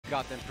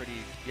got them pretty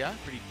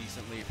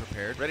decently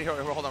prepared. Ready?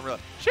 Hold on, real.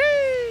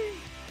 Shee!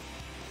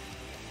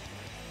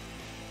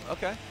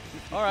 Okay.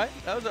 All right.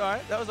 That was all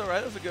right. That was all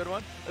right. That was a good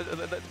one.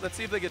 Let's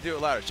see if they can do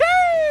it louder.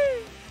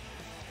 Shee!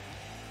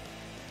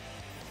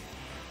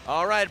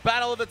 All right.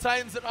 Battle of the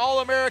Titans, an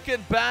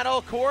All-American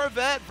battle.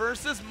 Corvette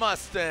versus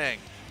Mustang.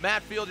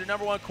 Matt Field, your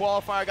 #1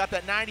 qualifier, got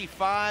that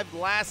 95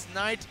 last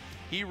night.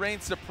 He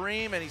reigned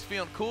supreme, and he's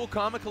feeling cool,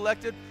 calm, and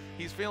collected.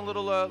 He's feeling a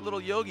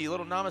little yogi, a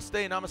little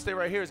namaste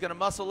right here. He's going to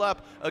muscle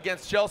up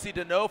against Chelsea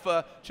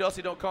Denofa.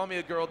 Chelsea, don't call me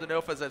a girl,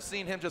 Denofa, as I've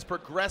seen him just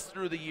progress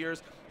through the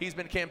years. He's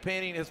been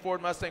campaigning his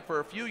Ford Mustang for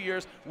a few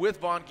years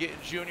with Vaughn Gittin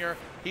Jr.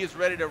 He is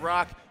ready to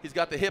rock. He's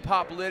got the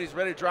hip-hop lid. He's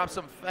ready to drop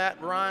some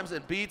fat rhymes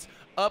and beats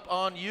up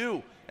on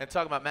you. And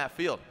talking about Matt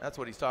Field, that's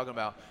what he's talking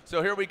about.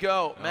 So here we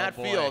go, Matt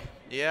Field.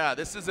 Yeah,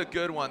 this is a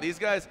good one. These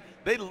guys,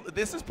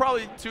 this is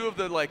probably two of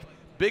the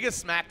biggest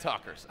smack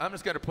talkers. I'm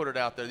just going to put it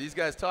out there. These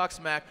guys talk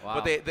smack,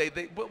 but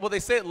they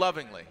say it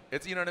lovingly.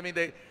 It's, you know what I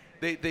mean?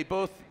 They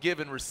both give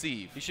and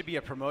receive. You should be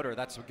a promoter.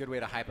 That's a good way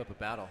to hype up a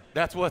battle.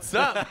 That's what's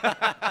up.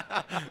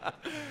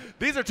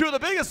 These are two of the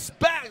biggest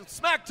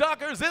smack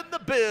talkers in the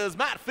biz.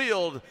 Matt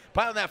Field,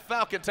 piloting that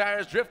Falcon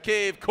Tires Drift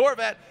Cave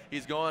Corvette.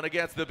 He's going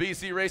against the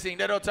BC Racing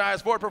Ditto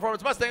Tires Ford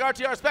Performance Mustang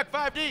RTR Spec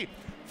 5D.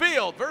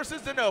 Field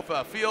versus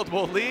Denofa. Field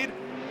will lead.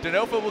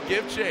 Denofa will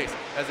give chase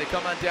as they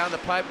come on down the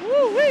pipe.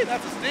 Woo-wee,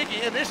 that's a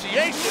sneaky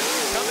initiation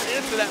coming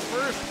into that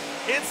first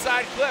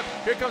inside clip.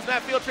 Here comes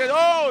Matt Field.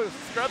 Oh,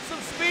 scrubs some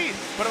speed,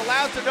 but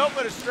allows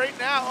Denofa to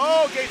straighten out.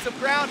 Oh, gain some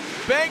ground,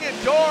 banging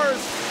doors.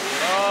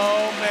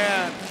 Oh,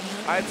 man.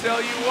 I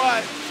tell you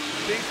what,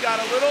 things got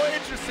a little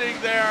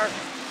interesting there.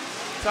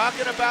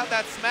 Talking about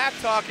that smack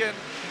talking,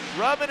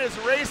 rubbing his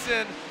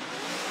racing.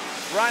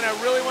 Ryan,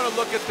 I really want to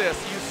look at this.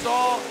 You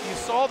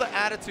saw the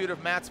attitude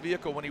of Matt's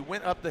vehicle when he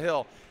went up the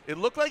hill. It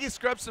looked like he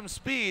scrubbed some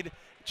speed.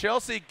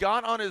 Chelsea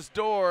got on his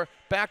door,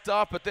 backed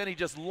off, but then he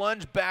just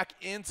lunged back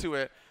into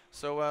it.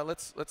 So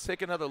let's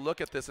take another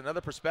look at this,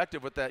 another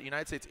perspective with that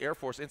United States Air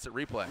Force instant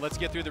replay. Let's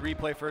get through the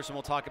replay first, and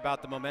we'll talk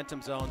about the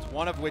momentum zones,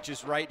 one of which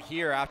is right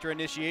here. After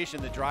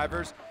initiation, the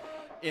drivers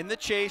in the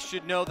chase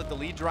should know that the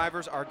lead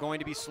drivers are going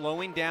to be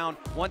slowing down.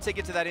 Once they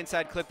get to that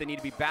inside clip, they need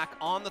to be back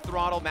on the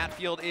throttle. Matt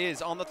Field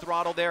is on the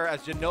throttle there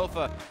as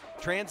Denofa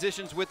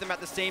transitions with them at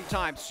the same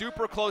time.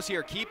 Super close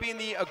here, keeping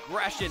the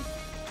aggression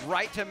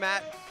right to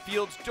Matt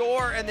Field's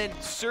door and then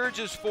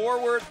surges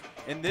forward.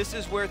 And this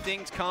is where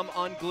things come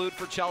unglued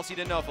for Chelsea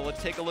Denofa.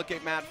 Let's take a look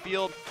at Matt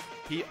Field.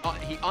 He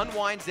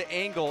unwinds the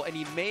angle, and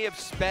he may have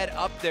sped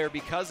up there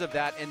because of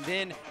that, and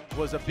then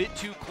was a bit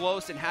too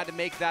close and had to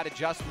make that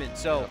adjustment.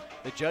 So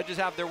the judges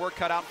have their work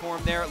cut out for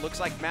him there. It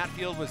looks like Matt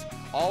Field was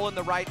all in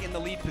the right in the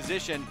lead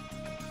position.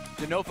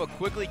 Denofa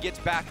quickly gets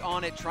back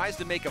on it, tries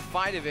to make a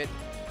fight of it,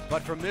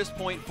 but from this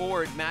point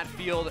forward, Matt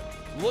Field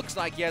looks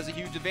like he has a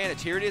huge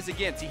advantage. Here it is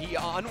again. See, he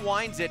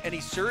unwinds it, and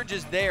he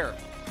surges there.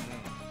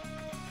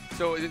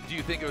 So do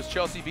you think it was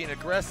Chelsea being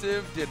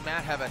aggressive? Did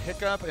Matt have a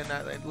hiccup?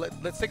 And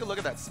let's take a look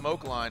at that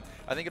smoke line.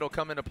 I think it'll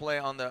come into play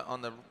on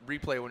the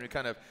replay when we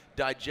kind of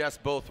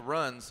digest both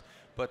runs.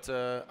 But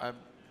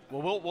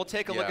we'll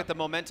take a look at the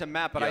momentum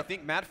map, but I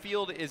think Matt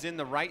Field is in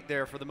the right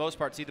there for the most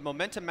part. See, the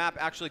momentum map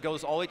actually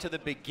goes all the way to the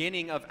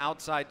beginning of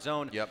outside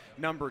zone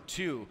number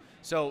 2.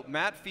 So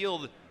Matt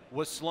Field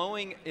was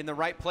slowing in the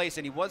right place,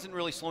 and he wasn't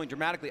really slowing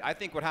dramatically. I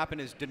think what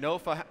happened is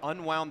Denofa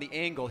unwound the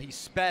angle. He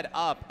sped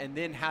up and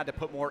then had to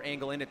put more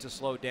angle in it to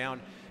slow down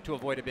to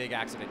avoid a big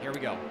accident. Here we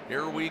go.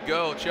 Here we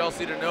go.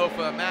 Chelsea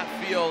Denofa, Matt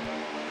Field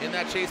in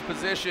that chase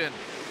position.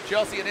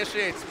 Chelsea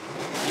initiates,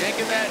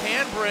 yanking that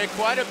handbrake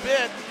quite a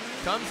bit.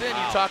 Comes in.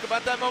 You talk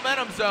about that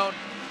momentum zone.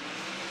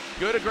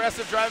 Good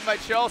aggressive driving by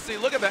Chelsea.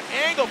 Look at the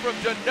angle from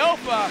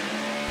Denofa.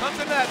 Comes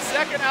into that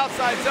second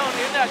outside zone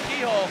in that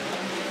keyhole.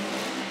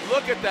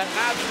 Look at that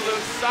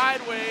absolute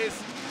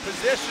sideways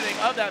positioning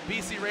of that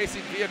BC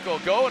Racing vehicle,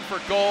 going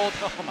for gold.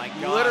 Oh my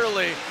God.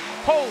 Literally.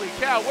 Holy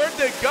cow, where'd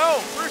they go?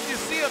 First you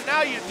see them,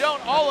 now you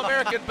don't.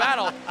 All-American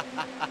battle.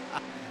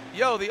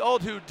 Yo, the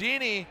old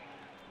Houdini.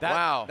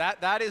 Wow.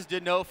 That is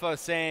Denofa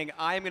saying,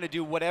 I'm going to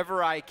do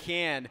whatever I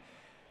can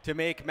to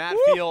make Matt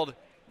Field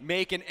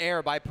make an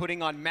error by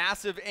putting on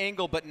massive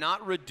angle but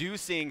not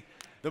reducing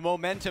the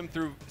momentum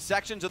through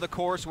sections of the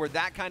course where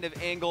that kind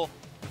of angle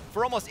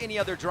for almost any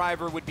other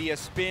driver would be a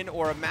spin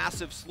or a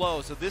massive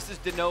slow. So this is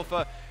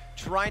Denofa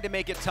trying to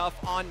make it tough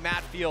on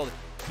Matt Field.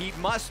 He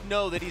must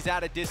know that he's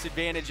at a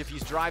disadvantage if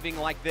he's driving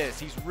like this.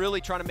 He's really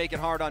trying to make it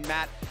hard on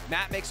Matt.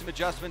 Matt makes some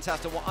adjustments,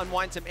 has to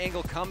unwind some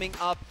angle coming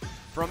up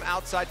from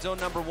outside zone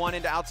number 1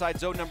 into outside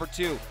zone number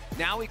 2.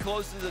 Now he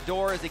closes the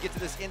door as they get to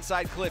this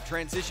inside clip,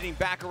 transitioning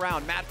back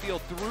around. Matt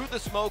Field through the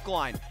smoke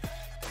line.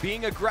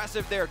 Being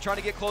aggressive there, trying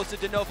to get close to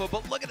Denofa,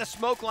 but look at the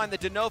smoke line that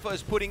Denofa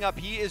is putting up.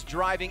 He is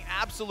driving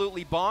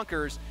absolutely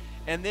bonkers,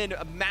 and then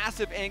a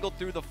massive angle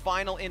through the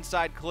final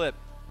inside clip.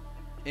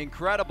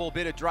 Incredible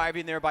bit of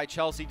driving there by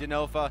Chelsea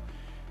Denofa,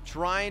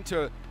 trying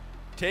to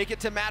take it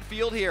to Matt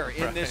Field here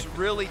in this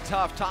really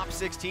tough top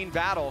 16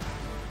 battle.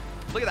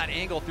 Look at that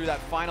angle through that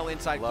final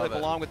inside clip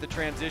along with the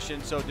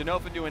transition. So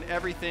Denofa doing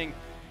everything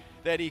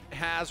that he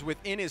has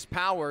within his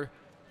power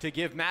to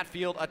give Matt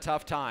Field a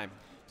tough time.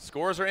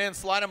 Scores are in.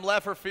 Slide him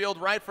left for Field,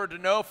 right for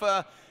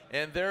Denofa.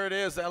 And there it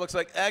is. That looks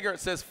like Eggert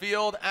says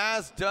Field,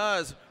 as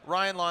does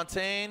Ryan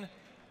Lontaine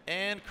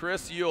and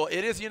Chris Yule.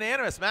 It is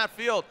unanimous. Matt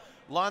Field,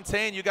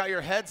 Lontaine, you got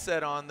your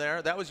headset on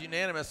there. That was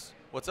unanimous.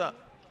 What's up?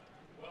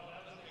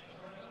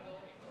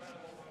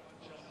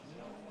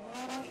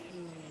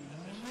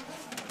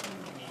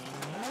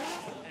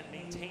 And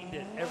maintained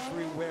it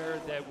everywhere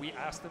that we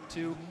asked them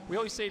to. We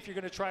always say if you're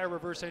going to try a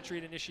reverse entry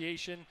at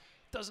initiation,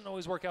 doesn't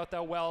always work out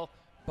that well,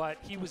 but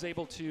he was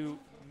able to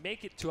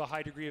make it to a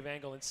high degree of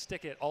angle and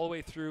stick it all the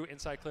way through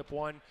inside clip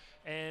 1,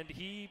 and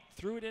he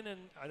threw it in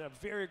a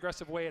very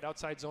aggressive way at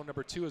outside zone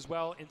number 2 as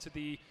well into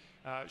the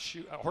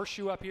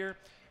horseshoe up here.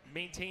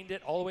 Maintained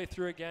it all the way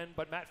through again,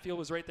 but Matt Field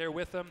was right there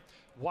with him.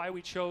 Why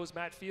we chose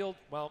Matt Field?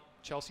 Well,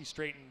 Chelsea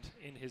straightened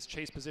in his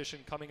chase position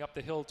coming up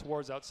the hill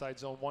towards outside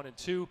zone 1 and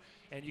 2,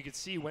 and you could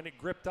see when it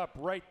gripped up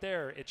right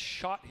there, it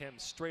shot him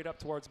straight up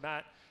towards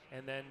Matt,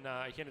 and then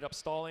he ended up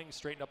stalling,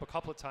 straightened up a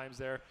couple of times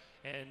there,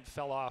 and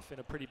fell off in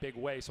a pretty big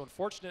way. So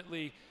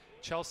unfortunately,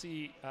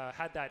 Chelsea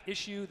had that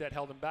issue that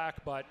held him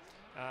back, but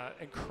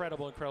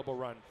incredible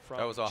run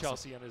from awesome.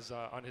 Chelsea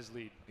on his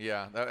lead.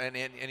 Yeah, and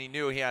he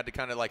knew he had to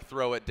kind of like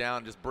throw it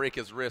down, just break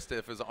his wrist if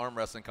it was an arm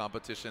wrestling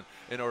competition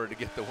in order to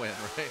get the win,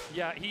 right?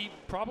 Yeah, he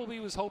probably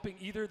was hoping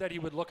either that he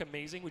would look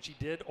amazing, which he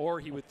did, or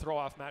he would throw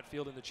off Matt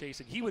Field in the chase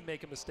and he would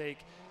make a mistake,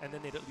 and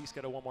then they'd at least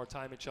get it one more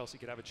time and Chelsea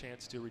could have a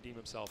chance to redeem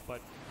himself.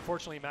 But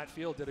fortunately, Matt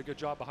Field did a good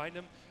job behind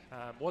him.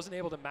 Wasn't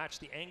able to match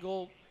the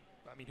angle.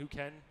 I mean, who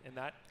can in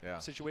that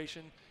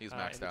situation? He's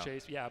maxed in the out.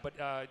 chase. Yeah, but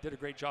did a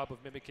great job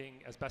of mimicking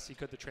as best he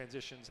could the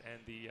transitions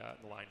and the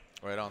line.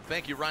 Right on.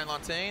 Thank you, Ryan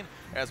Lontaine.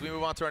 As we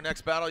move on to our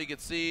next battle, you can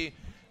see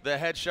the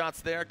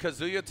headshots there.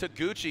 Kazuya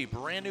Taguchi,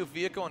 brand new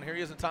vehicle, and here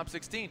he is in top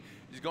 16.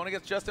 He's going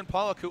against Justin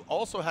Pollock, who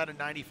also had a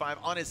 95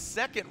 on his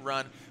second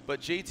run, but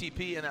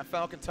JTP in that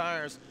Falcon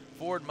Tires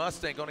Ford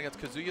Mustang going against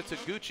Kazuya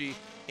Taguchi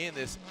in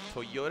this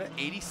Toyota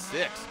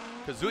 86.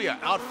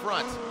 Kazuya out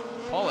front,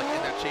 Pollock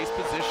in that chase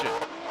position.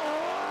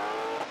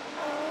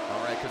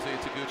 All right, Kazuya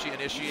Taguchi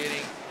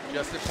initiating.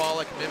 Justin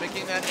Pollock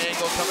mimicking that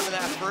angle, coming to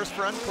that first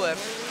front clip.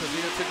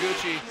 Kazuya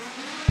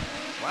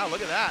Taguchi, wow,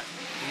 look at that.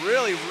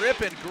 Really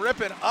ripping,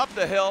 gripping up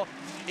the hill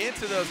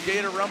into those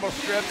Gator Rumble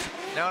strips.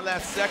 Now in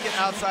that second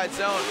outside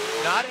zone.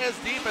 Not as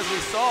deep as we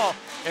saw,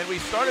 and we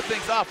started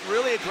things off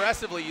really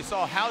aggressively. You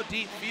saw how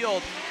deep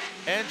Field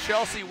and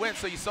Chelsea went,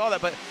 so you saw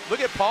that. But look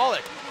at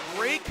Pollock.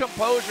 Great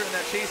composure in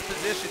that chase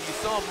position. You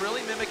saw him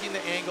really mimicking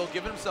the angle,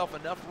 giving himself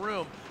enough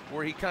room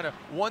where he kind of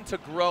wanted to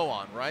grow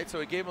on, right? So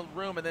he gave him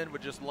room and then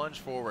would just lunge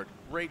forward.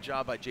 Great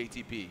job by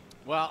JTP.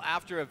 Well,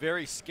 after a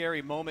very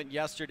scary moment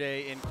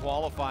yesterday in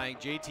qualifying,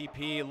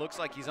 JTP looks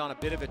like he's on a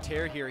bit of a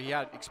tear here. He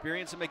had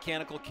experience in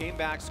mechanical, came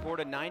back, scored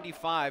a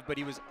 95, but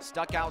he was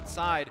stuck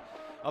outside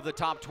of the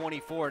top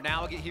 24.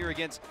 Now here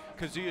against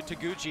Kazuya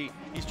Taguchi,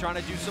 he's trying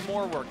to do some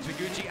more work.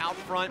 Taguchi out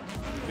front,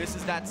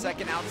 misses that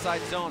second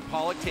outside zone.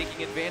 Pollock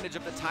taking advantage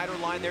of the tighter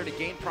line there to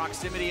gain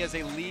proximity as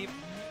they leave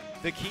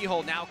the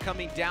keyhole. Now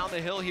coming down the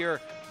hill here,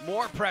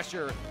 more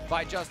pressure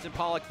by Justin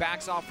Pollock.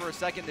 Backs off for a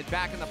second, then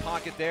back in the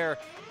pocket there.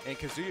 And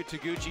Kazuya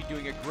Taguchi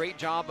doing a great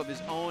job of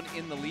his own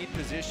in the lead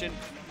position,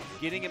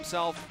 getting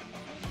himself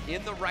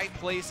in the right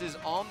places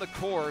on the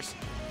course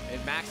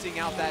and maxing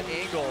out that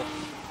angle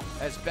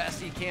as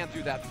best he can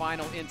through that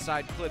final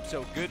inside clip.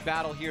 So good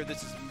battle here.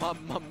 This is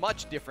a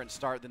much different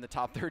start than the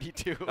top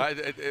 32.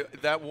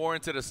 That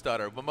warranted a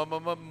stutter.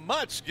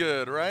 Much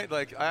good, right?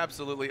 Like,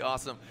 absolutely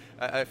awesome.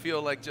 I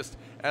feel like just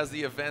as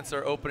the events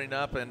are opening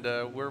up and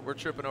we're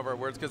tripping over our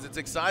words because it's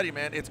exciting,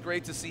 man. It's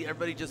great to see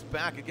everybody just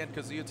back. Again,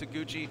 Kazuya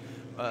Taguchi,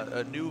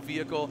 a new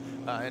vehicle.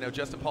 I know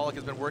Justin Pollock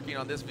has been working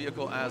on this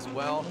vehicle as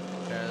well.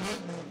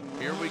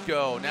 Here we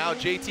go. Now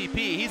JTP,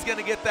 he's going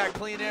to get that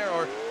clean air,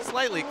 or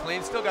slightly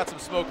clean. Still got some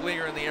smoke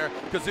lingering in the air.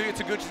 Kazuya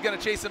Taguchi's going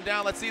to chase him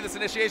down. Let's see this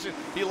initiation.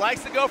 He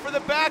likes to go for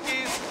the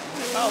backies.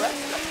 Oh,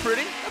 that's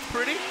pretty. That's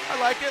pretty. I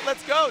like it.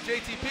 Let's go,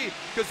 JTP.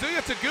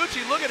 Kazuya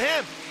Taguchi, look at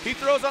him. He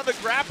throws on the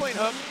grappling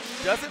hook.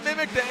 Doesn't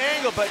mimic the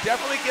angle, but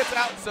definitely gets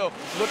out. So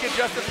look at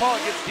Justin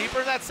Pollock. Gets deeper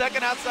in that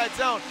second outside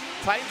zone.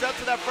 Tightens up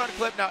to that front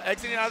clip. Now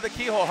exiting out of the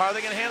keyhole. How are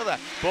they going to handle that?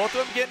 Both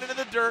of them getting into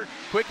the dirt.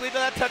 Quickly to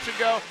that touch and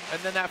go.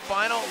 And then that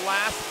final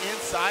last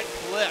inside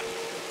clip.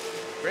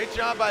 Great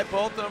job by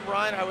both of them,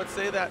 Ryan. I would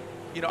say that,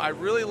 you know, I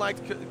really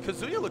liked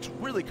Kazuya looks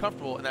really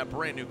comfortable in that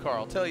brand new car.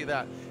 I'll tell you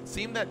that.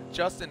 Seemed that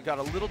Justin got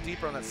a little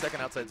deeper on that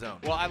second outside zone.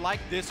 Well, I like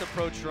this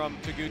approach from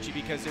Taguchi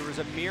because there was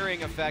a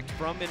mirroring effect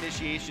from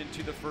initiation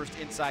to the first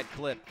inside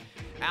clip.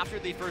 After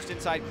the first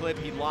inside clip,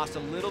 he lost a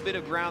little bit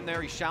of ground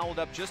there. He shallowed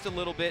up just a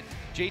little bit.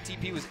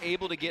 JTP was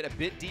able to get a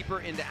bit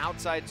deeper into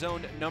outside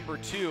zone number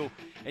 2.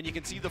 And you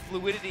can see the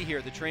fluidity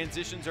here. The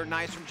transitions are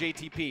nice from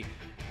JTP.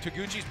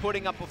 Taguchi's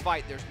putting up a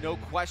fight. There's no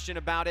question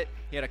about it.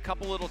 He had a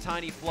couple little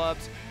tiny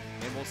flubs,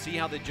 and we'll see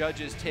how the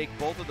judges take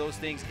both of those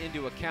things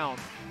into account.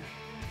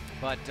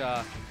 But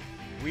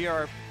we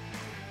are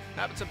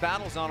having some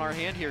battles on our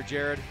hand here,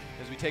 Jared,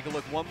 as we take a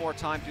look one more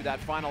time through that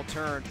final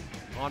turn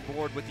on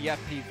board with the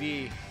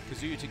FPV.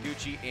 Kazuya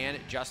Taguchi and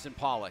Justin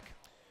Pollock.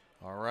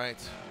 All right,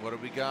 what do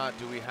we got?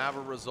 Do we have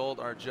a result?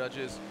 Our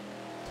judges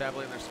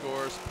tabulating their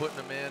scores, putting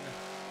them in.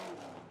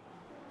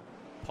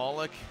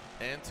 Pollock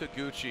and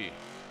Taguchi.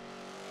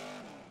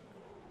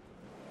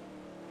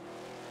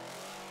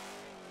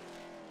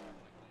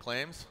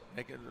 Claims?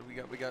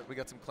 We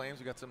got some claims.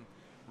 We got some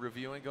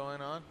reviewing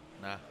going on.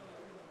 Nah.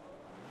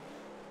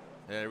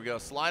 There we go.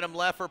 Slide them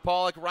left for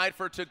Pollock, right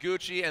for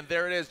Taguchi, and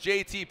there it is.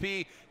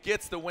 JTP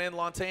gets the win.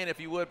 Lantain, if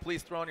you would,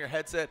 please throw on your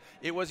headset.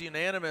 It was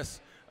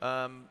unanimous.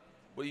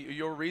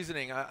 Your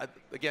reasoning,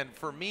 again,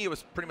 for me, it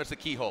was pretty much the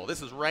keyhole.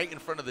 This is right in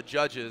front of the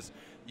judges.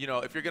 You know,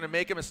 if you're going to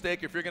make a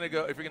mistake, if you're going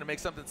to make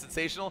something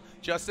sensational,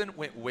 Justin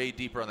went way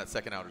deeper on that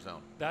second outer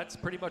zone. That's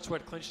pretty much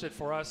what clinched it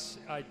for us.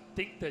 I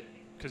think that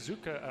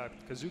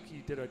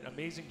Kazuki did an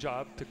amazing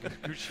job.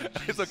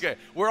 Taguchi, it's okay.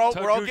 We're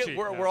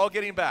all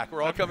getting back.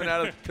 We're all coming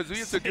out of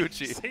Kazuya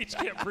Taguchi. Sage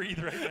can't breathe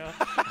right now.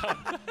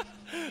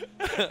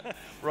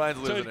 Ryan's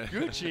losing it.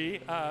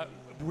 Taguchi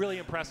really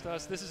impressed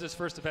us. This is his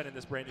first event in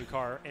this brand new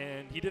car,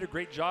 and he did a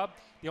great job.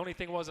 The only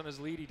thing was on his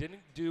lead, he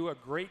didn't do a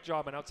great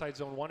job on outside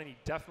zone 1, and he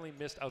definitely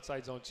missed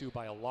outside zone 2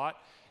 by a lot.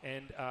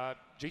 And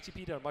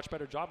JTP did a much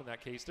better job in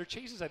that case. Their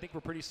chases, I think,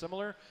 were pretty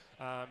similar,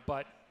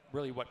 but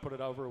really what put it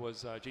over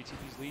was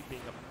JTP's lead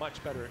being a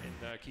much better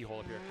in keyhole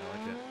up here.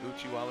 I like it.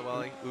 Uchi Wally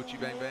Wally, Uchi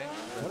Bang Bang.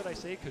 What did I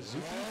say,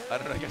 Kazuki? I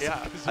don't know. Yeah,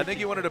 I think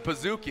you wanted a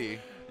Pazuki.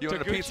 You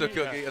wanted a pizza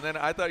cookie, yeah. And then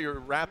I thought you were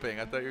rapping.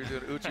 I thought you were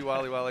doing Uchi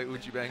Wally Wally,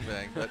 Uchi Bang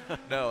Bang. But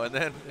no, and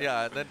then,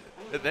 yeah,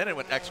 and then it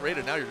went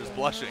X-rated. Now you're just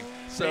blushing.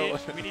 So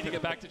we need to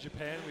get back to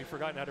Japan. We've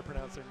forgotten how to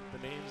pronounce the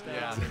names now.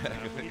 Yeah. So,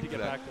 we need to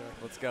get back there.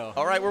 Let's go.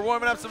 All right, we're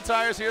warming up some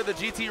tires here. The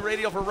GT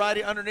Radial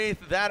variety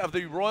underneath that of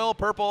the Royal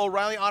Purple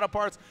O'Reilly Auto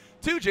Parts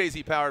 2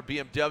 JZ-powered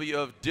BMW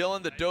of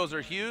Dylan the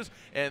Dozer Hughes,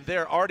 and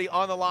they're already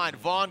on the line.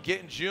 Vaughn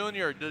Gittin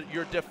Jr.,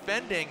 your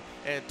defending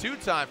and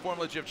 2-time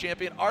Formula Drift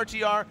champion,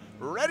 RTR,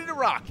 ready to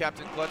rock.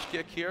 Captain Clutch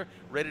Kick here,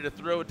 ready to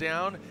throw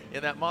down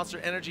in that Monster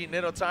Energy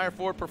Nitto Tire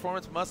Ford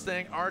Performance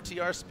Mustang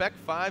RTR Spec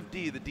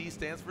 5D. The D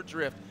stands for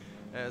drift,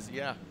 as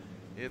yeah,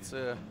 it's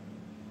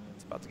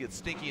about to get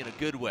stinky in a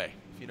good way,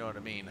 if you know what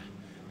I mean.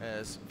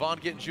 As Vaughn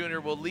Gittin Jr.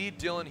 will lead,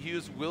 Dylan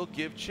Hughes will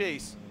give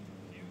chase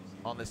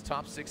on this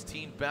top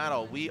 16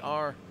 battle. We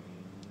are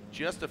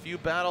just a few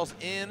battles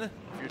in. If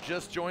you're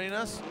just joining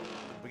us,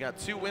 we got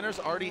 2 winners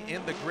already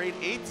in the grade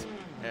 8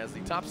 as the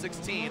top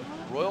 16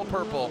 Royal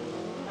Purple,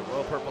 the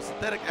Royal Purple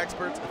Synthetic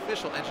Experts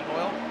official engine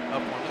oil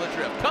of Formula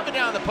Drift. Coming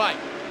down the pipe.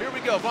 Here we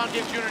go. Vaughn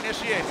Gittin Jr.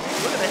 initiates.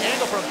 Look at the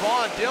angle from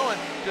Vaughn. Dylan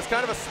just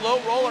kind of a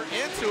slow roller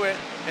into it,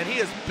 and he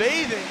is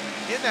bathing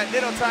in that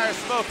Nitto Tire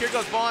smoke. Here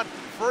goes Vaughn.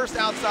 First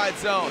outside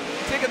zone,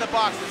 ticking the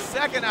box, the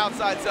second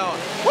outside zone.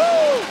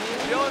 Woo!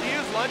 Dylan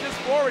Hughes lunges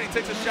forward. He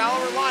takes a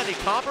shallower line. He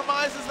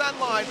compromises that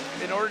line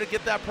in order to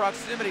get that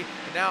proximity.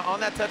 And now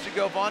on that touch and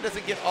go, Vaughn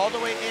doesn't get all the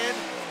way in,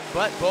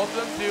 but both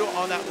of them do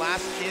on that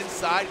last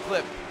inside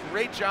clip.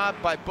 Great job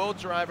by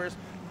both drivers,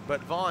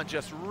 but Vaughn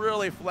just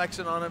really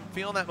flexing on him,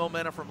 feeling that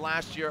momentum from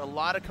last year. A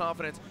lot of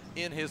confidence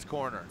in his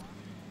corner.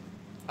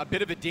 A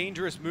bit of a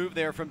dangerous move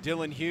there from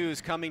Dylan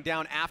Hughes coming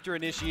down after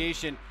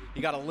initiation.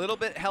 He got a little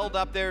bit held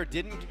up there,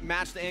 didn't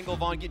match the angle of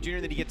Vaughn Gittin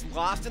Jr., then he gets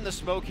lost in the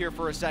smoke here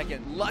for a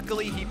second.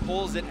 Luckily, he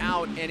pulls it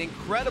out, and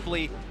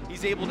incredibly,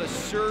 he's able to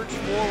surge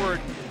forward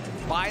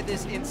by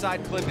this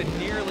inside clip and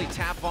nearly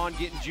tap Vaughn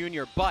Gittin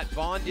Jr., but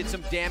Vaughn did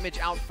some damage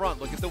out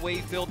front. Look at the way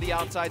he filled the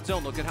outside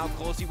zone. Look at how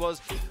close he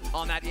was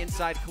on that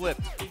inside clip.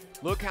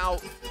 Look how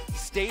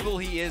stable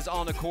he is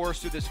on the course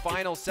through this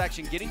final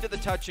section, getting to the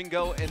touch and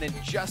go and then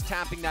just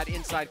tapping that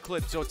inside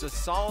clip. So it's a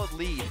solid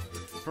lead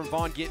from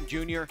Vaughn Gittin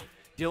Jr.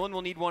 Dylan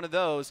will need one of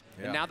those.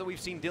 Yeah. And now that we've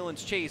seen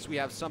Dylan's chase, we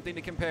have something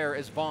to compare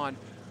as Vaughn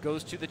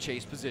goes to the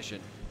chase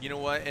position. You know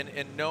what, and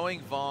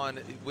knowing Vaughn,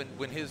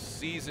 when his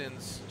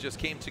seasons just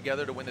came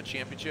together to win the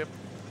championship,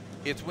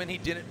 it's when he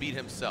didn't beat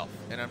himself.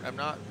 And I'm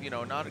not,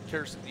 not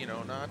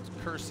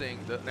cursing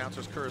the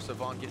announcer's curse of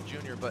Vaughn Gittin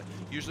Jr., but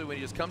usually when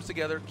he just comes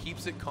together,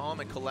 keeps it calm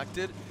and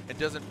collected, and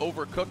doesn't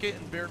overcook it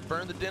and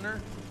burn the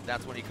dinner,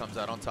 that's when he comes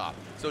out on top.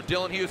 So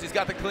Dylan Hughes, he's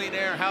got the clean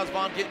air. How's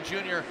Vaughn Gittin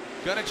Jr.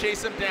 gonna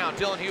chase him down?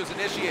 Dylan Hughes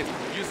initiates,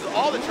 uses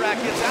all the track,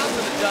 gets out to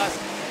the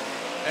dust,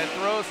 and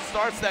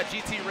starts that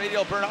GT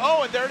radial burn.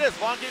 Oh, and there it is.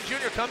 Vaughn Gittin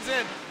Jr. comes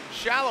in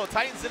shallow,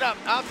 tightens it up,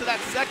 out to that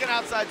second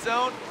outside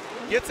zone,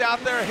 gets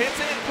out there, hits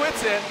it, and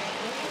quits it.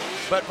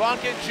 But Vaughn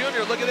Gittin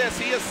Jr., look at this.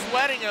 He is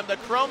sweating him. The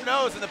chrome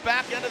nose in the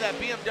back end of that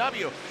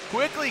BMW,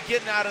 quickly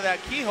getting out of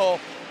that keyhole.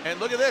 And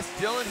look at this,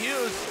 Dylan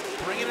Hughes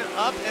bringing it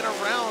up and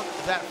around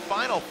that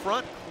final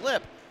front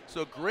clip.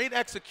 So great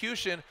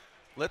execution.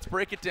 Let's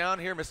break it down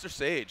here, Mr.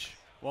 Sage.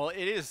 Well,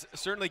 it is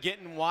certainly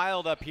getting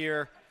wild up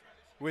here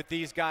with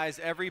these guys.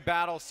 Every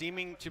battle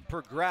seeming to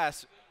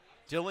progress.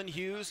 Dylan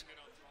Hughes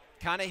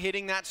kind of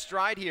hitting that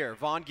stride here.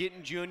 Vaughn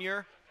Gittin Jr.,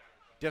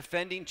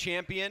 defending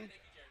champion,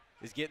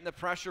 is getting the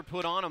pressure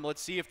put on him.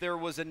 Let's see if there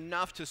was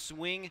enough to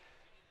swing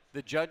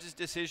the judge's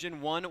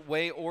decision one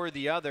way or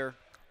the other.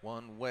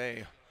 One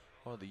way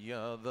or the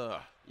other.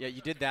 Yeah,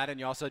 you did that, and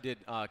you also did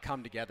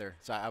Come Together.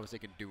 So I was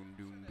thinking doom,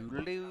 doom,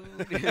 doodle-doo.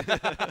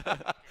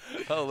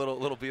 Oh,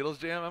 little Beatles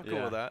jam? I'm cool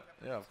Yeah. with that.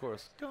 Yeah, of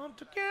course. Come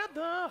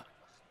together.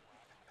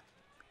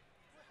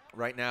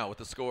 Right now with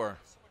the score,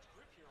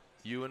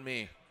 you and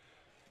me.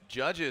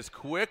 Judges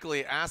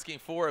quickly asking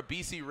for a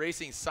BC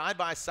Racing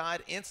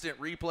side-by-side instant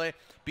replay.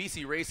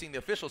 BC Racing, the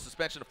official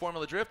suspension of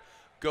Formula Drift,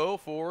 go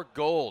for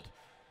gold.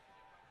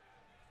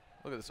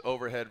 Look at this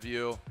overhead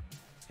view.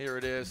 Here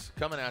it is,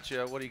 coming at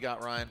you. What do you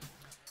got, Ryan?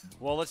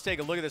 Well, let's take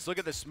a look at this. Look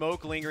at the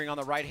smoke lingering on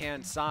the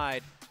right-hand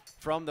side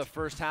from the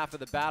first half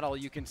of the battle.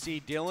 You can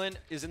see Dylan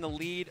is in the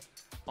lead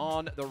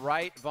on the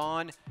right,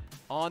 Vaughn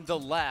on the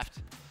left.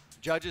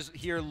 Judges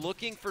here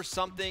looking for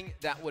something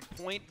that would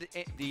point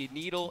the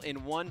needle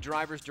in one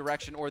driver's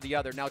direction or the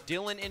other. Now,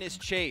 Dylan in his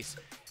chase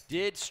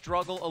did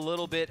struggle a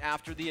little bit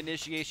after the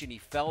initiation. He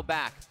fell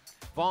back.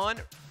 Vaughn,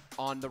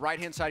 on the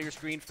right-hand side of your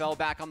screen, fell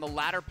back on the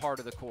latter part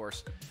of the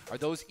course. Are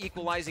those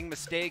equalizing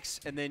mistakes?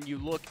 And then you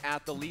look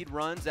at the lead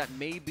runs. That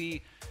may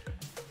be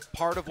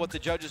part of what the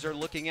judges are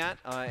looking at,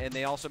 and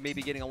they also may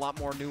be getting a lot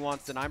more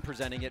nuance than I'm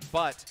presenting it.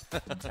 But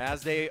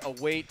as they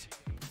await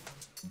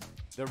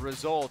the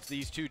results,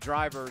 these two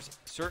drivers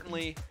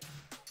certainly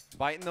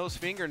biting those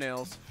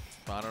fingernails.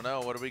 I don't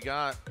know. What do we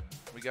got?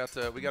 We got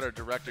our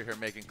director here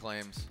making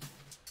claims.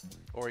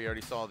 Or he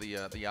already saw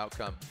the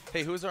outcome.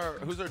 Hey, who's our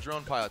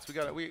drone pilots? We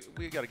got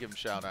to give them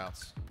shout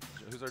outs.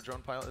 Who's our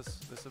drone pilot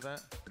this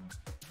event?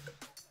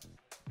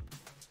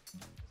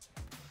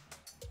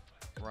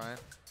 Ryan.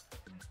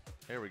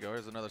 Here we go.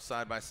 Here's another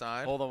side by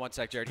side. Hold on one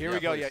sec, Jared. Here Yeah,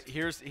 we go. please.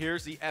 Yeah,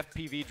 here's the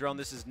FPV drone.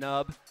 This is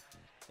Nub.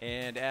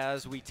 And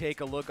as we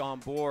take a look on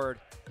board,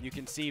 you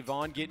can see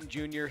Vaughn Gittin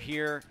Jr.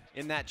 here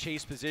in that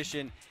chase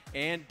position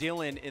and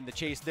Dylan in the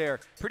chase there.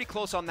 Pretty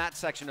close on that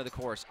section of the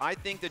course. I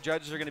think the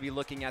judges are going to be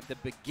looking at the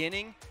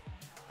beginning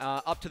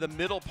up to the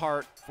middle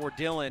part for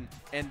Dylan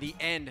and the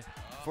end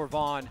for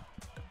Vaughn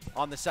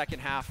on the second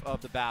half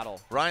of the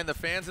battle. Ryan, the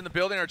fans in the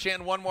building are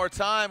chanting one more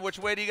time. Which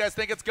way do you guys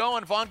think it's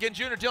going? Vaughn Gittin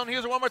Jr., Dylan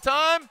Hughes, one more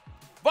time.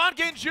 Vaughn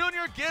Gittin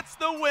Jr. gets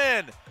the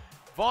win.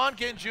 Vaughn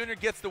Gittin Jr.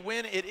 gets the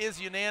win. It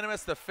is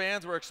unanimous. The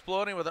fans were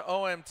exploding with an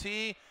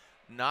OMT.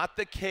 Not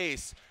the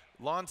case.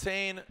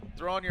 Lontaine,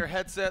 throw on your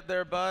headset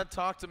there, bud.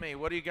 Talk to me.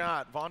 What do you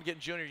got? Vaughn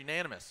Gittin Jr.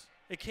 unanimous.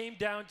 It came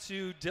down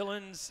to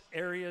Dylan's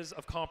areas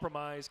of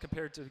compromise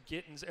compared to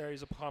Gittin's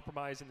areas of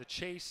compromise in the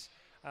chase.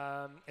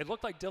 It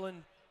looked like Dylan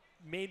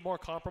made more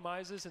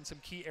compromises in some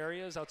key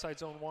areas outside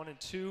zone 1 and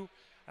 2.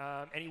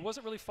 And he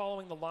wasn't really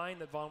following the line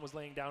that Vaughn was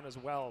laying down as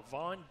well.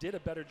 Vaughn did a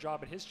better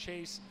job at his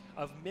chase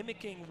of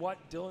mimicking what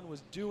Dylan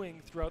was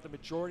doing throughout the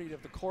majority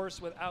of the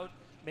course without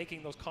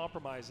making those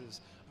compromises.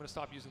 I'm going to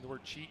stop using the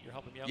word cheat. You're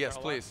helping me out. Yes, there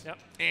a please. lot.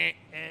 Yep.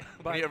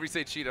 Whenever you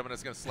say cheat, I'm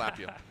just going to slap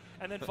you.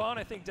 And then Vaughn,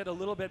 I think, did a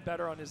little bit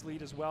better on his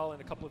lead as well in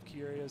a couple of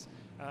key areas.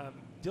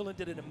 Dylan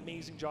did an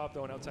amazing job,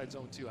 though, in outside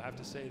zone 2. I have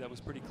to say that was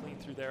pretty clean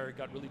through there. It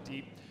got really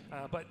deep.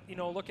 But, you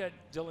know, look at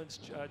Dylan's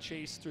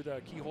chase through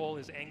the keyhole,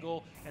 his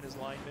angle, and his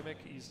line mimic.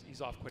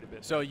 He's off quite a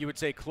bit. So you would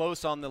say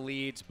close on the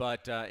leads,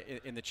 but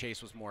in the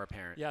chase was more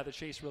apparent. Yeah, the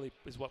chase really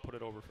is what put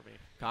it over for me.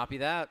 Copy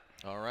that.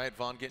 All right,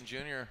 Vaughn Gittin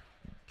Jr.,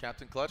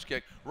 Captain Clutch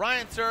Kick.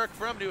 Ryan Turk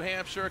from New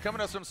Hampshire, coming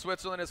to us from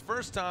Switzerland. His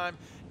first time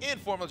in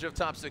Formula Drift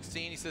Top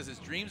 16. He says his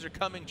dreams are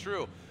coming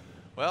true.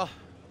 Well,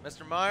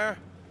 Mr. Meyer,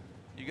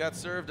 you got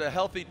served a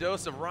healthy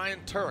dose of Ryan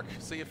Turk.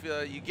 See if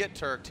you get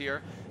Turked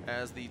here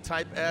as the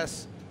Type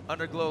S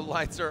underglow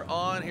lights are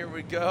on. Here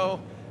we go.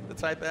 The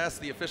Type S,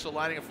 the official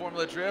lighting of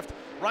Formula Drift.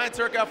 Ryan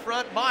Turk out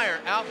front, Meyer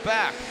out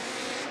back.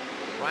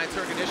 Ryan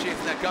Turk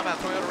initiates that come out.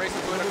 Toyota Racing,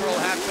 Toyota Corolla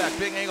hatchback.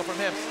 Big angle from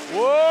him.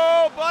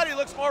 Whoa, buddy,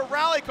 looks more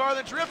rally car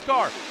than drift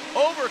car.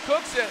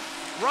 Overcooks it.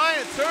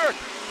 Ryan Turk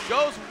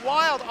goes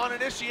wild on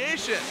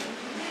initiation.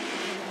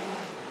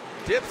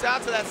 Dips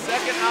out to that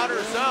second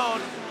outer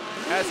zone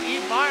as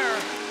Eve Meyer.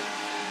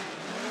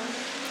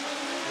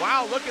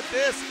 Wow, look at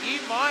this.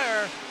 Eve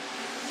Meyer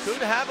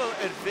could have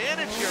an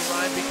advantage here,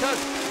 Ryan, because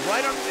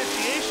right on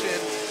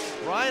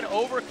initiation, Ryan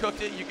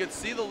overcooked it. You could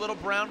see the little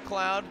brown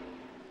cloud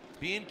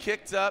being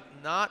kicked up,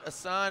 not a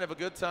sign of a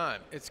good time.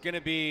 It's going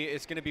to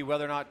be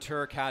whether or not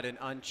Turk had an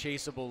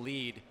unchaseable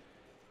lead.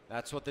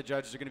 That's what the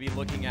judges are going to be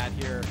looking at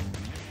here.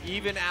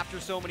 Even after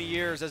so many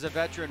years as a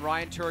veteran,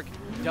 Ryan Turk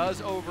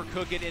does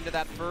overcook it into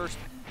that first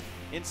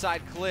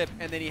inside clip,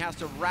 and then he has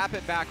to wrap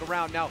it back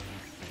around. Now,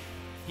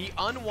 he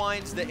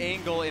unwinds the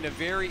angle in a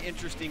very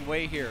interesting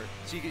way here.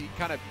 So he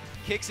kind of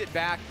kicks it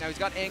back. Now he's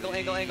got angle,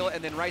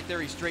 and then right there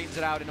he straightens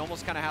it out and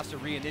almost kind of has to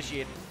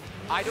reinitiate.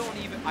 I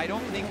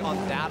don't think on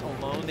that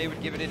alone they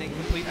would give it an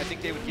incomplete. I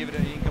think they would give it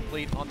an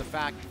incomplete on the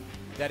fact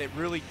that it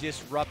really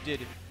disrupted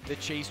the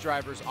chase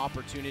driver's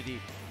opportunity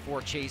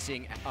for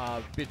chasing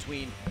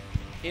between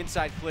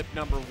inside clip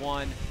number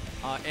 1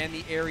 and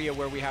the area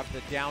where we have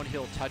the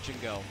downhill touch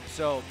and go.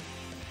 So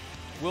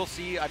we'll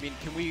see. I mean,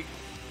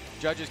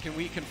 judges, can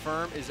we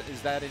confirm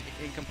is that an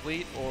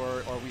incomplete,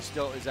 or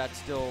is that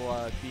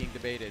still being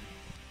debated?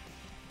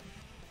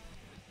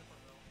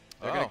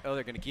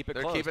 They're gonna keep it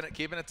closed.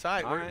 Keeping it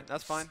tight. All right,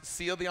 that's fine.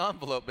 Seal the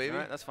envelope, baby. All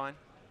right, that's fine.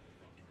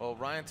 Well,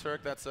 Ryan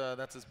Turk, that's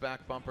his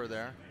back bumper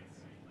there.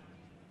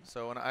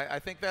 So, and I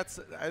think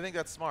that's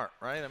smart,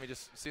 right? I mean,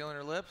 just sealing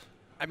her lips.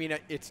 I mean,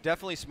 it's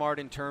definitely smart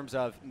in terms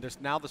of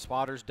now the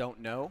spotters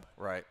don't know.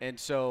 Right. And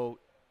so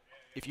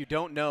if you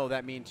don't know,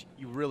 that means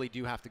you really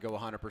do have to go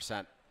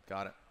 100%.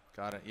 Got it.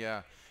 Got it.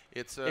 Yeah.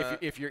 It's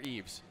if you're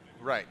Eves.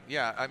 Right.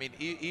 Yeah. I mean,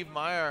 Eve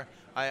Meyer,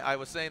 I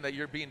was saying that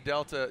you're being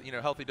dealt a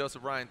healthy dose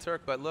of Ryan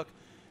Turk, but look,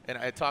 and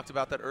I talked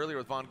about that earlier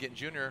with Von Gittin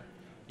Jr.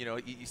 You know,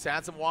 he's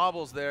had some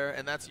wobbles there,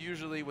 and that's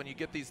usually when you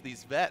get these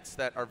vets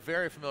that are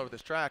very familiar with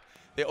this track,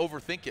 they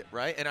overthink it,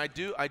 right? And I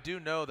do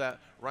know that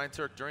Ryan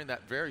Turk, during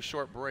that very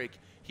short break,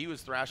 he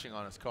was thrashing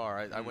on his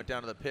car. I went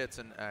down to the pits,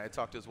 and I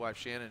talked to his wife,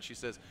 Shannon, and she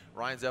says,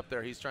 Ryan's up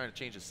there. He's trying to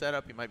change his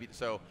setup. He might be –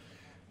 so,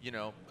 you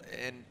know,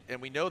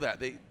 and we know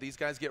that. These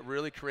guys get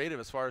really creative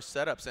as far as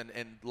setups.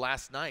 And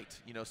last night,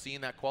 you know,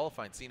 seeing that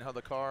qualifying, seeing how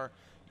the car,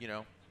 you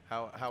know,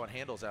 how it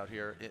handles out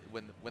here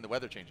when the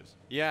weather changes.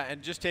 Yeah,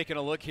 and just taking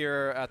a look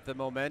here at the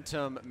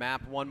momentum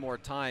map one more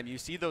time, you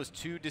see those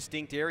two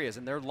distinct areas,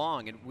 and they're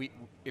long. And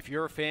if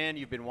you're a fan,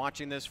 you've been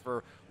watching this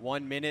for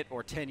 1 minute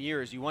or 10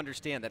 years, you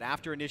understand that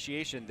after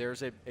initiation,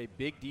 there's a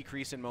big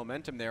decrease in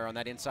momentum there on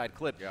that inside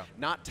clip. Yeah.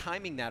 Not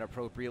timing that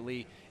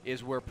appropriately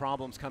is where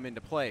problems come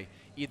into play.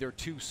 Either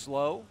too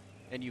slow,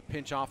 and you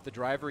pinch off the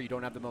driver, you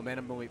don't have the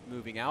momentum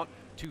moving out.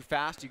 Too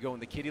fast, you go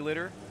in the kitty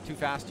litter. Too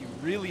fast, you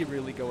really,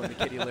 really go in the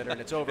kitty litter, and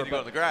it's over. And you go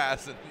in the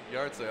grass and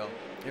yard sale.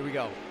 Here we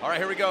go. All right,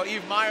 here we go.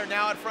 Eve Meyer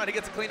now out front. He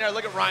gets a clean air.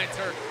 Look at Ryan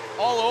Turk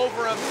all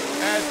over him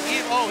as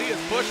Eve, he is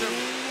pushing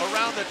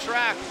around the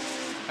track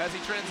as he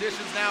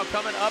transitions now,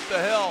 coming up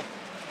the hill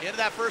into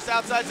that first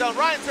outside zone.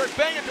 Ryan Turk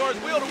banging doors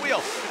wheel to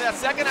wheel in that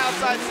second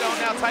outside zone.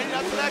 Now tightening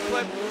up to that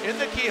clip in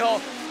the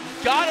keyhole.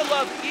 Gotta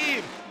love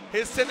Eve.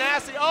 His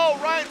tenacity. Oh,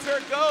 Ryan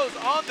Turk goes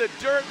on the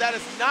dirt. That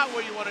is not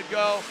where you want to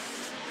go.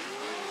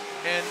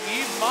 And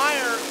Eve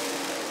Meyer,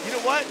 you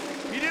know what?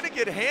 He didn't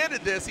get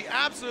handed this. He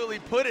absolutely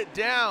put it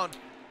down.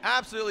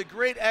 Absolutely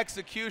great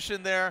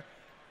execution there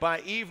by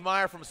Eve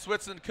Meyer from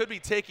Switzerland. Could be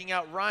taking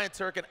out Ryan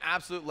Turk, an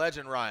absolute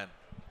legend, Ryan.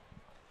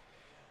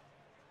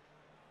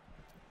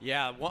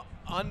 Yeah,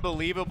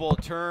 unbelievable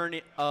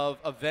turn of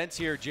events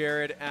here,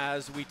 Jared,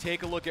 as we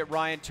take a look at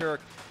Ryan Turk.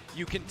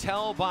 You can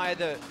tell by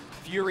the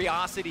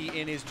furiosity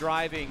in his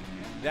driving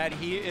that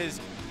he is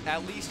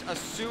at least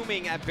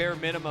assuming at bare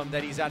minimum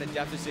that he's at a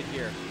deficit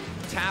here.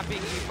 Tapping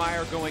Eve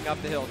Meyer going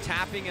up the hill,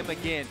 tapping him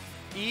again.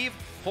 Eve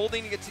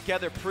holding it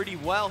together pretty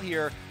well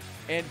here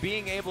and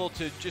being able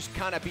to just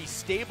kind of be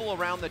stable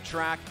around the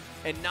track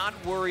and not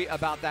worry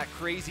about that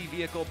crazy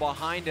vehicle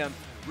behind him,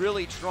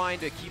 really trying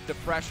to keep the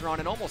pressure on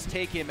and almost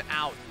take him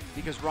out,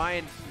 because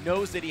Ryan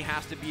knows that he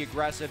has to be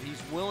aggressive.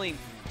 He's willing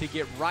to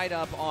get right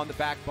up on the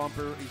back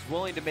bumper. He's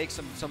willing to make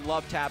some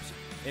love taps.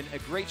 And a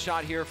great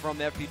shot here from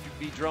the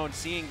FPV drone,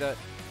 seeing the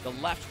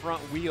left front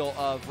wheel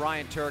of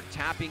Ryan Turk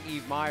tapping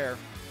Eve Meyer.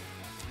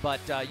 But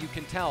you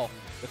can tell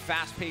the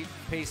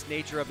fast-paced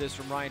nature of this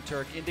from Ryan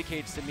Turk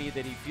indicates to me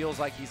that he feels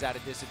like he's at a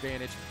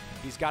disadvantage.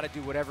 He's got to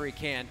do whatever he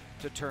can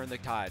to turn the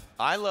tide.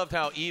 I loved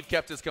how Eve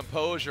kept his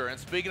composure. And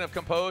speaking of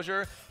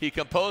composure, he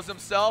composed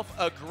himself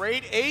a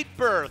grade 8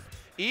 berth.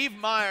 Eve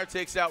Meyer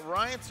takes out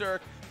Ryan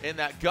Turk in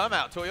that gum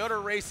out.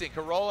 Toyota Racing,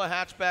 Corolla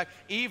hatchback.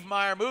 Eve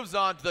Meyer moves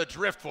on. The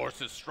Drift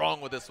Force is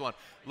strong with this one.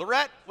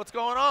 Lorette, what's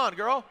going on,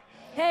 girl?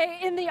 Hey,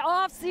 in the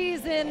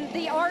off-season,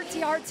 the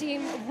RTR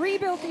team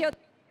rebuilt the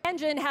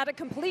engine, had a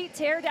complete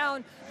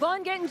teardown.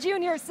 Von Gittin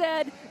Jr.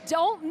 said,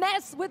 don't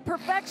mess with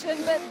perfection,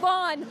 but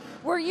Von,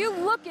 were you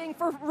looking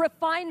for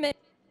refinement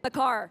in the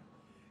car?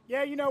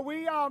 Yeah, you know,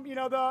 we,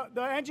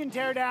 the engine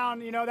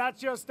teardown, you know,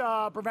 that's just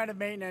preventive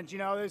maintenance. You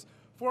know, this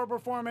Ford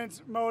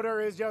Performance motor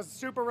is just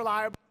super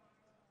reliable.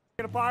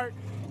 Get apart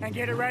and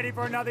get it ready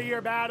for another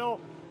year battle.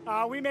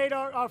 We made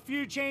a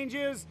few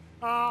changes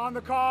on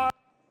the car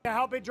to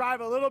help it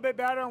drive a little bit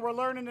better, and we're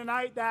learning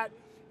tonight that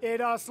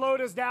it slowed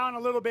us down a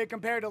little bit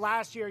compared to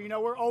last year. You know,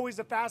 we're always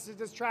the fastest at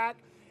this track,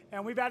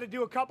 and we've had to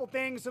do a couple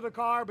things to the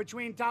car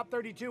between top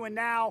 32 and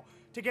now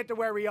to get to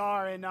where we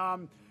are. And,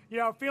 you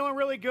know, feeling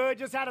really good.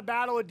 Just had a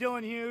battle with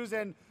Dylan Hughes,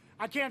 and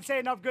I can't say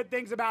enough good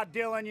things about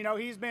Dylan. You know,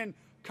 he's been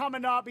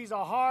coming up. He's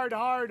a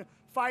hard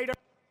fighter.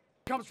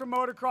 Comes from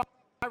motocross.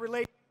 I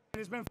relate.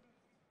 It's been him,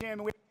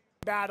 and we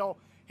battle.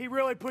 He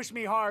really pushed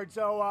me hard,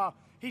 so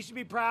he should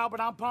be proud,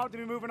 but I'm pumped to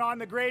be moving on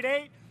to grade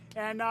 8.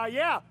 And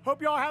yeah,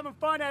 hope you all having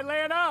fun at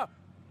Atlanta.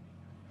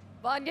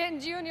 Von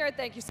Gittin Jr.,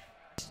 thank you so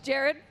much.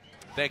 Jared?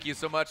 Thank you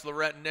so much,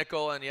 Lorette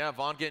Nickel. And yeah,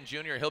 Von Gittin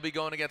Jr., he'll be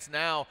going against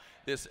now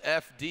this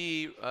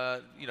FD,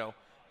 you know,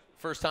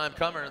 first-time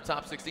comer in the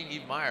top 16,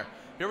 Eve Meyer.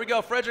 Here we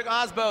go, Frederick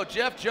Osbo,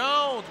 Jeff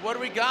Jones. What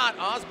do we got?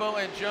 Osbo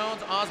and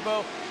Jones.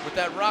 Osbo with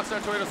that Rockstar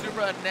Toyota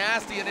Supra, a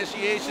nasty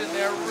initiation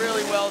there.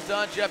 Really well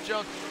done. Jeff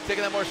Jones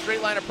taking that more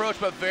straight line approach,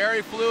 but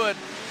very fluid.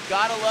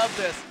 Gotta love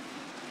this.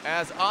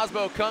 As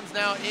Osbo comes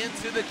now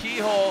into the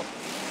keyhole,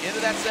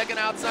 into that second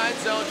outside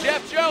zone.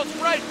 Jeff Jones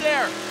right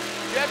there.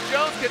 Jeff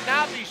Jones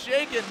cannot be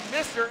shaken.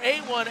 Mr.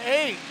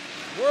 818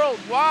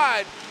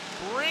 worldwide,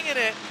 bringing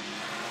it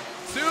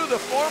to the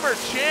former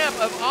champ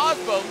of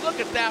Osbo.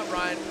 Look at that,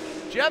 Ryan.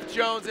 Jeff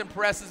Jones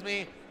impresses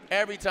me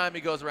every time he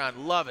goes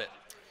around. Love it.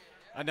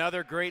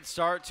 Another great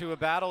start to a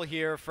battle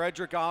here.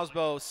 Frederick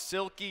Osbo,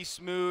 silky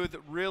smooth,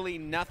 really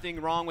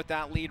nothing wrong with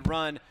that lead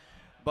run,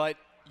 but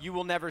you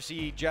will never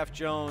see Jeff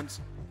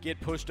Jones get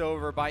pushed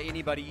over by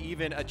anybody,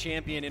 even a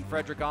champion in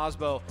Frederick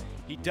Osbo.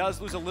 He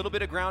does lose a little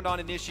bit of ground on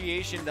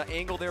initiation. The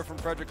angle there from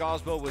Frederick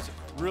Osbo was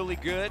really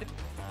good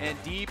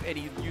and deep, and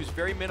he used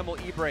very minimal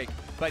e-brake.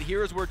 But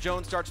here's where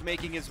Jones starts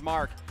making his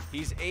mark.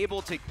 He's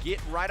able to get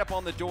right up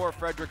on the door of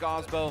Frederick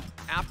Osbo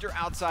after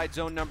outside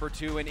zone number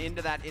 2 and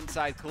into that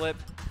inside clip.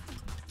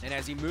 And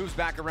as he moves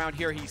back around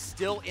here, he's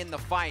still in the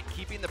fight,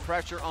 keeping the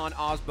pressure on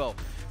Osbo.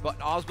 But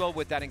Osbo,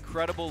 with that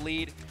incredible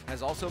lead,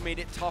 has also made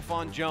it tough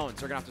on Jones.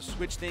 They're gonna have to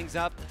switch things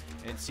up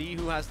and see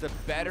who has the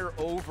better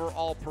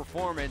overall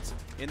performance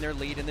in their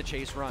lead in the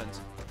chase runs.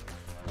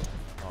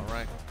 All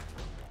right.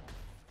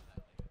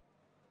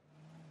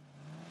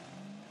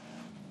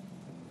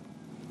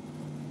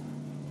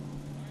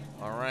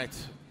 All right.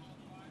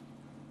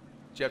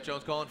 Jeff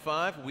Jones calling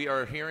 5. We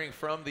are hearing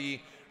from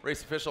the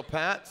race official,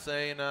 Pat,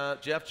 saying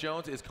Jeff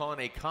Jones is calling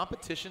a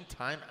competition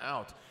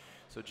timeout.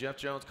 So Jeff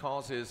Jones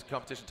calls his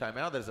competition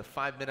timeout. That is a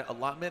 5-minute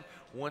allotment.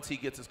 Once he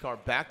gets his car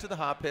back to the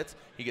hot pits,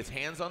 he gets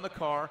hands on the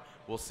car.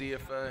 We'll see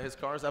if his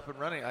car is up and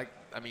running. I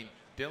mean,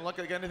 didn't look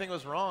like anything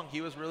was wrong. He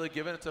was really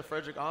giving it to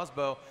Frederick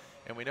Osbo,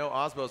 and we know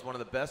Osbo is one of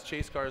the best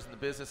chase cars in the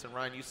business. And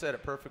Ryan, you said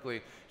it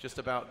perfectly, just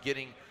about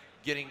getting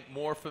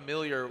more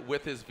familiar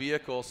with his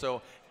vehicle.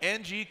 So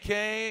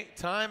NGK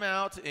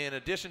timeout. In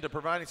addition to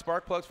providing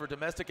spark plugs for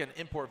domestic and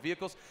import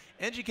vehicles,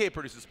 NGK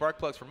produces spark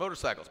plugs for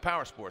motorcycles,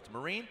 power sports,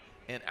 marine,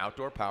 and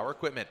outdoor power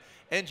equipment.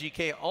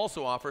 NGK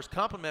also offers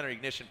complementary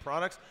ignition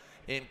products,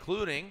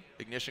 including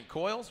ignition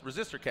coils,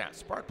 resistor caps,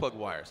 spark plug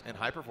wires, and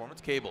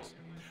high-performance cables.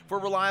 For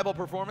reliable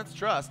performance,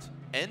 trust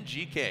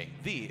NGK,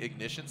 the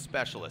ignition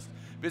specialist.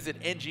 Visit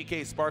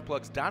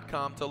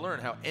ngksparkplugs.com to learn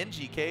how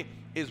NGK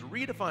is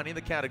redefining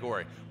the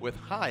category with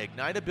high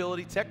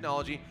ignitability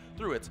technology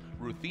through its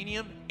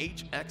ruthenium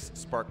HX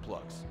spark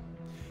plugs.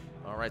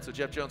 All right, so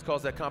Jeff Jones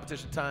calls that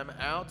competition time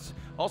out.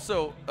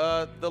 Also,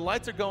 the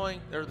lights are going,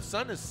 or the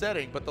sun is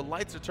setting, but the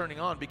lights are turning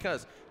on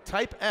because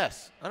Type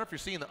S, I don't know if you're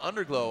seeing the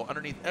underglow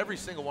underneath every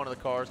single one of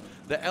the cars,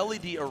 the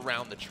LED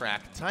around the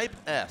track. Type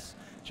S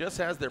just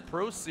has their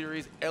Pro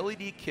Series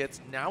LED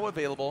kits now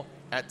available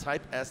at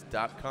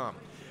types.com.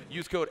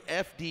 Use code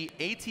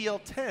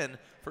FDATL10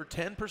 for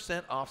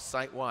 10% off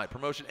site-wide.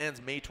 Promotion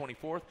ends May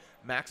 24th,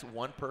 max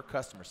 1 per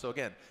customer. So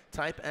again,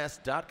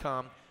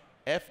 types.com,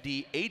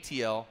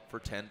 FDATL for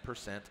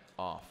 10%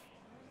 off.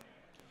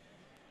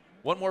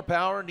 Want more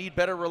power? Need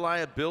better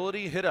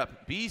reliability? Hit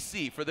up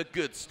BC for the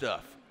good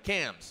stuff.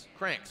 Cams,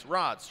 cranks,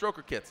 rods,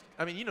 stroker kits.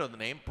 I mean, you know the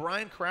name.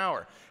 Brian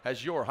Crowder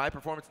has your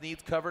high-performance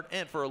needs covered,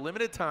 and for a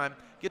limited time,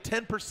 get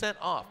 10%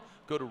 off.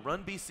 Go to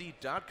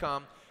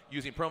runbc.com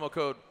using promo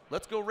code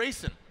Let's Go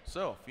Racing.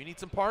 So if you need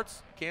some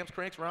parts, cams,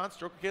 cranks, rods,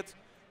 stroker kits,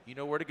 you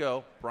know where to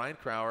go.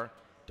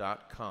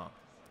 BrianCrowder.com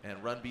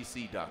and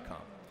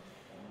runbc.com.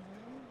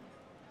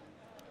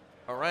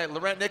 All right,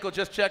 Lorette Nickel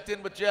just checked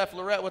in with Jeff.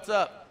 Lorette, what's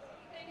up?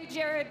 Thank you,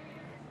 Jared.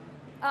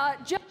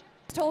 Jeff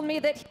told me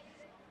that he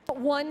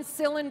one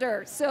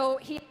cylinder, so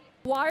he's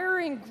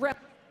wiring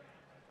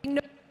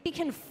he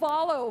can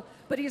follow,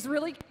 but he's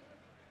really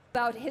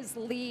about his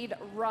lead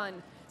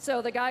run.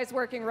 So the guy's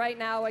working right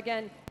now,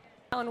 again,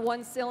 on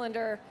one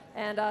cylinder,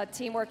 and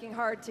team working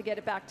hard to get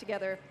it back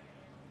together.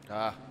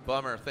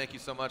 Bummer. Thank you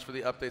so much for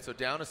the update. So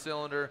down a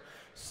cylinder,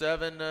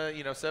 7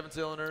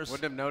 cylinders.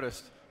 Wouldn't have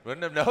noticed.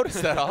 Wouldn't have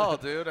noticed at all,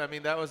 dude. I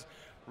mean, that was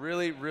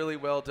really, really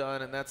well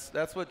done, and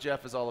that's what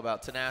Jeff is all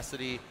about.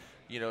 Tenacity,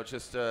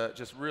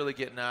 just really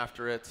getting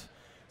after it.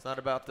 It's not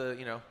about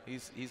the,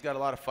 he's got a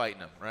lot of fight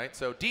in him, right?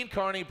 So Dean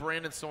Carney,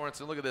 Brandon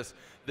Sorensen. Look at this,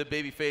 the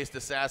baby-faced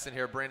assassin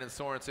here, Brandon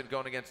Sorensen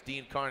going against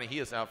Dean Carney. He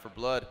is out for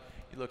blood.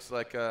 He looks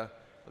like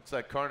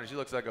carnage. He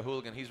looks like a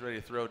hooligan. He's ready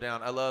to throw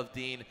down. I love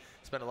Dean.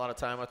 Spent a lot of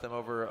time with him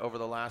over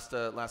the last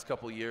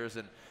couple of years,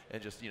 and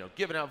just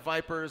giving out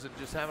Vipers and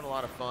just having a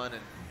lot of fun.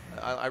 And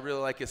I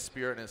really like his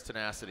spirit and his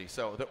tenacity.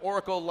 So the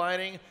Oracle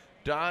Lighting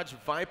Dodge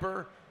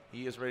Viper.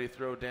 He is ready to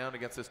throw down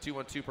against this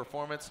 212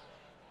 Performance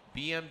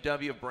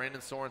BMW of Brandon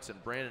Sorensen.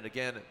 Brandon,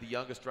 again, the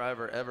youngest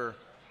driver ever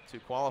to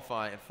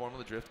qualify in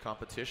Formula Drift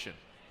competition.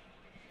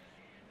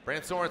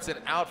 Brandon Sorensen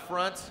out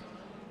front.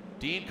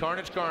 Dean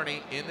Carnage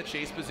Carney in the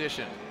chase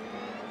position.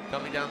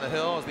 Coming down the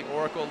hill as the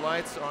Oracle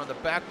lights are on the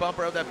back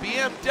bumper of that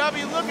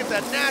BMW. Look at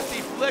that nasty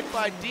flick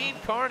by Dean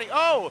Carney.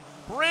 Oh,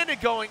 Brandon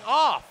going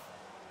off.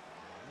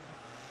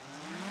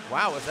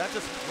 Wow, was that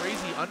just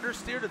crazy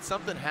understeer? Did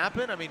something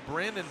happen? I mean,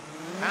 Brandon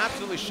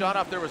absolutely shot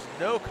off. There was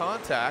no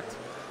contact.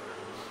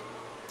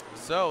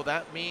 So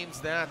that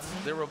means that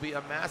there will be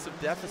a massive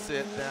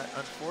deficit that,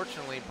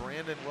 unfortunately,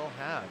 Brandon will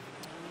have.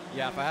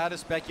 Yeah, if I had to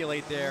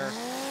speculate there,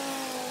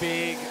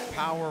 big,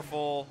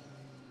 powerful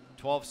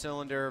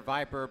 12-cylinder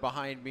Viper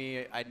behind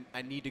me.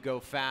 I need to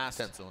go fast.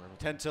 10-cylinder.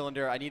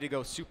 10-cylinder. I need to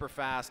go super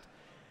fast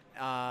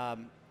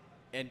and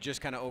just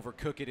kind of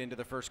overcook it into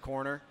the first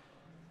corner.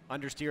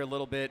 Understeer a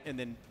little bit, and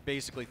then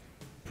basically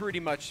pretty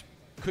much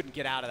couldn't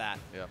get out of that.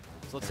 Yep.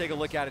 So let's take a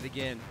look at it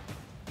again.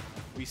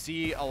 We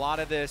see a lot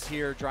of this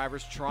here,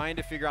 drivers trying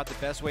to figure out the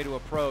best way to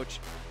approach.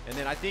 And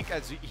then I think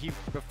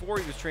before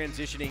he was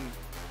transitioning,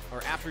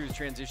 or after he was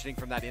transitioning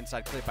from that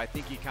inside clip, I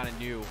think he kind of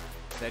knew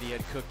that he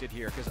had cooked it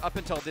here. Because up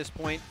until this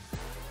point,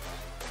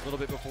 a little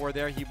bit before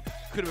there, he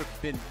could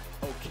have been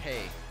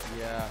okay.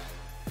 Yeah.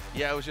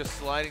 Yeah, it was just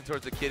sliding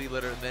towards the kitty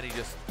litter, and then he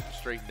just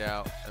straightened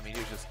out. I mean, he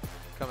was just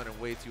coming in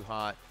way too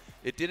hot.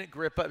 It didn't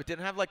grip up. It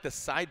didn't have like the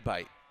side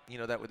bite, you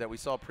know, that we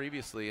saw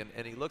previously.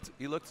 And he looked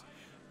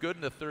good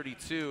in the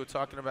 32.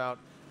 Talking about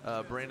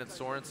Brandon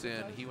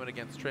Sorensen, he went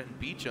against Trenton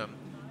Beecham.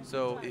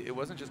 So it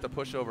wasn't just a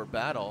pushover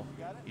battle.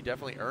 He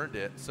definitely earned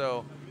it.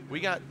 So we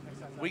got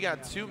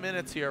 2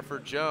 minutes here for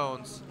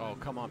Jones. Oh,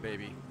 come on,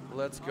 baby.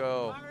 Let's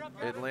go,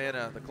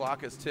 Atlanta. The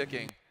clock is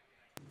ticking.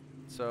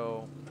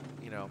 So,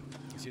 you know.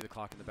 You see the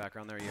clock in the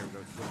background there? Here we go.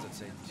 What does it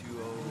say?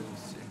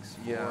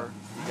 2:06.4. Yeah.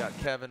 You got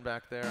Kevin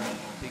back there.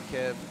 Big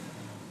Kev.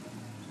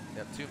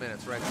 Yep, 2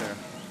 minutes right there.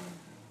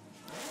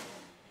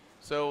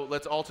 So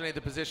let's alternate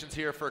the positions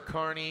here for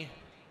Carney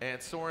and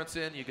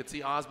Sorensen. You can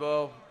see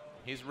Osbo.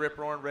 He's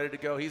rip-roaring, ready to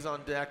go. He's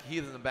on deck.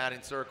 He's in the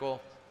batting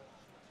circle.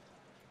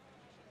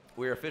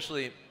 We're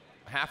officially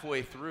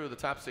halfway through the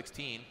top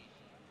 16.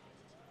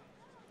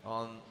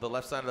 On the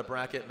left side of the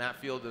bracket, Matt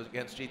Field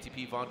against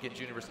JTP, Von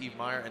Gittin Jr. versus Eve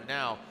Meyer. And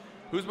now,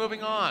 who's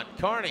moving on?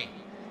 Carney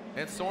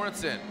and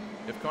Sorensen.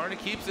 If Carney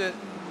keeps it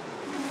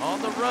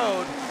on the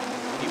road,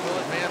 he will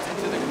advance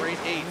into the Great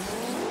Eights.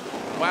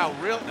 Wow,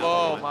 real,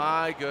 oh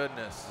my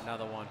goodness.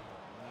 Another one.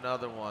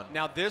 Another one.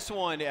 Now this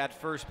one at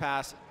first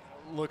pass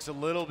looks a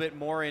little bit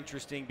more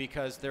interesting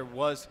because there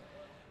was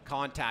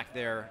contact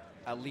there,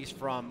 at least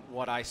from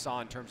what I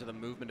saw in terms of the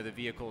movement of the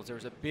vehicles. There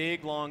was a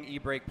big, long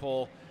e-brake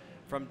pull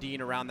from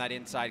Dean around that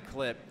inside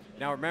clip.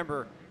 Now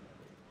remember,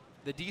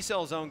 the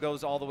decel zone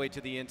goes all the way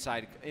to the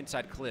inside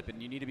clip,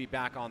 and you need to be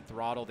back on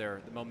throttle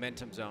there, the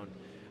momentum zone.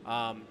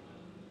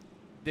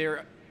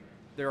 There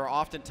are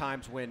often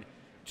times when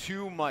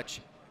too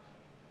much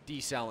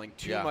decelling,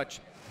 too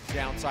much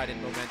downside in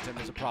momentum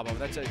is a problem.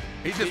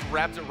 He just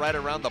wrapped it right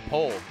around the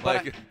pole.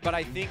 But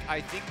I think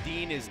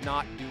Dean is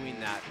not doing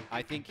that.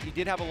 I think he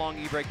did have a long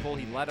e-brake pull.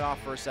 He let it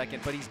off for a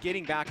second, but he's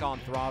getting back on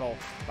throttle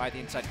by the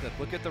inside clip.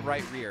 Look at the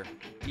right rear.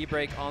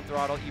 E-brake on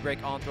throttle,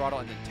 e-brake on throttle,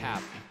 and then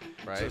tap.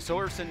 Right. So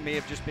Sorensen may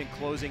have just been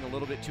closing a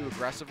little bit too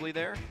aggressively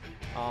there.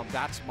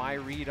 That's my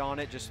read on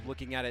it, just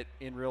looking at it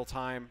in real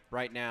time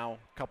right now,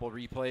 a couple of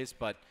replays,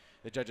 but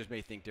the judges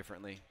may think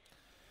differently.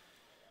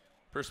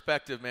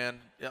 Perspective, man.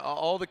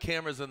 All the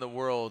cameras in the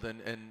world,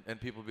 and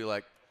people be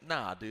like,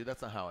 nah, dude,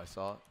 that's not how I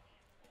saw it.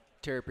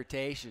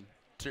 Interpretation.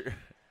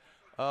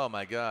 Oh,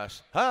 my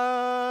gosh.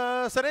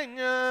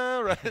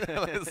 Sardinia,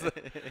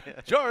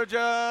 right?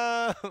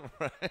 Georgia.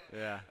 Right?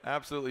 Yeah.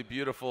 Absolutely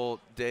beautiful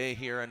day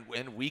here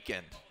and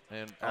weekend.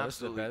 And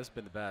absolutely, it's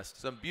been the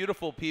best. Some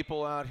beautiful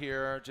people out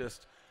here.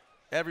 Just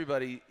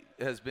everybody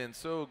has been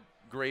so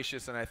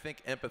gracious and I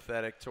think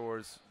empathetic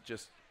towards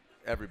just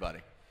everybody.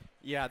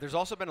 Yeah, there's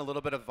also been a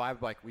little bit of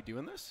vibe like, we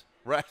doing this?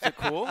 Right. Is it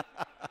cool?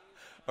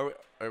 Are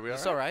we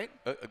It's all right.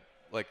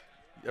 Like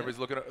everybody's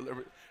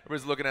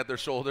looking at their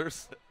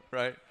shoulders,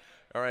 right?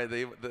 All right,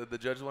 the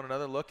judges want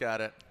another look at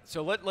it.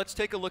 So let's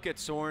take a look at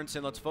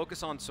Sorensen. Let's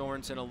focus on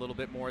Sorensen a little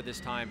bit more this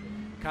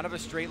time. Kind of a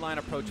straight line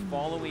approach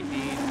following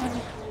Dean.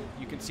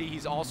 You can see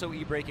he's also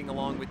e-braking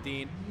along with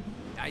Dean.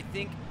 I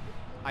think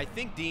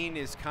Dean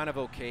is kind of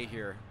okay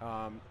here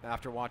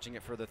after watching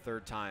it for the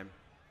third time.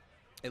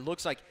 It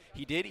looks like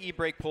he did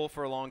e-brake pull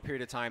for a long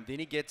period of time. Then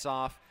he gets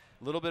off,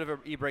 a little bit of an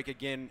e-brake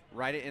again,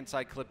 right at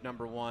inside clip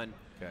number 1.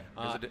 Okay,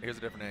 here's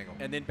a different angle.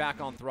 And then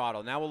back on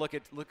throttle. Now we'll look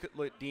at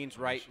Dean's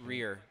right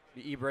rear.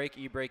 The e-brake,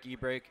 e-brake,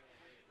 e-brake.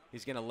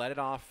 He's going to let it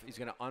off. He's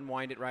going to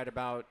unwind it right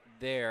about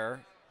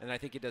there. And I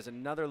think he does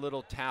another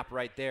little tap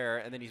right there.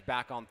 And then he's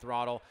back on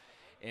throttle.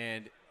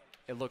 And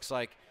it looks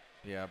like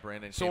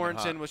Brandon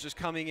Sorensen was just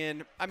coming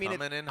in. I mean,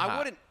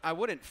 I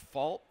wouldn't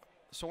fault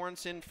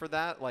Sorensen for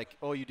that, like,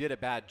 oh, you did a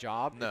bad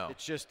job. No.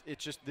 It's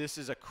just this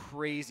is a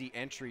crazy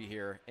entry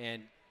here,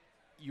 and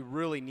you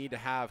really need to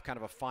have kind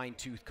of a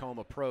fine-tooth comb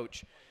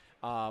approach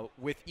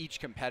with each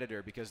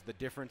competitor, because the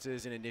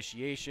differences in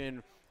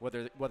initiation,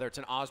 whether it's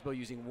an Osbo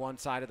using one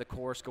side of the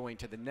course going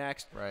to the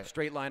next, right,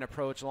 straight line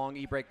approach, long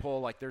e-brake pull,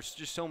 like there's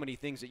just so many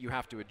things that you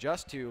have to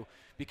adjust to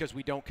because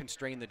we don't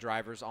constrain the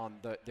drivers on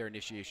their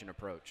initiation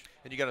approach.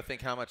 And you got to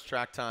think how much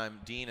track time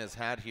Dean has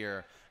had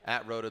here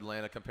at Road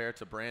Atlanta compared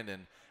to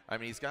Brandon. I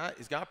mean, he's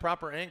got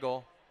proper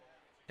angle,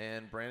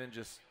 and Brandon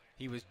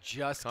he was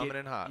just coming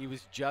in hot. He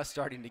was just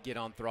starting to get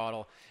on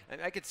throttle,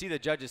 and I could see the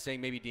judges saying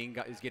maybe Dean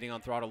is getting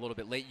on throttle a little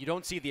bit late. You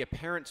don't see the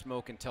apparent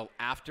smoke until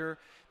after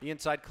the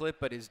inside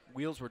clip, but his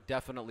wheels were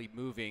definitely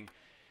moving,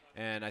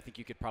 and I think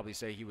you could probably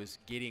say he was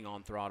getting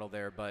on throttle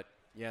there. But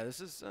yeah,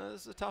 this is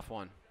a tough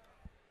one.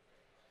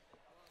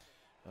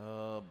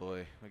 Oh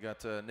boy, we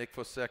got Nick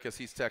Fosekis.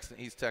 He's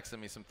texting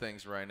me some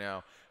things right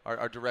now.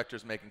 Our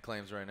director's making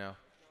claims right now.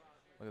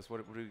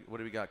 What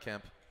do we got,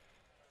 Kemp?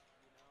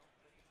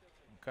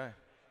 Okay.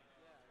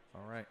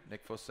 All right.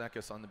 Nick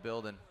Fosekis on the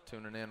building,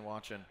 tuning in,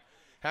 watching.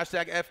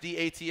 Hashtag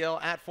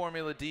FDATL at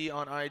Formula D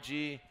on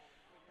IG.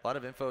 A lot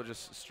of info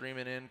just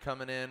streaming in,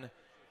 coming in.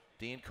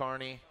 Dean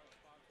Carney,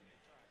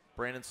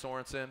 Brandon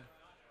Sorensen.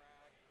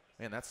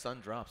 Man, that sun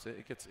drops.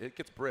 It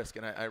gets brisk,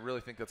 and I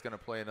really think that's going to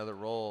play another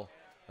role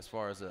as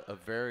far as a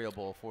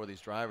variable for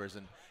these drivers.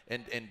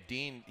 And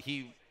Dean,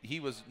 he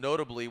was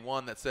notably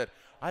one that said,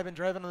 I've been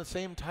driving on the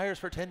same tires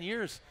for 10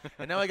 years,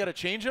 and now I got to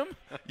change them?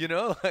 You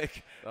know,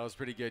 like. That was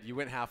pretty good. You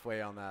went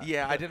halfway on that.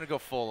 Yeah, I didn't go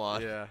full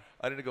on. Yeah.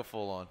 I didn't go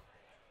full on.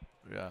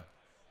 Yeah.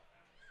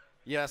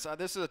 Yes,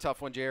 this is a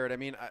tough one, Jared. I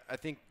mean, I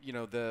think, you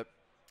know, the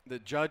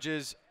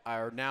judges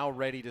are now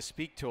ready to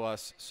speak to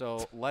us,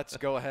 so let's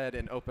go ahead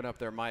and open up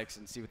their mics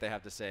and see what they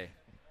have to say.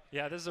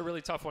 Yeah, this is a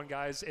really tough one,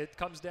 guys. It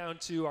comes down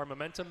to our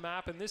momentum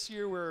map, and this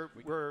year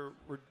we're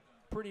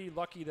pretty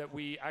lucky that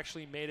we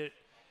actually made it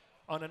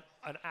on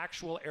an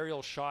actual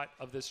aerial shot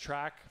of this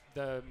track.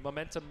 The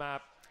momentum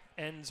map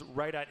ends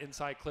right at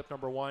inside clip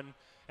number 1.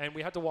 And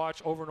we had to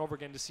watch over and over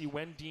again to see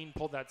when Dean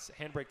pulled that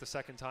handbrake the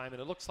second time.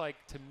 And it looks like,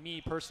 to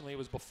me personally, it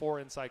was before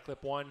inside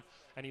clip 1,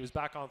 and he was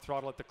back on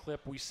throttle at the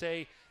clip. We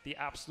say the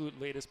absolute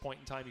latest point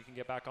in time you can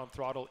get back on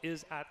throttle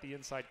is at the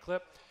inside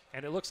clip.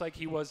 And it looks like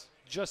he was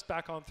just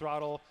back on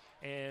throttle,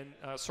 and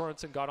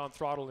Sorensen got on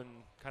throttle and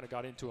kind of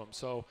got into him.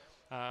 So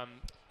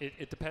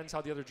it depends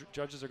how the other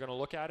judges are going to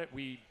look at it.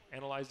 We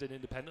analyzed it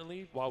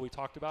independently while we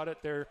talked about it.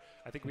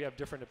 I think we have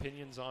different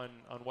opinions on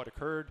what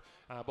occurred,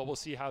 but we'll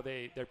see how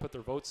they put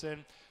their votes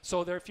in.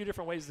 So there are a few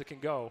different ways that can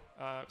go.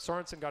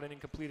 Sorensen got an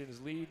incomplete in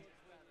his lead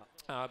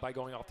by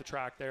going off the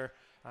track there.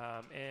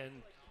 And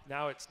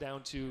now it's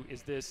down to,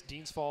 is this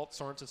Dean's fault,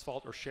 Sorensen's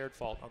fault, or shared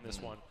fault on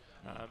this one?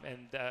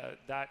 And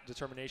that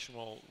determination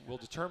will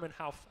determine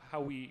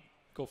how we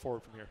go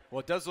forward from here. Well,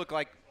 it does look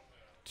like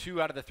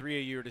 2 out of the 3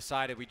 of you are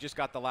decided. We just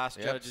got the last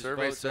judge's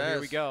survey vote, so here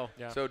we go.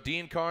 Yeah. So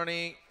Dean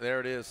Carney, there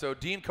it is. So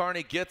Dean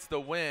Carney gets the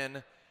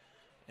win,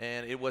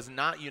 and it was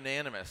not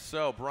unanimous.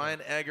 So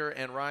Brian Egger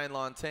and Ryan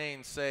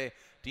Lontaine say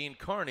Dean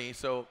Carney.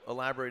 So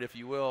elaborate, if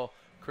you will.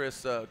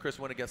 Chris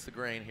went against the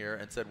grain here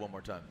and said one more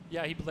time.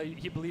 Yeah, he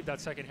believed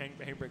that second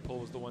handbrake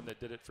pull was the one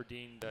that did it for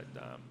Dean, that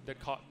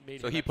made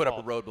him. So he put up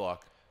a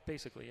roadblock.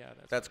 Basically, yeah.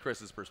 That's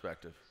Chris's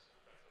perspective.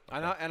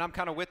 And I'm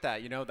kind of with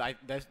that. You know,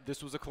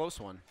 this was a close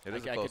one. It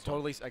is a close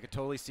one. I could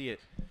totally see it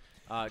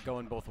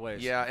going both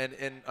ways. Yeah,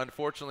 and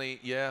unfortunately,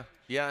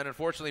 and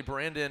unfortunately,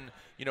 Brandon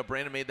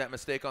made that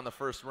mistake on the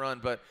first run.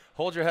 But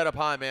hold your head up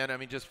high, man. I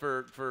mean, just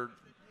for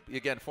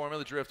again,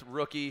 Formula Drift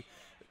rookie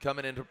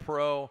coming into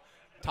pro,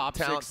 top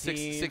talent,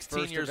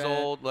 16 years event.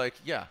 old. Like,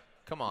 yeah.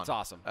 Come on. It's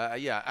awesome.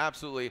 Yeah,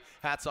 absolutely.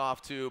 Hats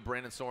off to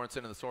Brandon Sorensen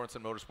and the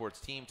Sorensen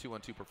Motorsports team,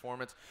 212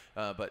 Performance.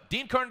 But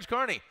Dean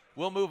Carney,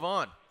 we'll move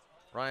on.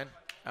 Ryan,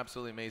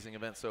 absolutely amazing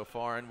event so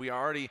far. And we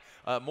are already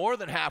more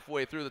than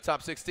halfway through the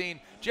top 16.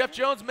 Jeff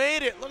Jones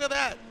made it. Look at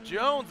that.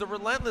 Jones, the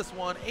relentless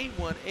one,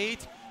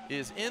 818,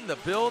 is in the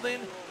building.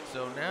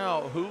 So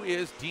now, who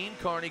is Dean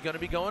Carney going to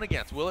be going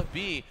against? Will it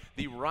be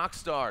the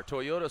Rockstar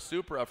Toyota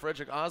Supra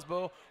Frederick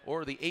Osbo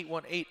or the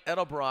 818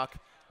 Edelbrock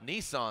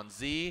Nissan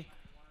Z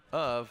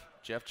of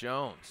Jeff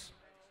Jones?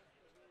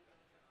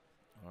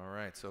 All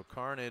right, so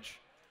Carnage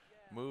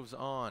moves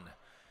on.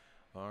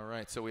 All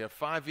right, so we have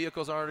 5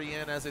 vehicles already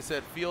in. As I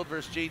said, Field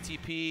versus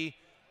JTP,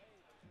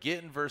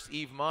 Gittin versus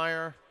Eve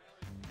Meyer.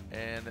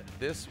 And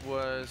this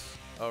was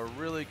a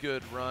really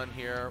good run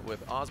here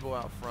with Osbo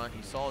out front.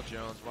 He saw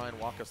Jones. Ryan,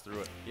 walk us through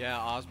it. Yeah,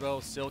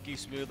 Osbo, silky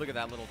smooth. Look at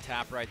that little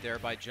tap right there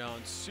by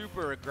Jones.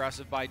 Super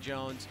aggressive by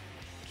Jones,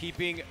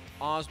 keeping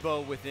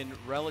Osbo within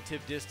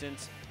relative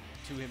distance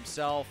to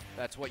himself.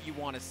 That's what you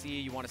want to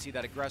see. You want to see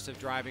that aggressive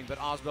driving. But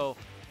Osbo,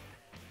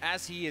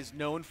 as he is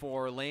known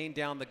for, laying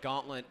down the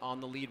gauntlet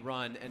on the lead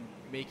run and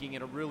making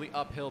it a really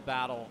uphill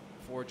battle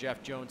for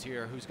Jeff Jones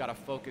here, who's got to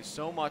focus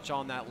so much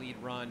on that lead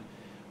run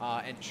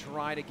and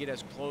try to get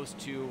as close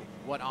to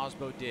what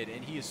Osbo did.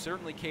 And he is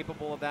certainly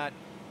capable of that.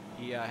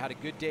 He had a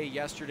good day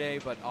yesterday,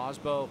 but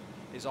Osbo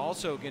is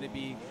also going to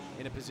be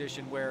in a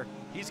position where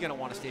he's going to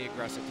want to stay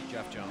aggressive to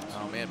Jeff Jones.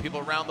 Oh, man,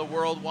 people around the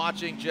world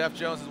watching. Jeff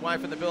Jones, his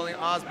wife in the building.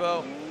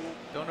 Osbo,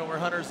 don't know where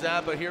Hunter's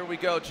at, but here we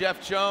go.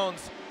 Jeff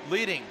Jones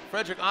leading.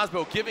 Frederick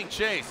Osbo giving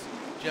chase.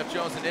 Jeff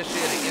Jones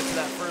initiating into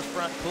that first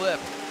front clip.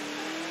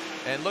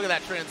 And look at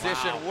that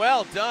transition. Wow.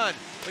 Well done.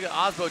 Look at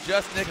Osbo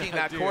just nicking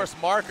that course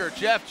marker.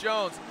 Jeff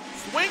Jones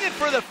swinging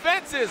for the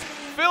fences.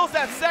 Fills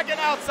that second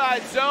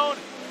outside zone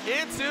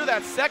into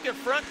that second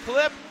front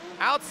clip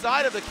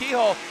outside of the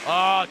keyhole.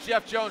 Oh,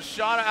 Jeff Jones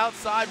shot it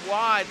outside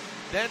wide.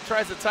 Then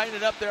tries to tighten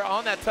it up there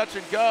on that touch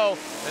and go.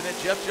 And then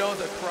Jeff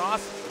Jones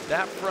across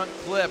that front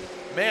clip.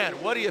 Man,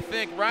 what do you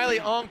think? Riley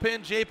Ongpin,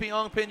 JP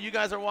Ongpin, you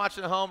guys are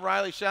watching at home.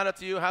 Riley, shout out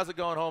to you. How's it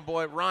going,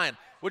 homeboy? Ryan,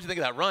 what do you think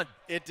of that run?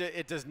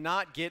 It does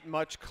not get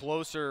much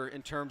closer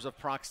in terms of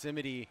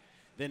proximity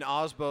than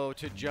Osbo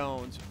to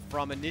Jones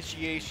from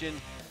initiation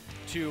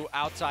to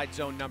outside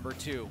zone number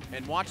 2.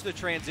 And watch the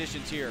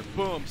transitions here.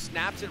 Boom,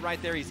 snaps it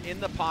right there. He's in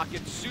the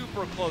pocket,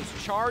 super close,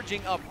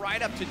 charging up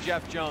right up to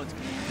Jeff Jones.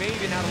 May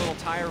even had a little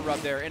tire rub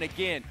there. And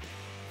again,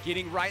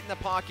 getting right in the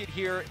pocket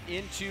here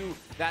into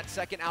that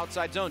second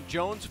outside zone.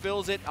 Jones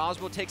fills it.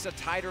 Osbo takes a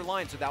tighter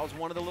line, so that was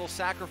one of the little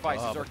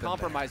sacrifices or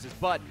compromises.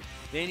 But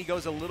then he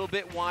goes a little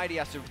bit wide. He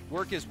has to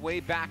work his way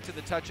back to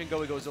the touch and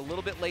go. He goes a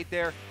little bit late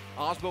there.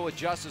 Osbo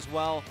adjusts as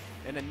well.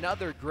 And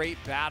another great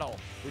battle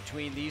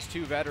between these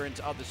two veterans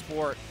of the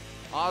sport.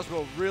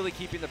 Osbo really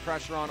keeping the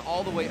pressure on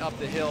all the way up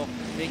the hill,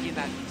 making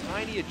that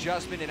tiny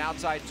adjustment in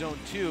outside zone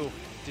 2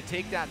 to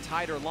take that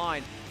tighter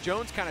line.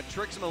 Jones kind of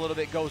tricks him a little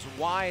bit, goes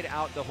wide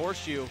out the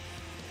horseshoe,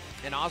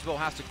 and Osbo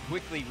has to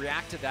quickly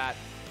react to that.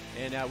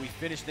 And we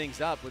finish things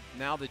up with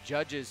now the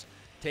judges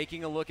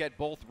taking a look at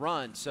both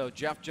runs. So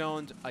Jeff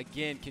Jones,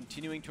 again,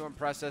 continuing to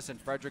impress us, and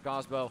Frederick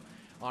Osbo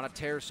on a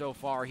tear so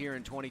far here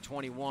in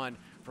 2021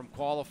 from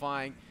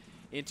qualifying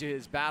into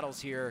his battles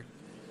here.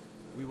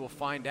 We will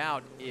find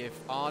out if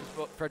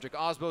Frederick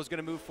Osbo is going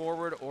to move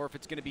forward or if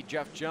it's going to be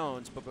Jeff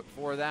Jones. But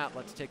before that,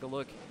 let's take a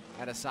look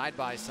at a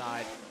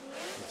side-by-side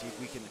and see if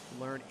we can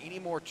learn any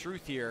more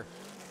truth here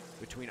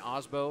between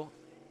Osbo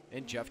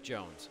and Jeff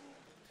Jones.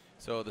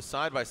 So the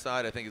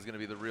side-by-side, I think, is going to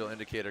be the real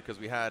indicator, because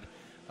we had,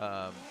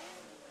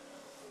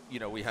 you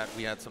know, we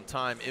had some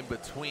time in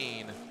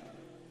between.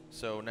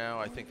 So now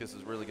I think this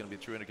is really going to be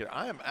the true indicator.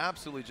 I am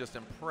absolutely just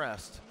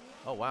impressed.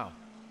 Oh, wow.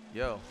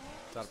 Yo.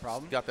 Is that a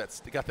problem? Got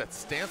that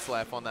stance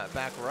laugh on that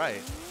back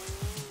right.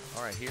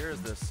 All right, here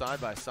is the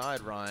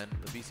side-by-side, Ryan,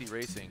 the BC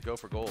Racing. Go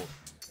for gold.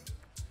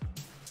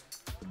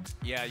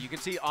 Yeah, you can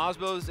see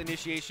Osbo's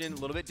initiation a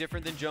little bit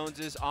different than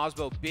Jones's.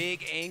 Osbo,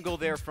 big angle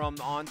there from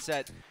the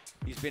onset.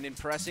 He's been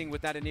impressing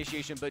with that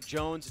initiation, but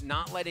Jones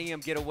not letting him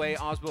get away.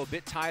 Osbo a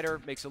bit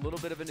tighter, makes a little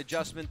bit of an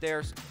adjustment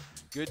there.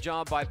 Good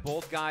job by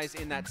both guys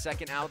in that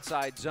second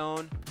outside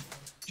zone.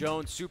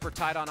 Jones super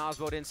tight on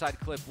Osbo at inside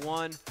clip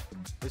 1.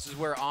 This is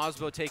where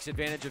Osbo takes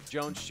advantage of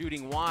Jones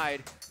shooting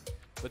wide,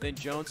 but then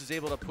Jones is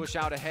able to push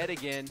out ahead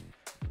again.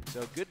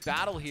 So good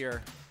battle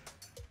here.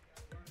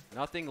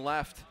 Nothing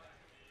left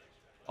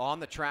on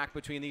the track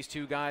between these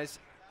two guys.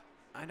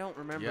 I don't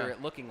remember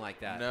it looking like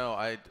that. No,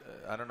 I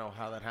don't know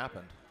how that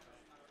happened.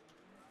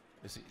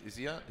 Is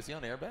he on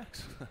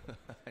airbags?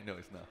 I know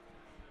he's not.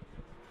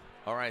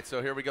 All right,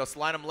 so here we go.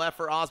 Slide him left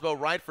for Osbo,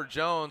 right for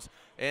Jones,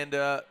 and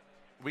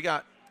we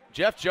got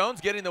Jeff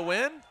Jones getting the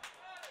win.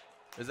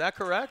 Is that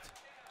correct?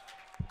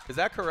 Is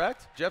that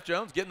correct? Jeff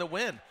Jones getting the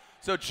win.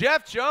 So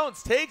Jeff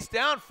Jones takes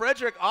down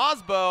Frederick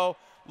Osbo.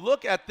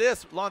 Look at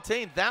this,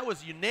 Lontaine. That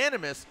was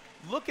unanimous.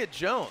 Look at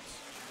Jones.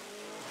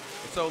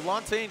 And so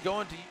Lontaine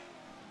going to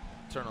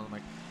turn on the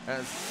mic.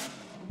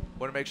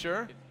 Want to make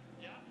sure?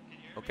 Yeah.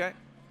 Okay.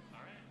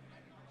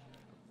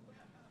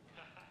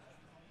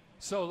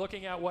 So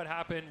looking at what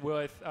happened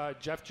with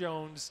Jeff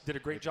Jones, did a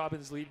great job in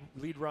his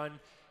lead run.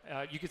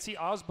 You could see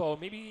Osbo,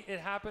 maybe it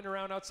happened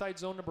around outside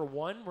zone number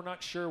 1. We're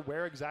not sure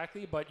where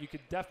exactly, but you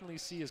could definitely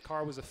see his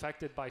car was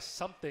affected by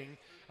something.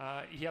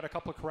 He had a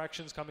couple of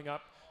corrections coming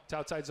up to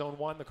outside zone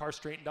 1. The car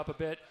straightened up a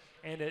bit,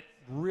 and it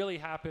really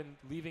happened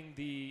leaving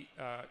the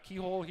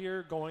keyhole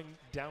here, going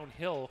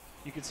downhill.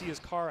 You can see his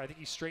car, I think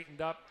he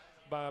straightened up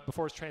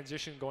before his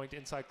transition going to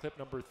inside clip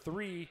number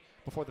 3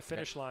 before the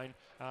finish line.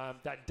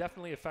 That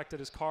definitely affected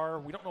his car.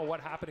 We don't know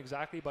what happened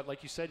exactly, but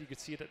like you said, you could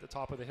see it at the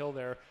top of the hill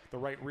there. The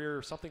right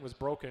rear, something was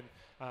broken.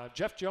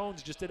 Jeff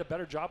Jones just did a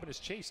better job in his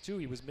chase, too.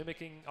 He was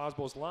mimicking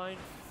Osbo's line.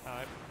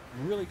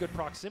 Really good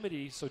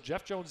proximity. So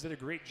Jeff Jones did a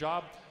great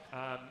job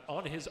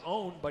on his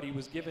own, but he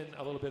was given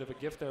a little bit of a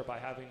gift there by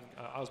having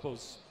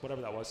Osbo's, whatever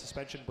that was,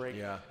 suspension brake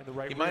in the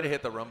right rear. He might have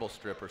hit the rumble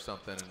strip or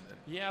something.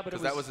 Yeah, but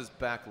that was his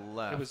back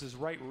left. It was his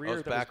right rear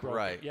that back was broken.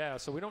 Right. Yeah,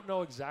 so we don't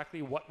know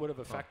exactly what would have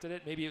affected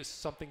it. Maybe it was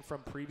something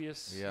from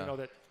previous, you know,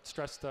 that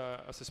stressed a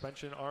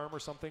suspension arm or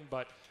something,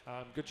 but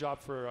good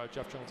job for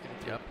Jeff Jones getting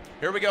through. Yep.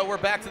 Here we go. We're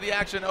back to the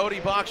action.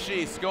 Odie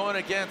Bakshi's going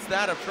against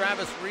that of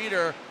Travis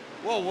Reeder.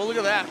 Whoa, well, look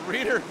at that.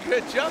 Reeder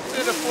jumps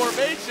into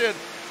formation.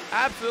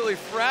 Absolutely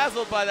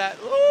frazzled by that.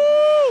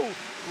 Ooh!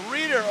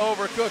 Reeder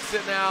overcooks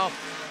it now.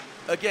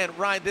 Again,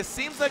 Ryan, this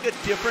seems like a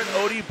different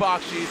Odie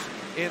Bakshi's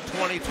in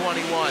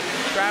 2021.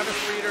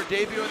 Travis Reeder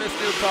debuting this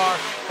new car.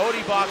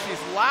 Odie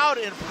Bakshi's loud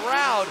and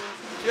proud,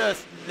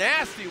 just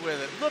nasty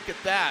with it. Look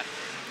at that.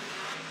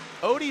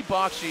 Odie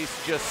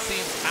Bakshi's just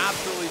seems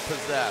absolutely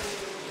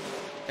possessed.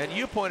 And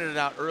you pointed it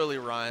out early,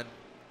 Ryan.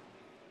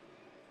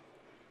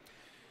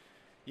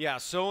 Yeah,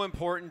 so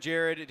important,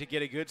 Jared, to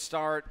get a good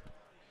start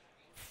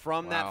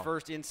from that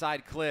first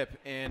inside clip,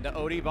 and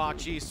Odie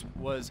Bakshi's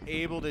was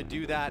able to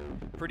do that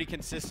pretty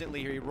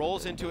consistently here. He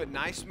rolls into it,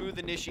 nice smooth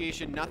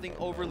initiation, nothing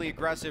overly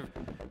aggressive.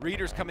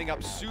 Reeder's coming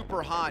up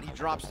super hot. He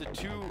drops the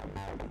 2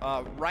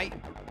 right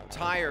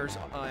tires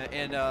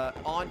and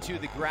onto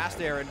the grass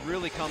there and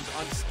really comes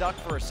unstuck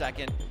for a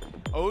second.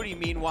 Odie,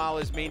 meanwhile,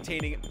 is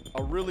maintaining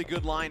a really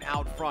good line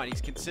out front.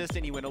 He's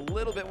consistent. He went a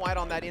little bit wide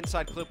on that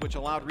inside clip, which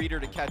allowed Reeder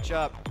to catch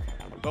up,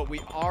 but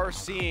we are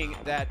seeing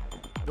that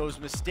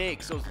those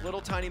mistakes, those little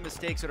tiny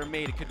mistakes that are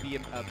made, it could be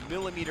a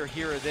millimeter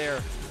here or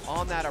there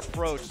on that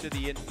approach to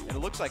the end, and it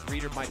looks like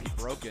Reeder might be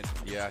broken.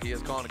 Yeah, he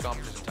is calling a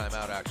competition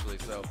timeout, actually.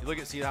 So you look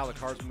at see how the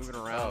car's moving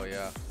around. Oh,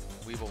 yeah.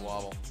 Weeble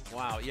wobble.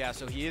 Wow, yeah,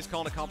 so he is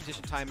calling a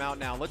competition timeout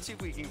now. Let's see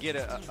if we can get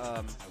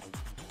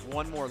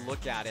one more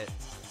look at it.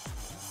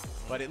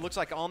 But it looks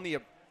like on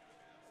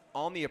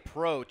the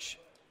approach,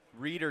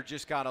 Reeder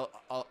just got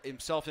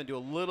himself into a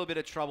little bit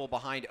of trouble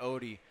behind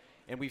Odie.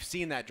 And we've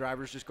seen that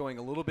driver's just going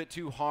a little bit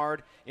too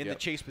hard in the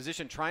chase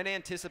position, trying to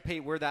anticipate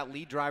where that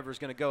lead driver is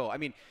going to go. I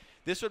mean,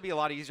 this would be a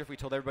lot easier if we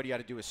told everybody how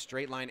to do a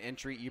straight line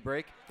entry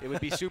e-brake. It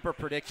would be super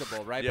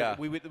predictable, right? Yeah. But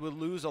we would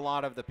lose a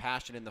lot of the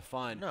passion and the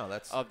fun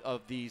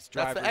of these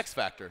drivers. That's the X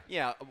factor.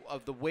 Yeah,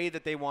 of the way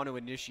that they want to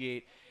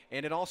initiate.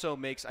 And it also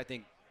makes, I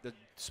think, the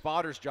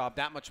spotter's job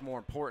that much more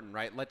important,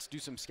 right? Let's do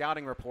some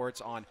scouting reports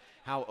on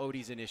how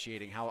Odie's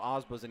initiating, how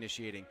Osbo's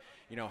initiating,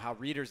 how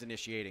Reeder's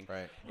initiating.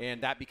 Right.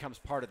 And that becomes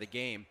part of the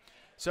game.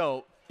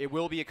 So it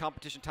will be a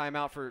competition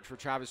timeout for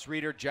Travis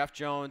Reeder. Jeff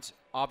Jones,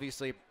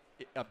 obviously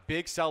a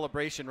big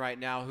celebration right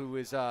now, who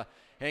is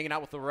hanging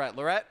out with Lorette.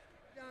 Lorette?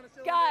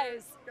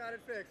 Guys, Got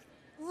it fixed.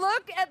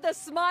 look at the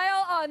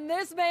smile on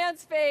this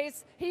man's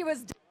face. He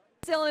was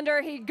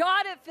cylinder. He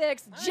got it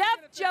fixed.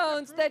 Jeff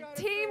Jones, the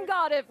team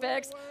got it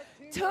fixed,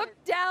 took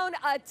down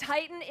a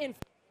Titan in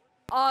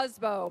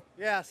Osbo.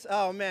 Yes.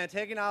 Oh, man.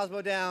 Taking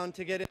Osbo down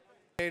to get in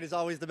 8 is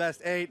always the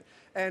best 8.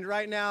 And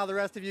right now, the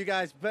rest of you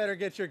guys better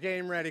get your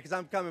game ready because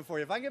I'm coming for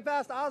you. If I get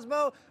past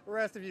Osbo, the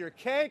rest of you are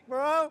cake,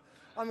 bro.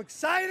 I'm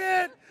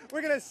excited.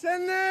 We're going to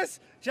send this.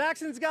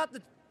 Jackson's got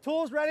the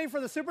tools ready for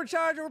the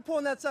supercharger. We're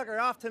pulling that sucker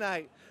off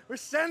tonight. We're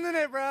sending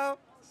it, bro.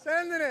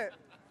 Sending it.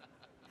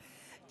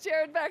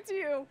 Jared, back to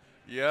you.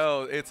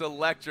 Yo, it's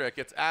electric.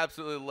 It's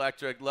absolutely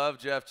electric. Love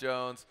Jeff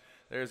Jones.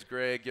 There's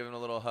Greg giving a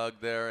little hug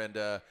there.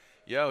 And,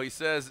 he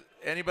says,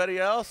 anybody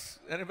else?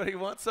 Anybody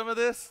want some of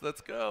this?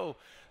 Let's go.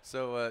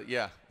 So,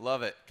 yeah,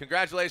 love it.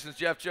 Congratulations,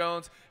 Jeff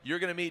Jones. You're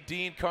going to meet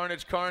Dean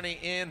Carnage Carney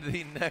in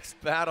the next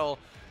battle.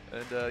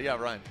 And, yeah,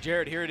 Ryan.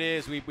 Jared, here it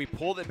is. We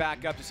pulled it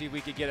back up to see if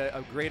we could get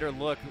a greater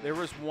look. There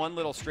was one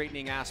little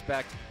straightening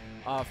aspect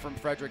from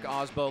Frederick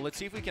Osbo. Let's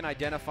see if we can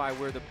identify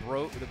where the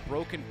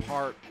broken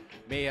part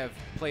may have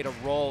played a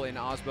role in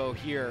Osbo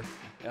here,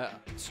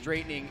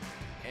 straightening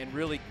and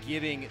really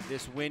giving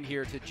this win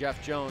here to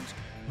Jeff Jones,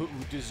 who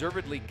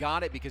deservedly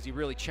got it because he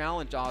really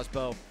challenged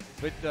Osbo.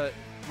 But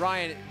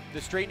Ryan,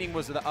 the straightening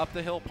was the up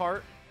the hill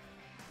part.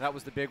 That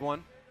was the big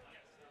one.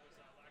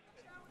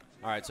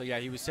 All right, so yeah,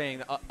 he was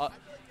saying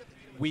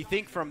we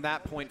think from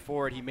that point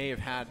forward he may have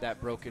had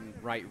that broken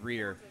right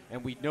rear,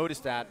 and we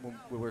noticed that when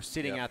we were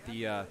sitting at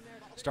the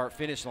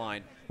start-finish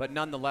line. But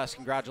nonetheless,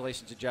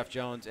 congratulations to Jeff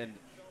Jones, and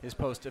his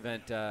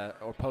post-event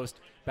or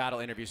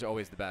post-battle interviews are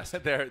always the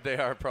best. They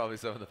are probably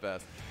some of the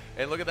best.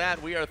 And look at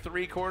that. We are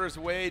 3/4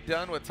 way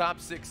done with top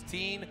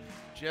 16.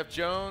 Jeff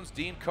Jones,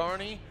 Dean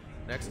Carney.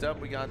 Next up,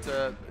 we have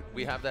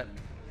that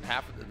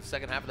the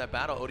second half of that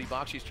battle. Odie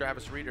Bakshi's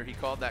Travis Reeder. He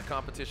called that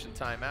competition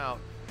timeout.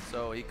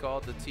 So he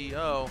called the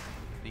TO,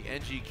 the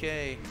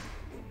NGK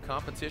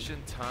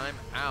competition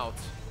timeout.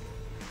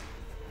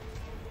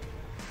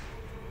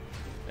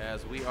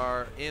 As we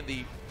are in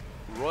the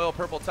Royal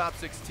Purple Top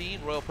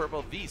 16, Royal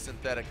Purple, the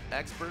synthetic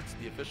experts,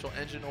 the official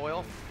engine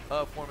oil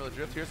of Formula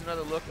Drift. Here's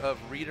another look of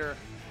Reeder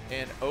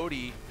and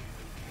Odie.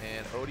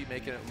 And Odie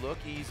making it look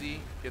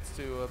easy. Gets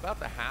to about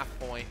the half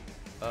point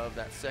of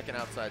that second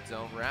outside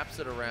zone. Wraps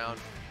it around.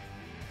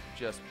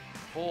 Just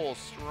pulls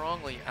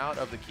strongly out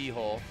of the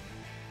keyhole.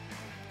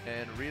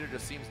 And Reeder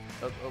just seems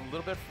a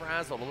little bit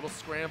frazzled, a little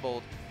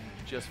scrambled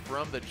just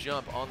from the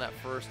jump on that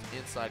first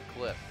inside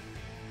clip.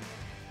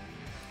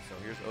 So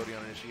here's Odie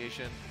on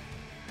initiation.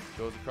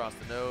 Goes across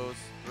the nose,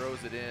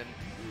 throws it in.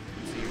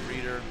 You see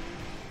Reeder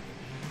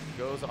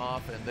goes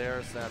off, and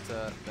there's that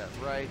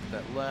right,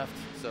 that left.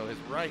 So his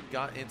right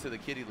got into the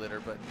kitty litter,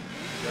 but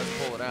he does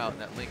pull it out in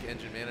that Link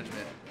Engine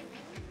Management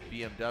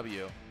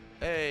BMW.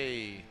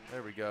 Hey,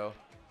 there we go.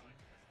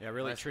 Yeah,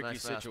 really nice, tricky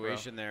nice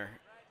situation there.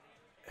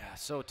 Yeah,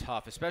 so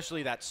tough,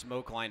 especially that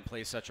smoke line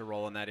plays such a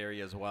role in that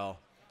area as well.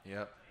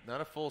 Yep,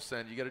 not a full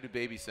send. You got to do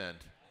baby send,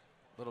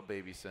 little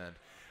baby send.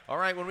 All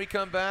right, when we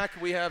come back,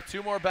 we have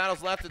 2 more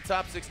battles left in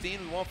top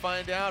 16. We won't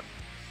find out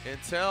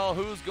until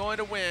who's going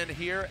to win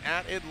here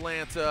at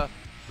Atlanta.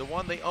 The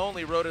one, the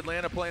only Road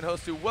Atlanta playing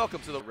host to welcome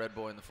to the Red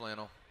Boy in the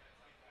flannel.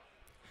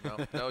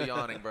 No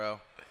yawning, bro.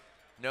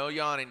 No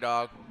yawning,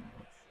 dog.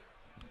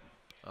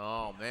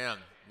 Oh, man.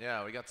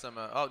 Yeah, we got some.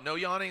 No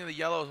yawning in the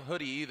yellow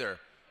hoodie either.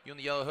 You in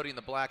the yellow hoodie and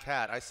the black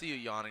hat. I see you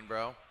yawning,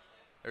 bro.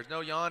 There's no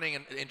yawning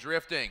and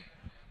drifting.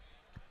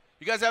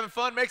 You guys having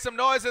fun? Make some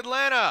noise,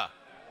 Atlanta.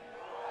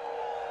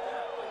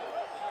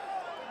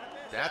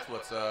 That's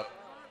what's up.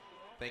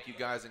 Thank you,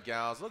 guys and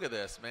gals. Look at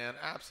this, man.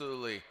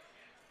 Absolutely.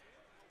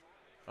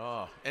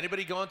 Oh,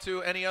 anybody going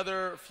to any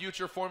other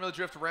future Formula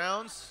Drift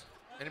rounds?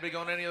 Anybody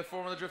going to any other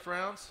Formula Drift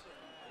rounds?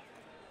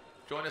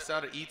 Join us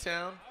out at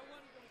E-Town.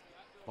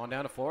 Come on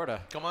down to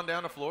Florida. Come on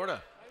down to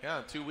Florida. Yeah,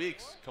 in 2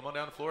 weeks. Come on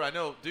down to Florida.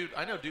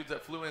 I know dudes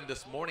that flew in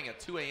this morning at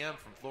 2 a.m.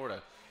 from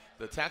Florida.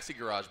 The Taxi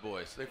Garage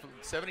boys. They flew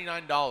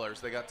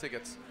 $79. They got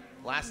tickets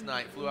last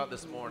night. Flew out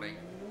this morning.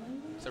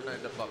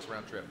 $79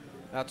 round trip.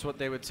 That's what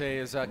they would say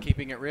is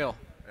keeping it real.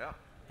 Yeah,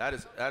 that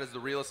is the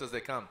realest as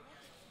they come.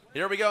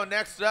 Here we go.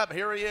 Next up,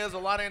 here he is. A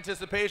lot of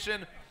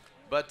anticipation,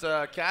 but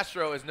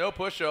Castro is no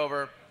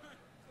pushover.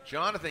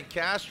 Jonathan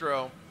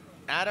Castro,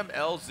 Adam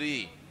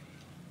LZ.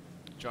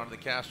 Jonathan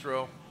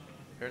Castro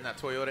here in that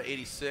Toyota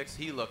 86.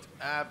 He looked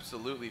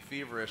absolutely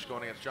feverish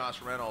going against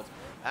Josh Reynolds.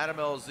 Adam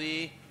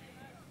LZ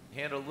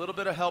had a little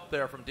bit of help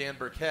there from Dan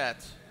Burkett.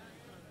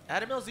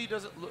 Adam LZ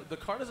doesn't look, the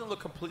car doesn't look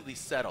completely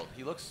settled.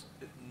 He looks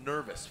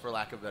nervous, for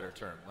lack of a better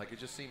term. Like, it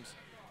just seems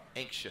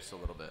anxious a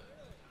little bit.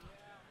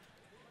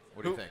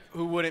 What do you think?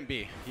 Who wouldn't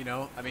be? You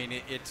know, I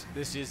mean,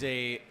 this is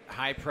a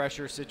high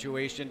pressure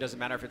situation. Doesn't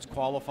matter if it's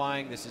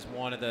qualifying. This is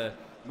one of the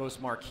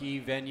most marquee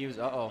venues.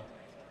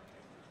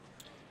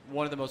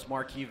 One of the most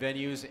marquee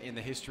venues in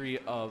the history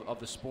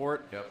of the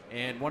sport,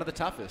 and one of the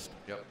toughest,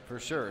 for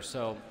sure.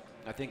 So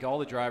I think all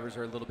the drivers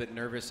are a little bit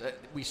nervous.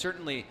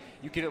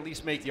 You could at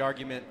least make the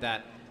argument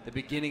that the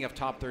beginning of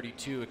top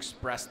 32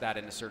 expressed that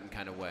in a certain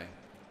kind of way.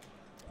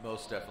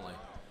 Most definitely.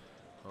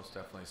 Most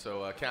definitely.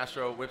 So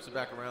Castro whips it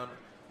back around.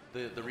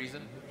 The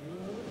reason?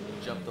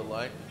 Jump the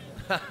light.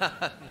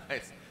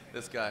 Nice.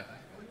 This guy.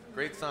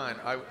 Great sign.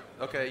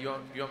 Okay, you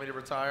want me to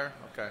retire?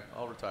 Okay,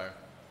 I'll retire.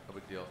 No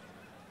big deal.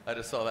 I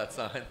just saw that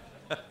sign.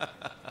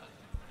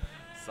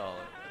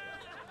 Solid.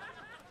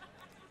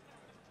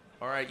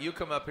 All right, you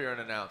come up here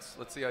and announce.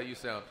 Let's see how you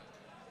sound.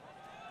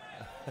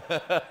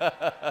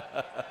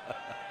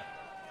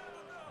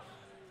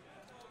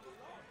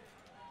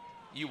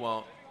 You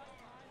won't.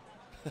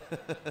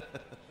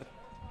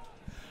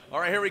 All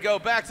right, here we go.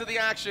 Back to the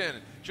action.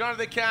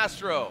 Jonathan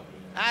Castro,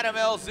 Adam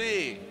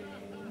LZ.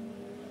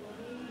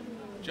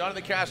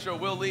 Jonathan Castro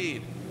will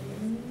lead.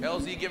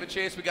 LZ give it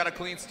chase. We got a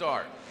clean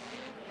start.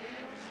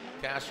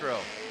 Castro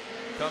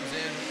comes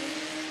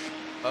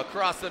in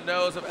across the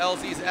nose of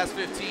LZ's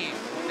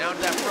S15. Down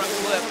to that front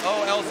flip.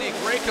 Oh, LZ,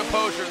 great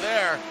composure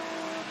there.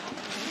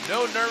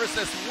 No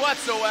nervousness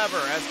whatsoever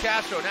as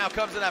Castro now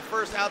comes in that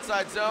first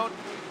outside zone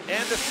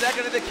and the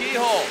second in the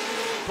keyhole.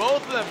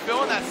 Both of them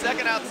filling that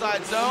second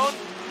outside zone.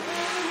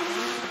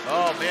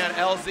 Oh man,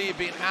 LZ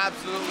being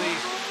absolutely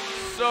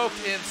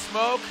soaked in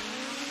smoke,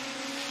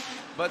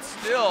 but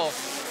still,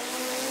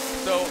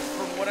 so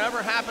from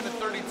whatever happened in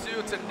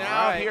 32 to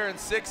now here in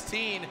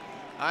 16,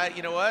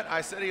 you know what?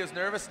 I said he was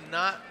nervous,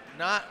 not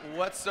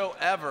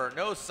whatsoever.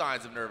 No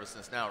signs of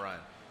nervousness now,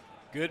 Ryan.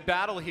 Good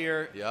battle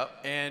here. Yep.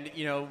 And,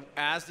 you know,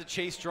 as the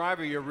chase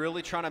driver, you're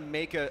really trying to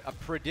make a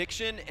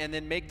prediction and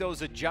then make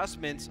those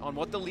adjustments on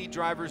what the lead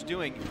driver is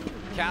doing.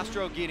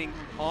 Castro getting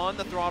on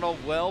the throttle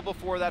well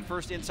before that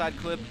first inside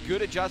clip.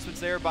 Good adjustments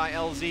there by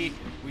LZ.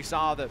 We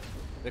saw the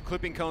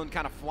clipping cone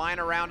kind of flying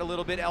around a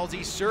little bit.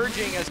 LZ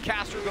surging as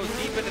Castro goes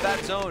deep into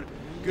that zone.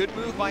 Good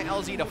move by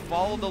LZ to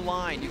follow the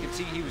line. You can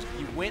see he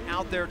went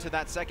out there to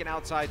that second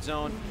outside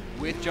zone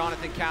with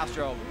Jonathan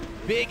Castro.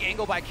 Big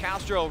angle by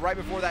Castro right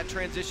before that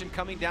transition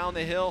coming down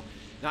the hill.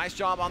 Nice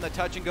job on the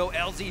touch and go.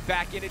 LZ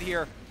back in it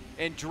here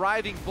and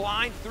driving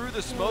blind through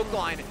the smoke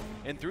line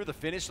and through the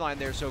finish line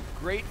there. So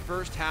great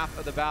first half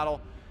of the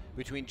battle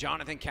between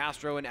Jonathan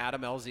Castro and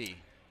Adam LZ.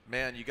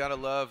 Man, you gotta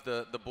love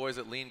the boys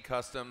at Lean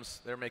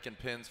Customs. They're making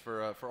pins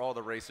for all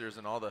the racers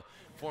and all the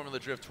Formula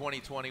Drift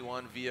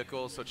 2021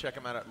 vehicles. So check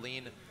them out at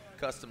Lean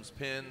Customs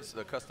Pins,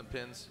 the custom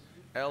pins,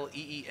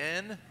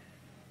 L-E-E-N.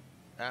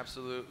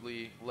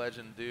 Absolutely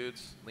legend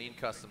dudes. Lean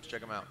Customs,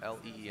 check them out,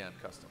 L-E-E-N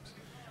Customs.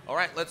 All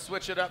right, let's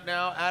switch it up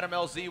now. Adam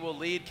LZ will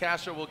lead,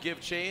 Castro will give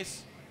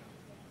chase.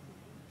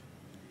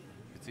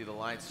 You can see the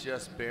lights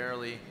just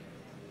barely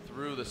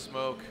through the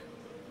smoke.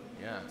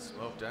 Yeah, it's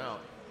smoked out.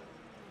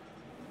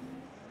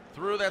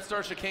 Through that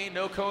start chicane,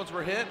 no cones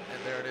were hit,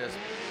 and there it is.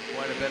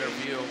 Quite a better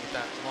view with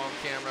that long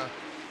camera.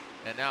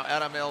 And now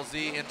Adam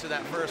LZ into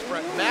that first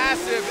front.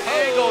 Massive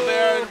angle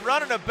there,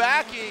 running a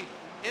backy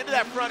into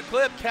that front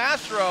clip.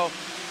 Castro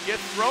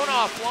gets thrown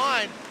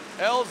offline.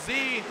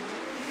 LZ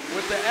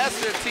with the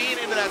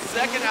S15 into that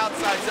second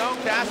outside zone.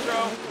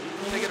 Castro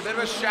taking a bit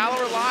of a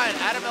shallower line.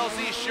 Adam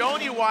LZ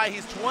showing you why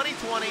he's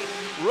 2020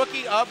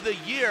 Rookie of the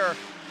Year.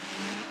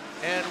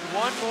 And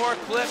one more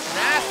clip,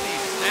 nasty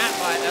snap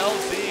by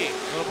LZ.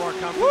 A little more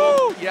comfortable.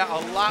 Woo! Yeah,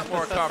 a lot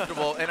more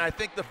comfortable. And I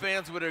think the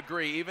fans would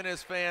agree. Even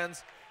as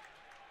fans,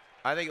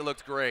 I think it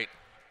looked great.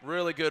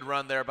 Really good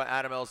run there by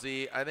Adam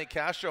LZ. I think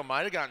Castro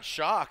might have gotten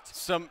shocked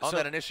on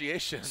that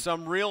initiation.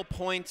 Some real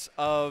points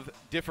of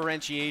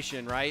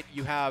differentiation, right?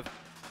 You have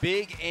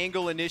big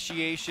angle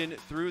initiation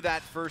through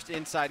that first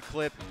inside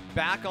clip,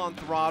 back on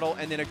throttle,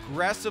 and then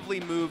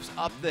aggressively moves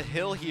up the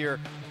hill here,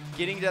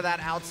 getting to that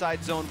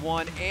outside zone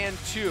 1 and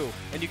 2.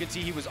 And you can see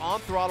he was on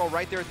throttle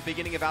right there at the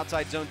beginning of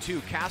outside zone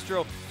 2.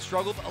 Castro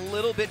struggled a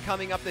little bit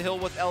coming up the hill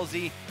with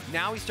LZ.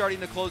 Now he's starting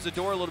to close the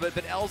door a little bit,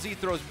 but LZ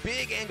throws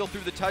big angle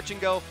through the touch and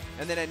go,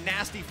 and then a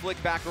nasty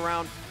flick back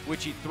around,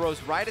 which he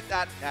throws right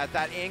at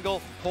that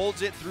angle,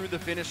 holds it through the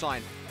finish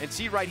line. And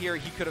see right here,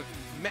 he could have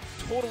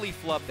totally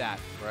flubbed that.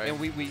 Right. And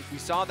we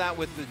saw that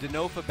with the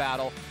Denofa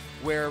battle,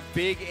 where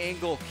big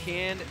angle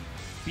can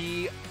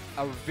be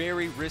a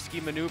very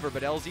risky maneuver,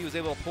 but LZ was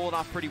able to pull it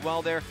off pretty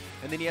well there.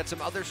 And then he had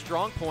some other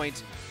strong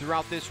points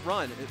throughout this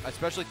run,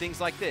 especially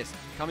things like this,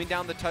 coming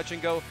down the touch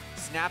and go,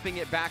 snapping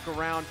it back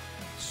around.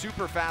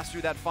 super fast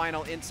through that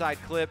final inside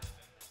clip.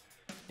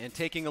 And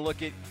taking a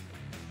look at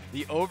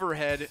the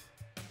overhead,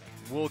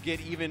 we'll get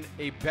even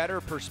a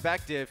better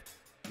perspective.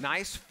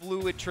 Nice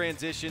fluid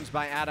transitions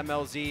by Adam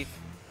LZ.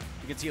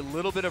 You can see a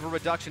little bit of a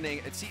reduction.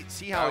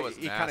 See how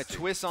he kind of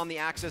twists on the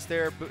axis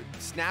there, but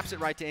snaps it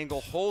right to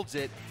angle, holds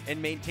it,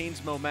 and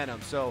maintains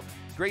momentum. So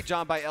great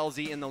job by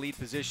LZ in the lead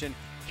position.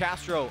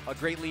 Castro, a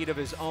great lead of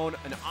his own.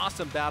 An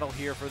awesome battle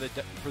here for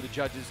the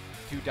judges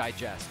to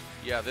digest.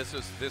 Yeah, this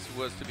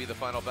was to be the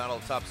final battle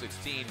of the top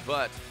 16,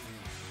 but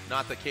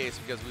not the case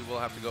because we will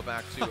have to go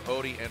back to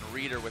Odie and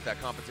Reeder with that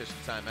competition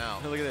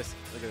timeout. Look at this.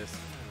 Look at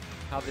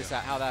this.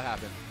 How that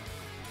happened.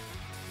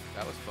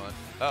 That was fun.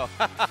 Oh,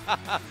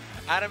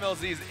 Adam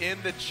LZ's in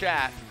the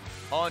chat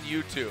on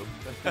YouTube.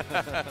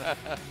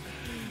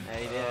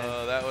 Hey, he did.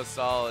 Oh, that was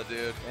solid,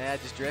 dude. Yeah,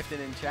 just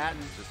drifting and chatting.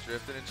 Just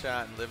drifting and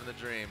chatting, living the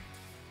dream.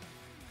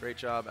 Great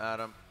job,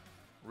 Adam.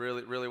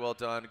 Really, really well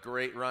done.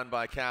 Great run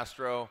by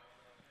Castro.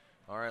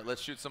 All right,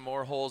 let's shoot some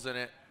more holes in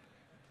it.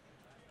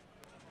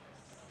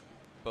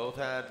 Both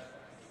had,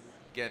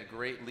 again,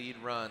 great lead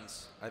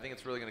runs. I think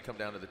it's really going to come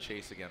down to the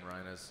chase again,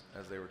 Ryan, as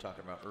they were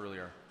talking about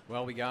earlier.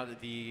 Well, we got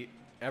the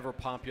ever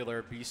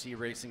popular BC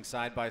Racing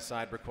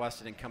side-by-side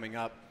requested and coming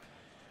up.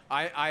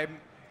 I'm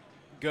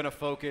going to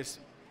focus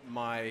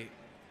my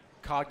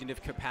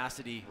cognitive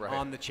capacity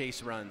on the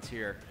chase runs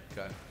here.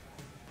 Okay.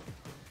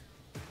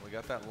 We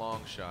got that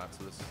long shot,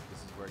 so this is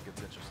where it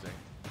gets interesting.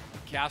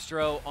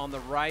 Castro on the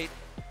right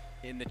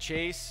in the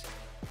chase,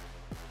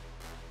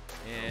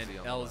 and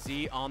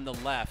LZ on the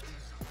left.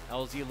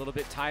 LZ a little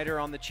bit tighter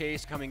on the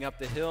chase coming up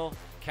the hill.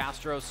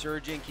 Castro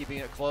surging, keeping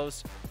it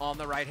close on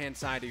the right-hand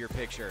side of your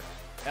picture.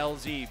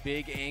 LZ,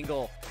 big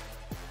angle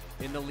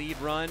in the lead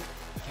run.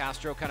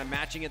 Castro kind of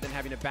matching it, then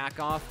having to back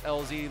off.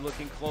 LZ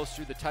looking close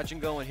through the touch and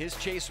go in his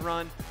chase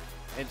run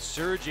and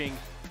surging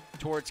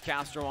towards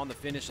Castro on the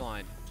finish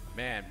line.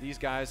 Man, these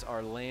guys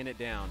are laying it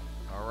down.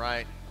 All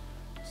right.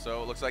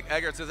 So it looks like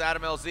Eggert says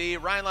Adam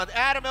LZ. Ryan Lund,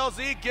 Adam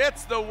LZ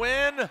gets the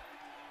win.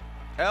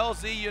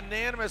 LZ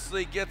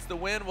unanimously gets the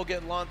win. We'll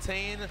get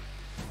Lantain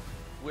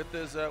with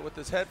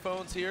his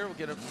headphones here. We'll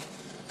get him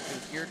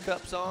his ear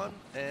cups on.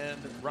 And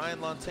Ryan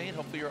Lantain,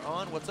 hopefully you're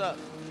on. What's up?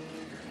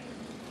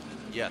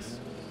 Yes.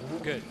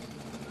 Good.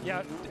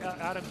 Yeah,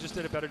 Adam just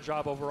did a better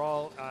job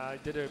overall.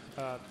 Did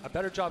a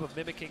better job of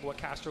mimicking what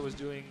Castro was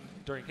doing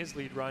during his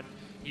lead run.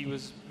 He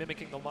was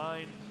mimicking the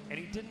line, and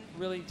he didn't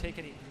really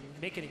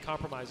make any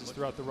compromises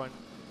throughout the run.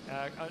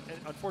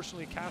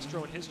 Unfortunately,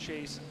 Castro in his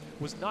chase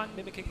was not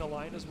mimicking the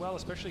line as well,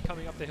 especially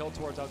coming up the hill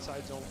towards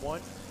outside zone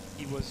 1.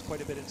 He was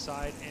quite a bit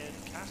inside,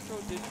 and Castro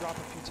did drop a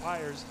few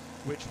tires,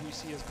 which we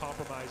see as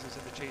compromises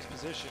in the chase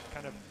position,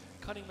 kind of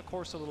cutting the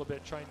course a little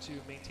bit, trying to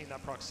maintain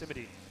that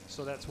proximity.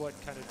 So that's what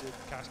kind of did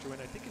Castro in.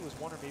 I think it was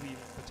 1 or maybe even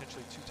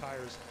potentially 2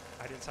 tires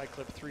at inside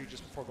clip 3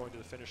 just before going to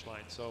the finish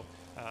line. So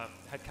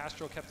had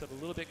Castro kept it a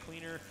little bit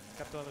cleaner,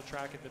 kept it on the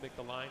track and mimicked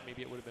the line,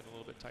 maybe it would have been a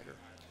little bit tighter.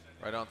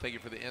 Right on. Thank you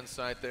for the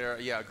insight there.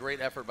 Yeah,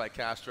 great effort by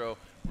Castro.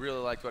 Really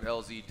liked what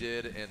LZ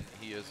did, and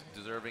he is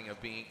deserving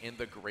of being in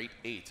the Great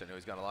 8. I know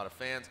he's got a lot of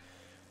fans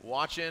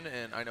watching,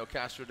 and I know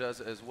Castro does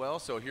as well.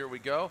 So here we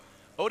go.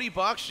 Odie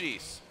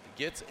Bakshis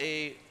gets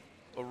a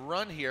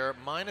run here,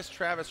 minus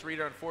Travis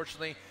Reeder.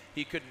 Unfortunately,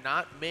 he could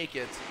not make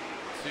it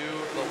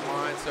to the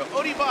line. So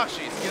Odie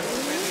Bakshis gets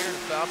the win here in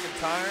Falcon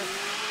Tires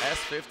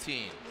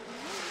S15.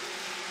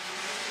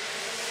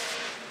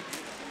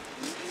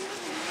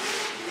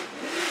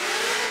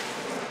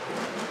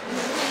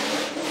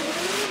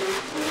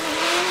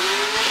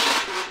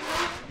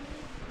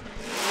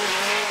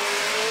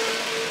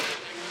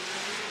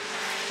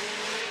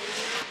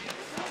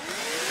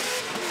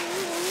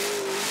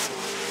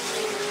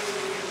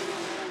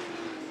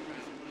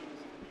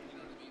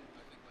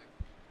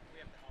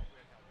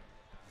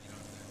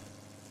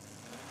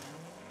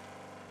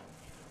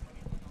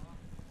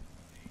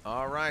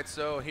 All right,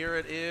 so here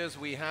it is.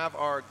 We have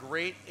our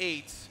Great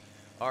 8.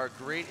 Our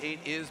Great 8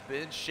 is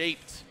been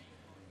shaped.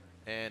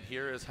 And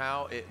here is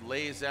how it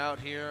lays out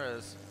here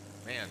as,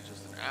 man,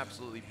 just an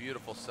absolutely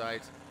beautiful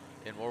sight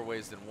in more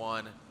ways than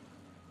one.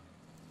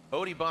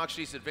 Odie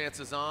Bakshis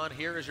advances on.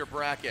 Here is your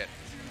bracket.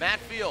 Matt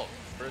Field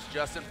versus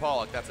Justin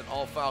Pollock. That's an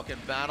all-Falcon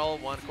battle.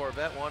 1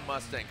 Corvette, 1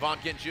 Mustang. Vaughn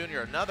Gint Jr.,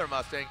 another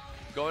Mustang,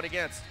 going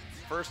against,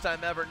 first time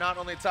ever, not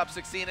only top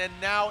 16, and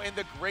now in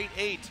the Great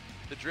 8.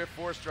 The Drift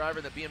Force driver,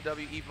 the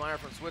BMW Yves Meyer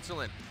from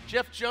Switzerland.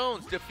 Jeff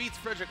Jones defeats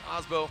Frederick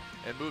Osbo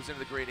and moves into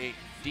the Great 8.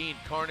 Dean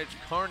Carnage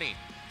Carney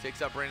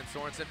takes out Brandon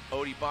Sorensen.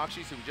 Odie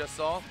Bakshis, who we just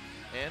saw,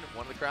 and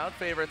one of the crowd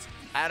favorites,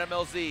 Adam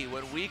LZ.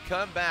 When we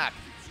come back,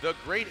 the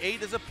Great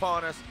 8 is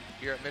upon us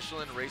here at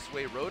Michelin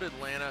Raceway Road,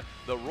 Atlanta.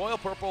 The Royal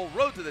Purple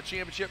Road to the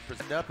Championship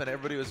presented up, and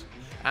everybody was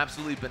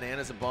absolutely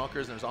bananas and bonkers,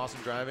 and there's awesome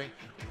driving.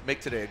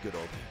 Make today a good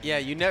old day. Yeah,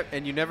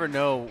 you never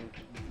know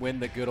when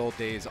the good old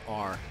days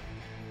are.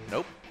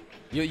 Nope.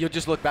 You'll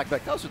just look back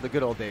like, those are the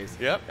good old days.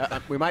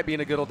 Yep. We might be in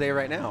a good old day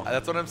right now.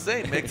 That's what I'm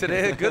saying. Make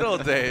today a good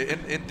old day.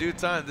 In due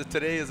time,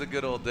 today is a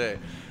good old day.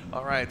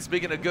 All right,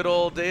 speaking of good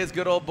old days,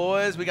 good old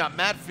boys, we got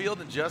Matt Field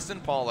and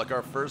Justin Pollock,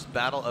 our first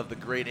battle of the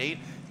Great 8.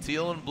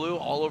 Teal and blue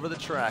all over the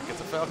track. It's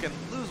a Falcon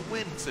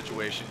lose-win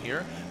situation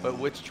here, but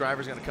which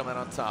driver's going to come out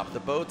on top? The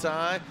bow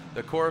tie,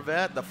 the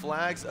Corvette, the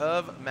flags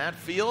of Matt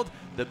Field,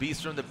 the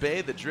Beast from the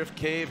Bay, the Drift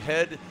Cave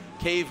head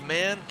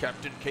caveman,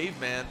 Captain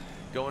Caveman,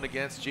 going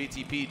against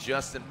JTP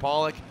Justin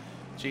Pollock.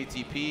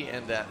 JTP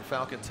and that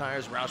Falcon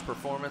Tires Roush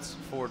Performance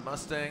Ford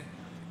Mustang.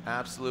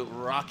 Absolute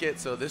rocket.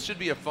 So this should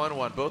be a fun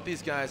one. Both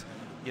these guys,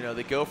 you know,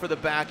 they go for the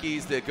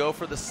backies, they go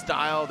for the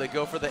style, they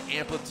go for the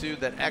amplitude,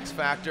 that X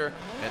factor,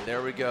 and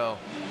there we go.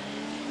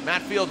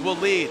 Matt Field will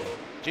lead.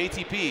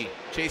 JTP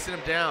chasing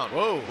him down.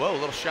 Whoa,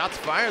 little shots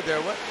fired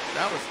there. What?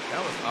 That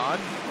was odd.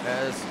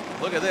 As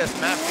look at this,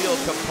 Matt Field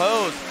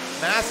composed,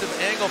 massive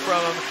angle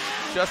from him.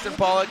 Justin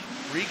Pollock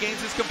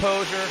regains his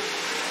composure,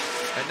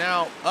 and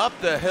now up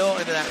the hill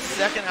into that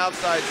second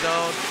outside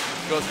zone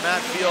goes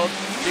Matt Field.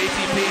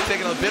 JTP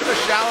taking a bit of a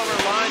shallower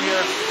line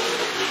here,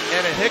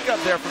 and a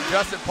hiccup there from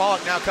Justin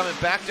Pollock, now coming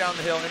back down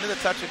the hill into the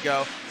touch and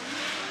go.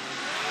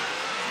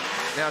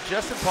 Now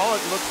Justin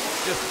Pollock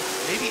looks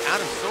just maybe out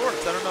of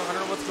sorts. I don't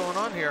know what's going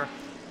on here.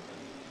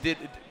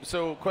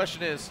 So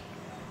question is,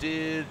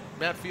 did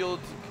Matt Field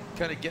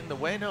kind of get in the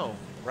way? No,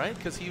 right?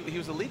 Because he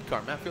was a lead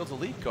car. Matt Field's a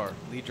lead car.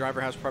 Lead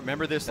driver has,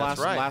 remember this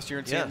last year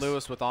in St.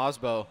 Louis with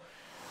Osbo.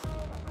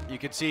 You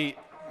could see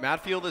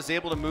Matt Field is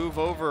able to move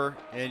over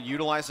and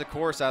utilize the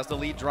course as the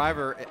lead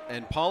driver,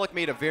 and Pollock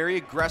made a very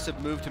aggressive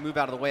move to move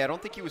out of the way. I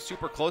don't think he was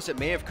super close. It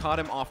may have caught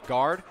him off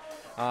guard,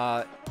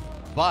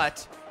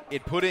 but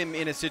it put him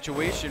in a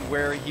situation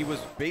where he was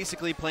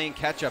basically playing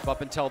catch-up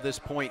up until this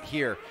point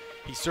here.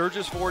 He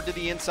surges forward to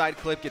the inside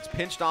clip, gets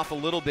pinched off a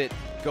little bit,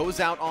 goes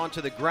out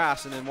onto the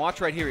grass, and then watch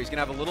right here. He's going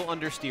to have a little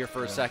understeer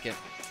for a second.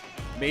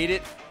 Made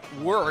it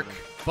work,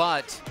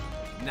 but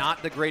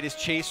not the greatest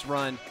chase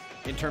run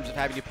in terms of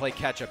having to play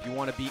catch-up. You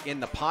want to be in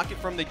the pocket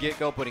from the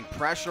get-go, putting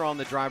pressure on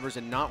the drivers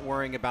and not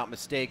worrying about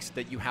mistakes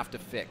that you have to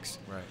fix.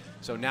 Right.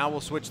 So now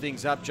we'll switch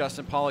things up.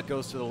 Justin Pollock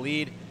goes to the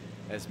lead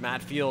as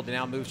Matt Field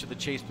now moves to the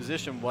chase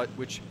position,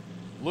 which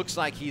looks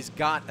like he's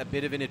got a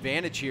bit of an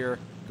advantage here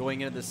going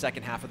into the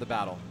second half of the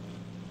battle.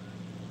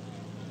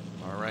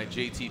 All right,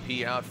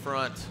 JTP out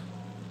front.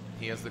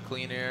 He has the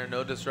clean air,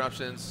 no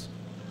disruptions,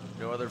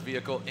 no other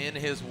vehicle in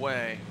his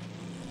way.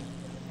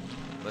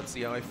 Let's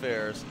see how he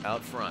fares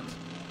out front.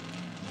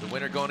 The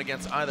winner going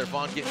against either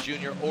Von Gittin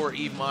Jr. or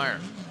Yves Meyer.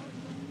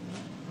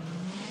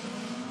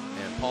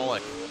 And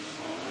Pollock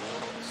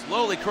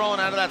slowly crawling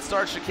out of that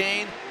start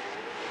chicane.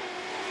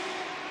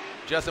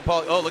 Justin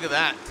Pollock, oh, look at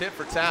that. Tit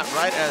for tat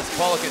right as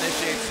Pollock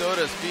initiates, so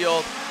does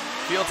Field.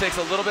 Field takes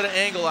a little bit of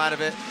angle out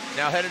of it.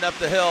 Now heading up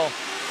the hill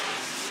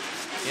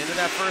into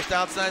that first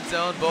outside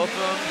zone. Both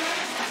of them,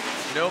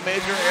 no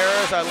major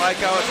errors. I like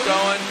how it's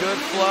going. Good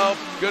flow,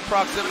 good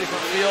proximity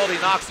from Field. He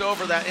knocks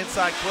over that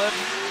inside clip.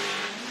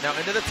 Now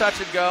into the touch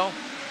and go.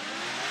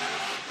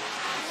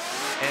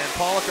 And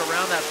Pollock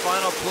around that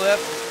final clip,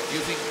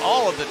 using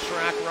all of the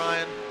track,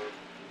 Ryan.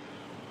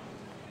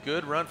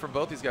 Good run from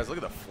both these guys. Look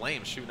at the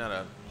flames shooting out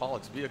of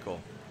Pollock's vehicle.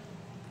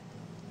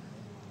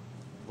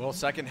 Well,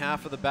 second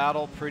half of the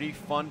battle, pretty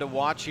fun to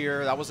watch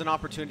here. That was an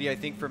opportunity, I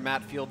think, for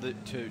Matt Field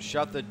to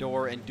shut the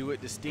door and do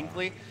it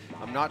distinctly.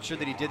 I'm not sure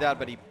that he did that,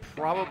 but he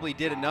probably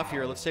did enough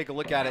here. Let's take a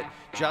look at it.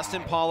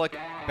 Justin Pollock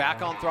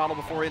back on throttle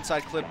before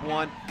inside clip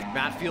one.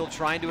 Matt Field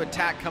trying to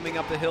attack coming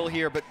up the hill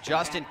here, but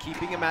Justin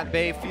keeping him at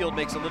bay. Field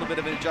makes a little bit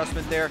of an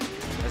adjustment there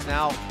as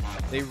now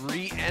they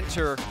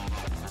re-enter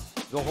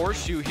the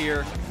horseshoe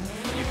here.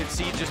 You can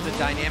see just the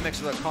dynamics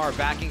of the car,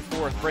 backing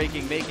forth,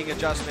 braking, making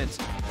adjustments.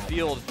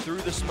 Field through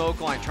the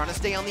smoke line, trying to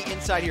stay on the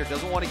inside here,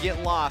 doesn't want to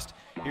get lost.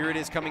 Here it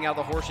is coming out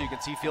of the horseshoe. You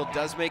can see Field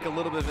does make a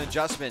little bit of an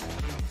adjustment,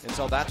 and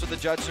so that's what the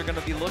judges are going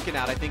to be looking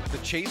at. I think the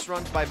chase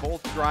runs by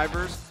both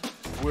drivers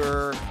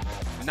were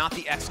not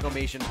the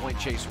exclamation point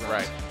chase runs.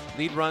 Right.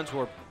 Lead runs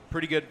were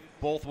pretty good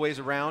both ways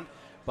around,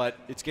 but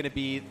it's going to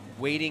be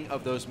weighting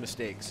of those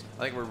mistakes.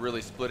 I think we're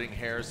really splitting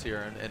hairs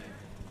here, and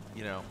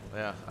you know,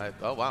 yeah.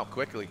 Oh wow,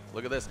 quickly.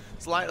 Look at this.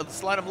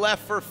 Slide him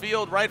left for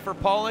Field, right for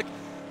Pollock,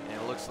 and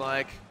it looks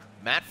like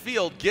Matt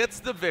Field gets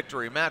the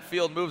victory. Matt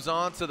Field moves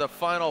on to the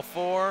final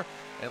four,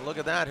 and look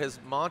at that. His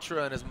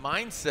mantra and his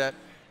mindset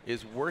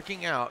is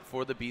working out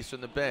for the Beast in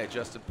the Bay.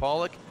 Justin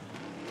Pollock,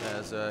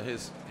 as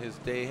his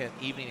day and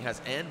evening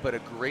has ended, but a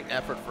great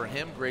effort for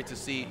him. Great to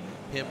see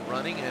him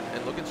running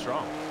and looking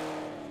strong.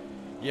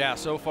 Yeah,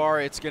 so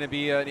far it's going to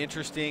be an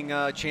interesting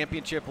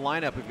championship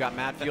lineup. We've got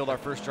Matt Field, our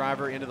first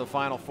driver, into the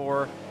final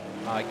four.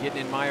 Gittin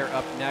and Meyer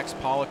up next.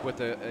 Pollock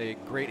with a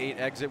grade 8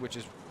 exit, which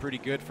is pretty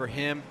good for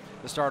him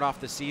to start off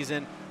the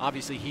season.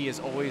 Obviously, he is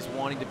always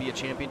wanting to be a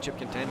championship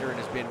contender and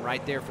has been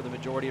right there for the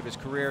majority of his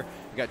career.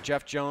 We've got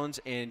Jeff Jones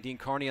and Dean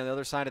Carney on the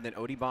other side, and then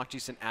Odie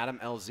Bakchis and Adam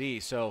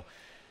LZ. So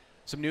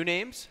some new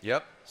names.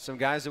 Yep. Some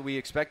guys that we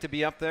expect to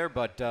be up there,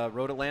 but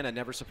Road Atlanta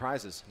never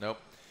surprises. Nope.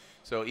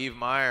 So Yves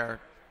Meyer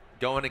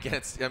going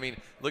against, I mean,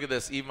 look at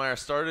this. Yves Meyer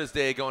started his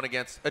day going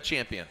against a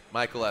champion,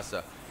 Michael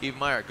Essa. Yves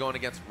Meyer going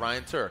against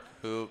Ryan Turk,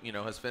 who, you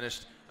know, has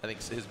finished, I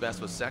think his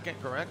best was second,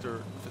 correct,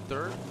 or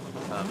third?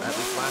 At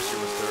least last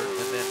year was third.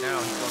 And then now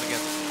he's going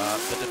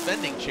against the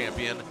defending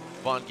champion,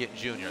 Von Gittin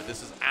Jr.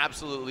 This is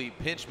absolutely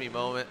pinch me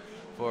moment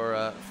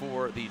for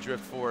the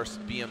Drift Force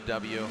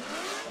BMW.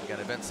 We got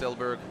Event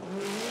Silberg.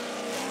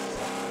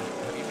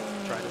 Have you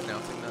tried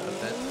pronouncing that?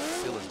 Event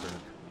Silberg.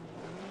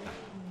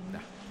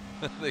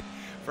 No.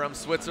 From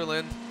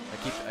Switzerland.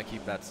 I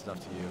keep that stuff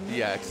to you.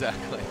 Yeah,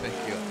 exactly.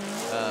 Thank you.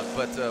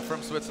 But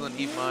from Switzerland,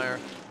 Yves Meyer,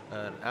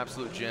 an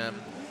absolute gem.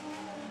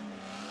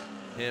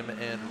 Him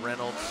and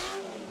Reynolds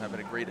have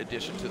been a great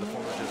addition to the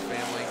Formula Drift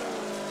family.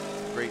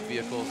 Great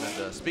vehicles.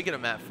 And speaking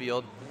of Matt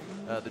Field,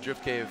 the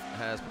Drift Cave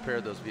has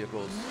prepared those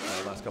vehicles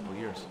the last couple of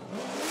years.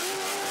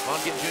 Von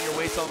Gittin Jr.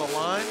 waits on the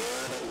line.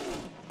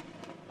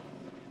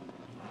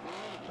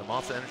 The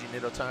Monster Energy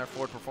NATO Tire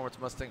Ford Performance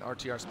Mustang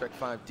RTR Spec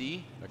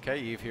 5D. Okay,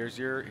 Yves, here's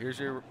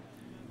your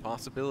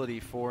possibility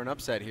for an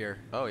upset here.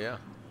 Oh yeah.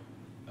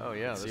 Oh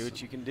yeah. See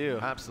what you can do.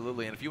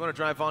 Absolutely. And if you want to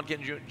drive Von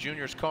Gittin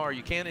Jr.'s car,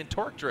 you can in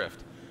Torque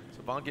Drift.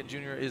 So Von Gittin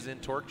Jr. is in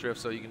Torque Drift,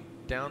 so you can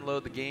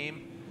download the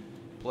game,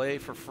 play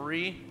for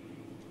free.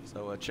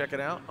 So check it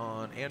out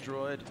on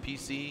Android,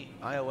 PC,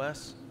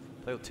 iOS.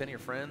 Play with 10 of your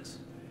friends.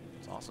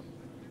 It's awesome.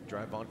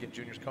 Drive Von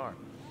Gittin Jr.'s car.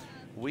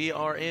 We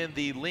are in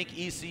the Link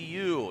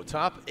ECU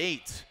Top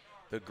 8,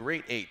 the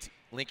Great 8.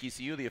 Link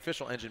ECU, the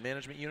official engine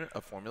management unit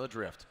of Formula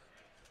Drift.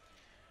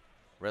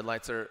 Red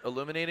lights are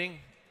illuminating,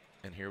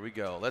 and here we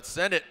go. Let's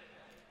send it.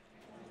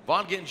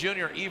 Von Gittin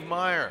Jr., Yves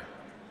Meyer.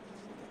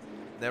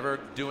 Never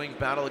doing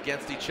battle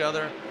against each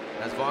other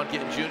as Von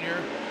Gittin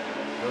Jr.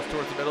 goes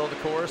towards the middle of the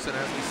course, and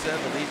as we said,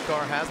 the lead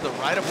car has the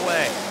right of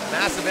way.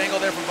 Massive angle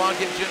there from Von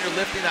Gittin Jr.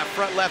 lifting that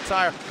front left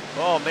tire.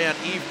 Oh man,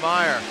 Yves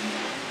Meyer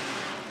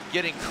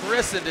getting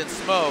christened in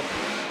smoke.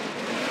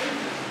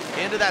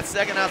 Into that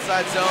second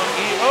outside zone.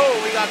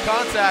 Oh, we got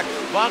contact.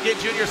 Von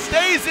Gittin Jr.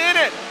 stays in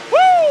it.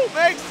 Woo!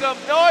 Make some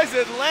noise,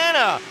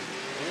 Atlanta.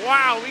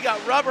 Wow, we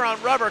got rubber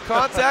on rubber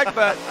contact,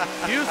 but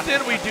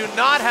Houston, we do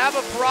not have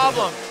a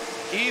problem.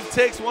 Yves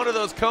takes one of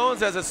those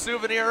cones as a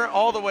souvenir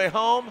all the way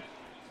home.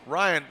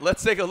 Ryan,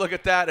 let's take a look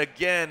at that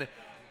again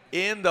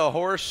in the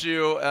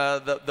horseshoe.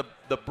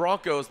 The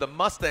Broncos, the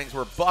Mustangs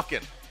were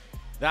bucking.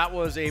 That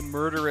was a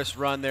murderous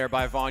run there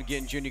by Von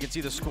Gittin Jr. You can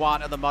see the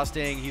squat of the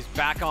Mustang. He's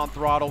back on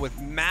throttle with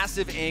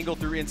massive angle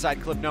through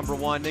inside clip number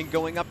 1, then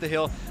going up the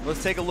hill.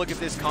 Let's take a look at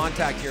this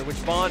contact here, which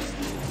Von,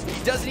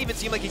 he doesn't even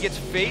seem like he gets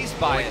phased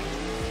by it.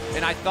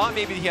 And I thought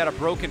maybe he had a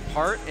broken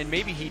part, and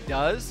maybe he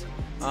does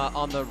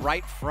on the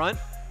right front,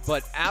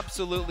 but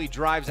absolutely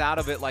drives out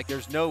of it like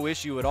there's no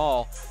issue at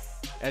all.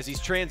 As he's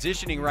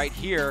transitioning right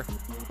here,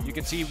 you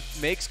can see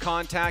he makes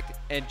contact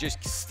and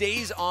just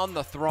stays on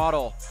the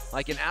throttle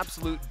like an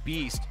absolute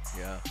beast.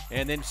 Yeah.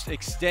 And then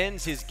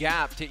extends his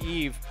gap to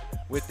Yves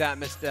with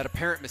that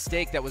apparent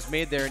mistake that was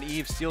made there, and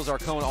Yves steals our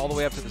cone all the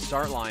way up to the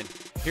start line.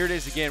 Here it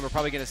is again. We're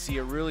probably going to see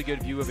a really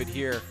good view of it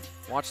here.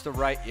 Watch the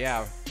right,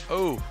 yeah.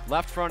 Oh,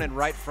 left front and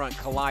right front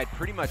collide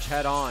pretty much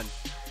head on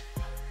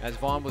as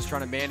Von was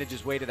trying to manage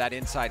his way to that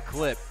inside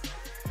clip.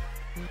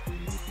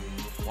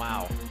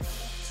 Wow.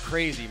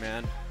 Crazy,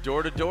 man.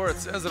 Door to door, it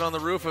says it on the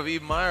roof of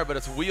Yves Meyer, but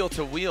it's wheel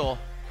to wheel,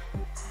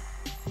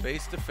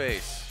 face to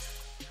face,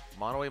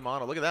 mono a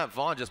mono. Look at that,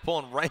 Von just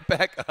pulling right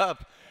back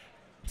up.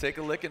 Take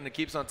a lick and it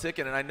keeps on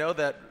ticking. And I know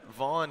that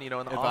Von, you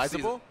know, in the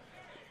offseason,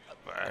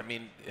 I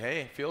mean,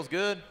 hey, feels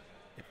good.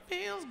 It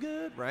feels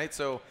good, right?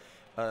 So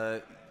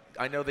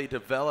I know they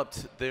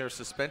developed their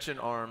suspension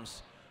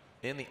arms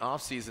in the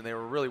offseason. They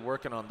were really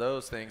working on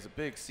those things. A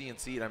big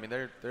CNC. I mean,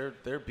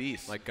 they're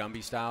beasts. Like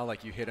Gumby style,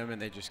 like you hit them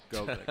and they just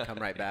go come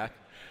right back.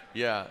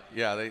 Yeah,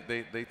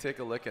 they take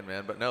a licking,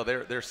 man. But no,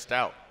 they're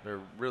stout.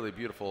 They're really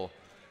beautiful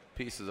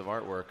pieces of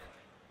artwork.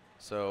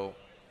 So,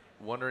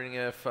 wondering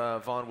if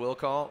Von will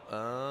call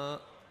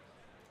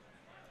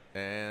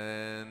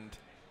and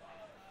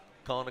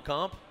calling a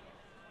comp.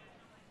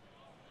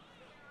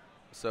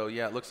 So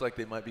yeah, it looks like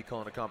they might be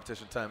calling a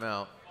competition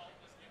timeout.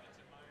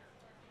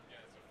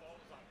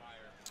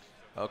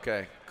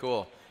 Okay,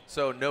 cool.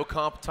 So no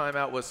comp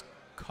timeout was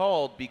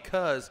called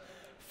because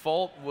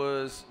fault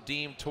was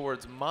deemed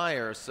towards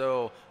Meyer.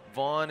 So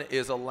Von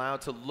is allowed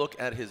to look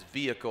at his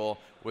vehicle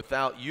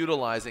without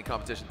utilizing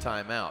competition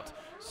timeout.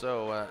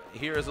 So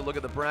here is a look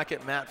at the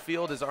bracket. Matt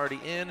Field is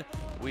already in.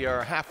 We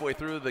are halfway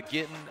through the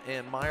Gittin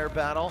and Meyer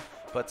battle.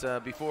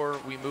 But before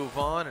we move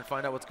on and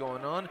find out what's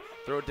going on,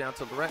 throw it down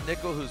to Lorette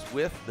Nickel, who's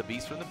with the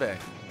Beast from the Bay.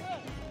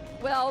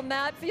 Well,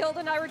 Matt Field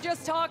and I were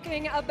just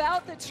talking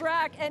about the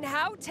track and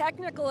how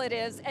technical it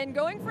is. And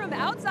going from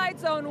outside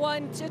zone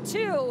 1 to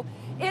 2,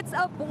 it's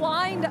a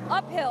blind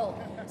uphill.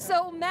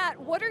 So, Matt,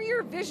 what are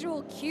your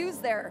visual cues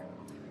there?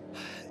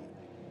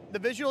 The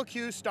visual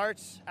cue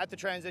starts at the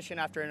transition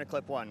after into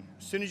clip 1.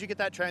 As soon as you get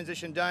that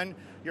transition done,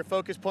 your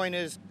focus point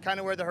is kind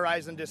of where the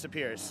horizon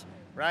disappears,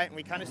 right? And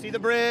we kind of see the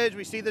bridge,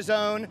 we see the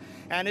zone,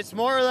 and it's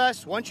more or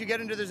less, once you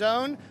get into the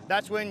zone,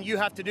 that's when you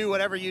have to do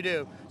whatever you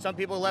do. Some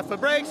people left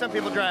foot brake, some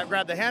people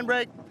grab the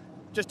handbrake,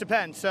 just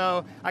depends.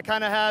 So I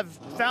kind of have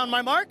found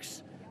my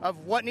marks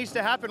of what needs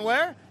to happen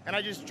where, and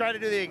I just try to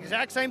do the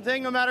exact same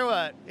thing no matter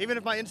what. Even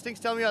if my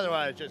instincts tell me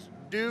otherwise, just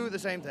do the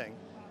same thing.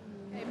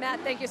 Hey, Matt,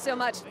 thank you so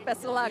much.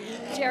 Best of luck.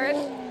 Jared?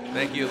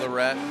 Thank you,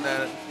 Lorette.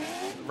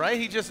 right?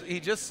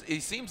 He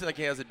seems like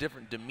he has a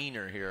different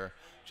demeanor here,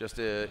 just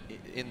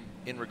in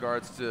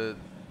regards to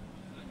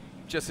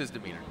just his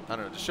demeanor. I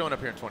don't know, just showing up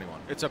here in 21.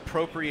 It's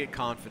appropriate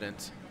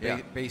confidence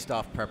based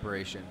off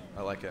preparation.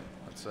 I like it.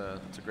 That's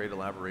a great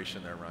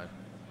elaboration there, Ryan.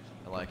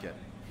 I like it.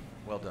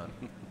 Well done.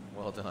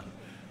 Well done.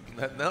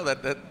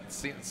 That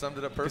summed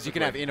it up perfectly. Because you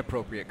can have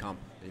inappropriate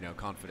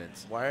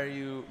confidence. Why are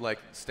you like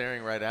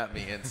staring right at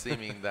me and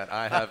seeming that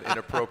I have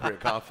inappropriate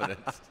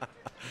confidence?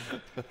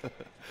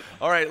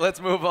 All right,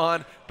 let's move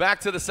on. Back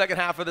to the second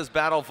half of this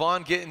battle.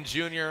 Vaughn Gittin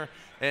Jr.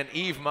 and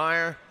Yves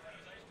Meyer.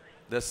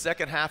 The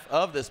second half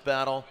of this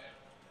battle.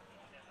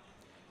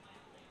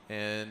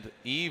 And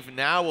Yves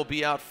now will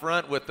be out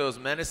front with those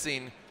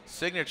menacing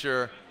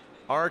signature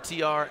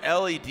RTR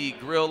LED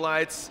grill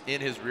lights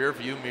in his rear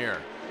view mirror.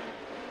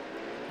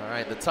 All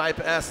right, the Type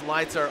S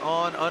lights are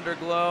on,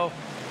 underglow.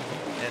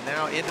 And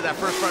now into that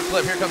first front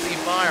flip. Here comes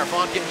Yves Meyer.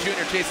 Vaughn Gittin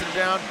Jr. chasing him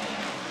down.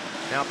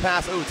 Now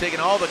pass, taking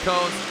all the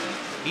cones,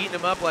 eating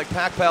them up like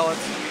pack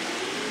pellets.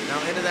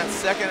 Now into that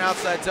second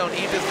outside zone.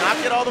 Yves does not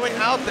get all the way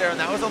out there, and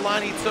that was a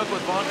line he took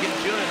with Vaughn Gittin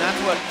Jr., and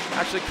that's what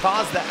actually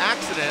caused the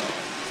accident.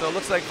 So it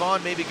looks like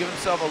Vaughn maybe give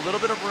himself a little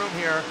bit of room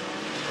here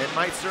and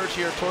might surge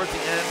here towards the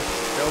end.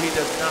 No, he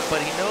does not,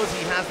 but he knows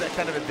he has that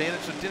kind of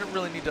advantage, so didn't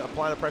really need to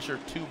apply the pressure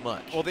too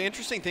much. Well, the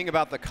interesting thing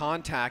about the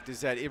contact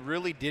is that it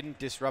really didn't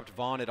disrupt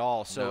Vaughn at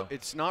all, so No.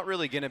 it's not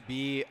really going to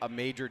be a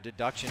major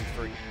deduction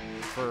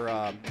for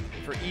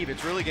Yves.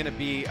 It's really going to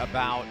be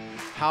about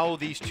how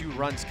these two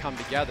runs come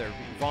together.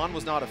 Vaughn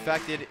was not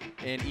affected,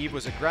 and Yves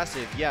was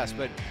aggressive, yes,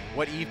 but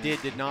what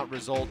Yves did not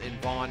result in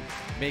Vaughn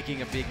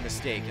making a big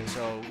mistake. And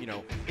so,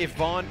 if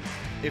Vaughn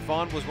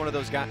was one of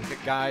those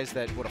guys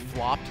that would have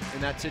flopped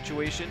in that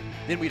situation,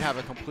 then we'd have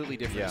a completely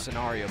different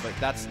scenario, but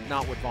that's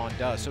not what Vaughn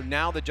does. So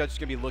now the judge is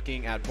going to be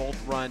looking at both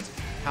runs,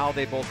 how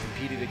they both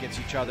competed against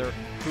each other,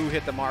 who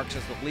hit the marks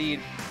as the lead,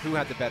 who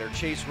had the better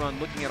chase run,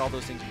 looking at all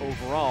those things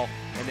overall,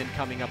 and then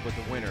coming up with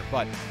the winner.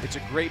 But it's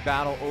a great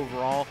battle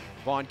overall.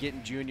 Vaughn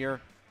Gittin Jr.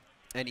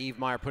 and Yves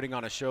Meyer putting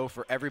on a show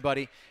for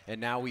everybody,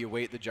 and now we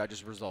await the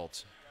judges'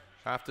 results.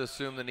 I have to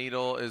assume the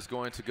needle is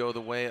going to go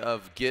the way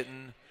of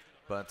Gittin,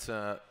 but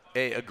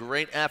a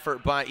great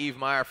effort by Yves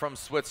Meyer from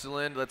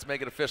Switzerland. Let's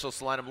make it official.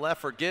 Slide him left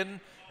for Gittin,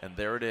 and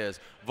there it is.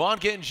 Vaughn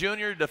Gittin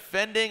Jr.,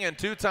 defending and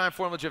two-time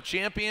Formula Drift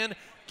champion,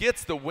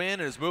 gets the win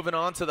and is moving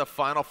on to the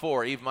Final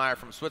Four. Yves Meyer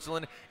from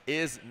Switzerland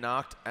is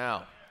knocked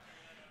out.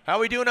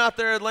 How we doing out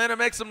there, Atlanta?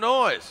 Make some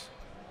noise.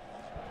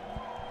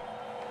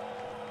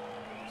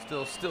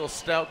 Still a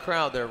stout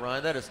crowd there,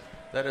 Ryan. That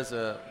is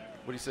a,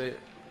 what do you say?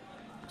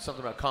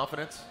 Something about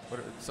confidence?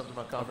 Something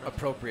about confidence?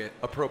 Appropriate.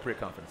 Appropriate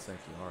confidence, thank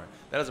you. All right.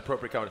 That is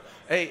appropriate confidence.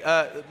 Hey,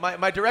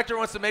 my director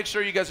wants to make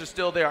sure you guys are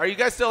still there. Are you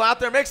guys still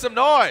out there? Make some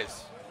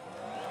noise.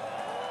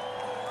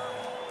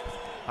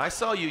 I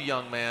saw you,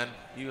 young man.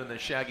 You and the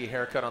shaggy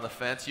haircut on the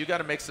fence. You got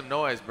to make some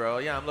noise, bro.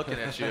 Yeah, I'm looking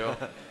at you.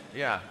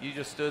 Yeah, you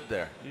just stood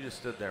there. You just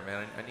stood there,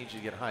 man. I need you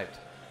to get hyped.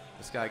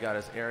 This guy got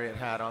his Ariat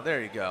hat on.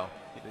 There you go.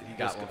 He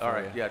got one. All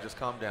right, yeah, just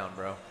calm down,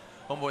 bro.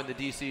 Homeboy in the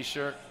DC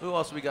shirt. Who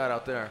else we got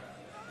out there?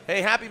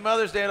 Hey, happy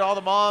Mother's Day to all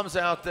the moms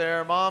out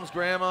there. Moms,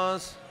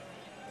 grandmas.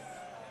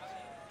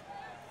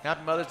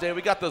 Happy Mother's Day.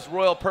 We got those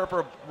Royal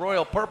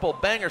Purple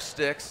banger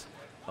sticks.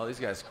 Oh, these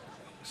guys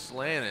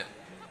slaying it.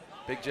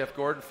 Big Jeff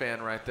Gordon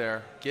fan right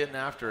there. Getting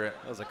after it.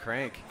 That was a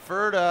crank.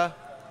 Ferda.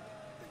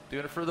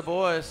 Doing it for the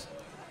boys.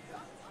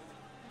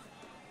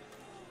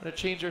 I'm going to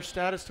change our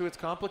status to it's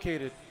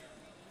complicated.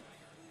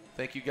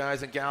 Thank you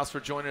guys and gals for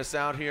joining us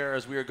out here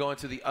as we are going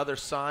to the other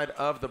side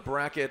of the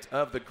bracket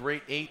of the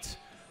Great 8.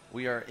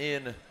 We are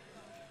in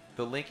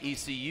the Link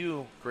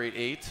ECU Grade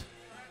 8.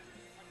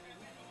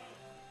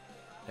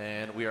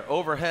 And we are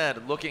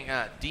overhead looking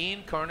at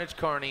Dean Carnage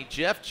Carney,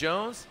 Jeff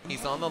Jones.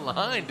 He's on the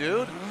line,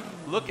 dude.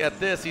 Look at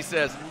this. He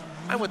says,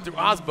 I went through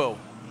Osbo.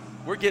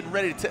 We're getting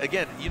ready to,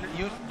 again,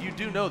 you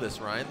do know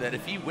this, Ryan, that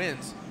if he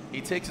wins,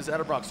 he takes his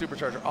Edelbrock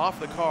Supercharger off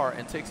the car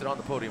and takes it on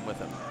the podium with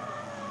him.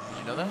 Did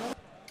you know that?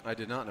 I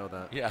did not know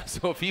that. Yeah,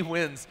 so if he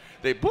wins,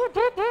 they boop,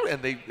 boop, boop,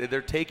 and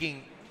they're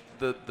taking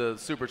the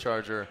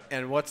supercharger.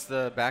 And what's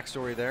the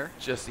backstory there?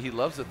 Just he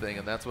loves the thing,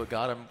 and that's what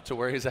got him to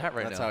where he's at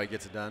right now. That's how he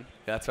gets it done.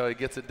 That's how he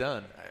gets it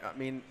done. I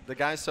mean, the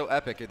guy's so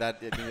epic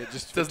that it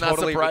just does not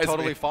surprise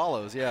totally me.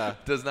 Follows. Yeah,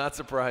 does not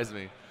surprise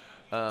me.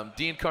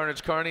 Dean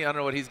Carnage Carney, I don't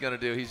know what he's gonna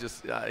do. He's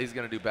just he's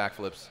gonna do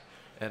backflips,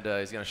 and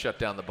he's gonna shut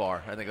down the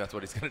bar. I think that's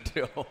what he's gonna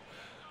do.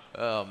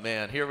 Oh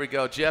man, here we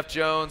go. Jeff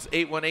Jones,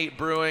 818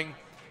 Brewing,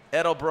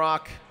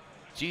 Edelbrock,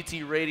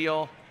 GT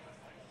Radial.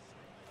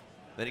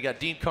 Then you got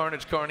Dean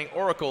Carnage Carney,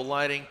 Oracle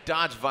Lighting,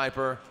 Dodge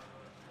Viper.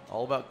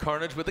 All about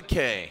carnage with a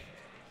K.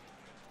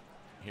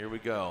 Here we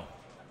go.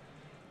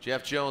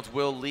 Jeff Jones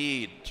will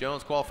lead.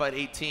 Jones qualified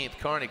 18th.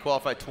 Carney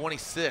qualified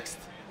 26th.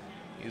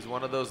 He's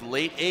one of those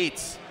late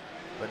eights.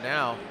 But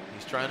now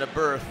he's trying to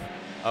birth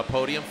a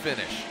podium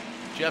finish.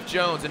 Jeff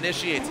Jones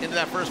initiates into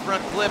that first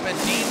front flip, and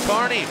Dean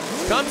Carney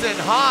comes in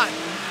hot.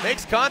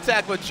 Makes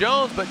contact with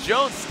Jones, but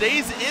Jones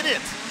stays in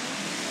it.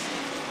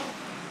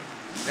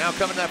 Now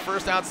coming to that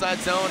first outside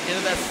zone,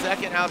 into that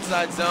second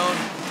outside zone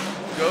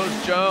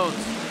goes Jones.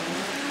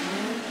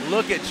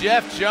 look at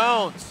Jeff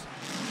Jones.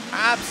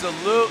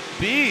 Absolute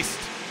beast.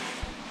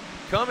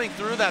 Coming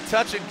through that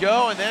touch and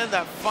go, and then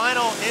that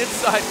final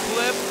inside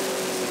clip.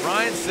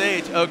 Ryan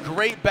Sage, a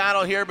great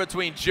battle here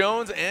between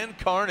Jones and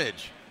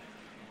Carnage.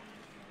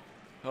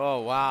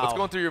 Oh, wow. What's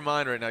going through your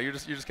mind right now? You're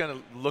just kind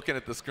of looking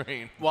at the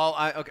screen.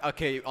 Well,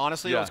 okay,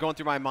 honestly, what was going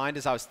through my mind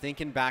is I was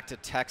thinking back to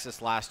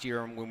Texas last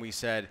year when we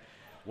said,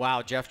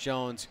 wow, Jeff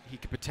Jones, he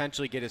could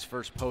potentially get his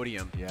first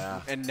podium.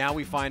 Yeah. And now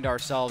we find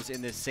ourselves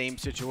in this same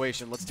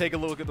situation. Let's take a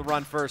look at the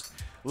run first.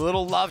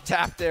 Little love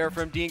tap there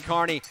from Dean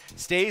Carney.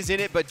 Stays in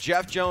it, but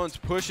Jeff Jones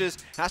pushes,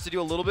 has to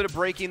do a little bit of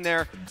braking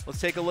there.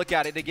 Let's take a look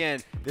at it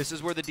again. This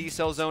is where the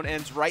decel zone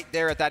ends right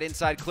there at that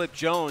inside clip.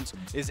 Jones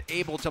is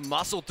able to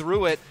muscle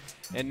through it.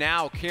 And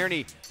now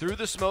Kearney through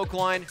the smoke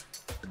line,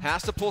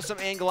 has to pull some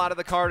angle out of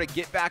the car to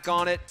get back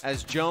on it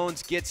as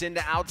Jones gets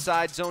into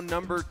outside zone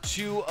number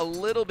 2, a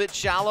little bit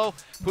shallow,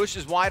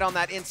 pushes wide on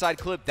that inside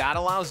clip. That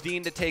allows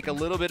Dean to take a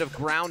little bit of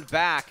ground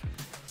back.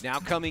 Now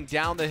coming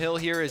down the hill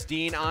here is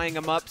Dean eyeing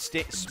him up,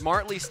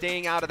 smartly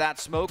staying out of that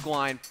smoke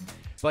line,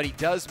 but he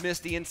does miss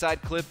the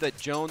inside clip that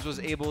Jones was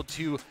able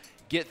to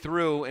get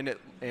through,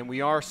 and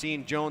we are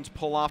seeing Jones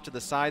pull off to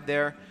the side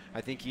there.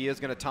 I think he is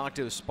going to talk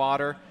to his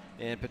spotter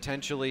and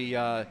potentially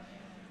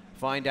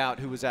find out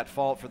who was at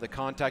fault for the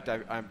contact.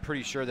 I'm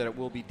pretty sure that it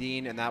will be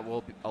Dean, and that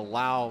will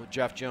allow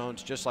Jeff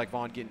Jones, just like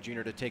Vaughn Gittin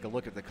Jr., to take a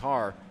look at the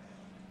car.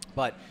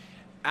 But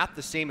at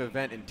the same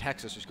event in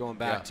Texas, just going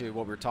back to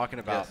what we were talking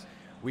about,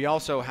 we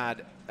also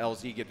had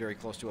LZ get very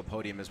close to a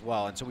podium as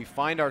well. And so we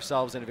find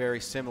ourselves in a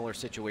very similar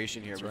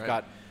situation here. We've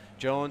got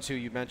Jones, who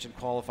you mentioned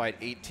qualified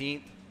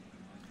 18th,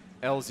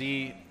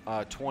 LZ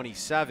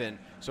 27.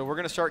 So we're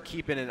going to start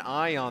keeping an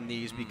eye on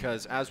these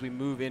because as we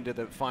move into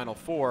the Final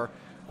Four,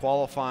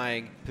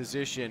 qualifying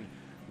position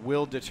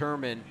will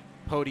determine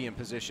podium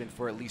position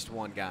for at least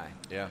one guy.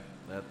 Yeah,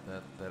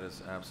 that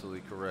is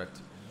absolutely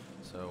correct.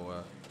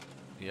 So,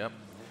 yep.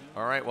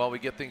 All right, while we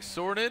get things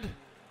sorted, you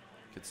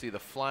can see the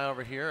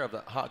flyover here of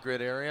the hot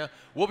grid area.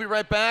 We'll be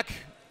right back.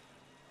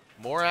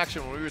 More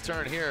action when we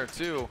return here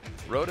to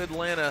Road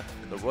Atlanta,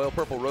 the Royal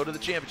Purple Road to the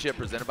Championship,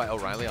 presented by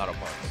O'Reilly Auto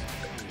Parts.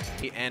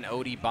 And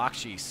Odi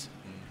Bakshis.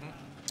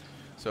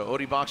 So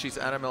Odi Bakshis,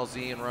 Adam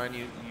LZ, and Ryan,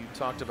 you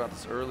talked about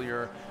this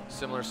earlier,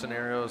 similar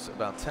scenarios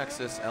about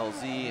Texas,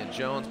 LZ, and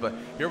Jones, but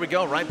here we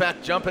go, right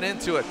back, jumping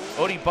into it.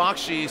 Odi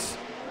Bakshis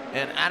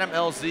and Adam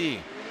LZ,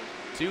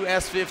 two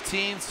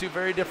S15s, two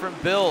very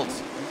different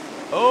builds.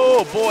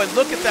 Oh boy,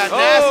 look at that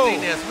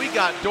nastiness. We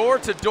got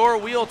door-to-door,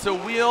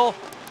 wheel-to-wheel,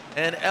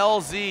 and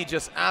LZ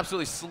just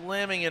absolutely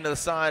slamming into the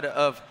side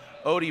of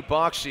Odi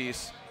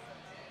Bakshis.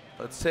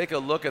 Let's take a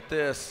look at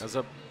this.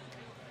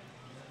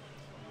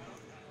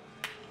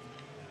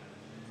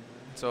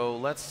 So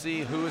let's see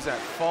who's at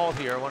fault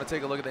here. I want to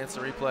take a look at the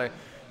instant replay.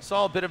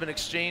 Saw a bit of an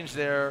exchange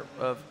there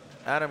of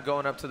Adam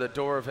going up to the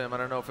door of him. I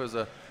don't know if it was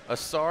a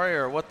sorry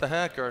or what the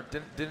heck, or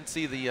didn't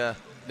see the...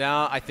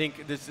 Now, I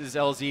think this is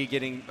LZ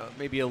getting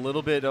maybe a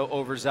little bit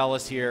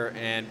overzealous here,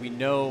 and we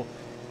know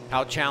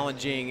how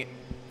challenging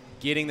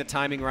getting the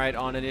timing right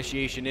on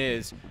initiation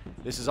is.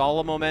 This is all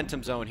a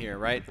momentum zone here,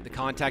 right? The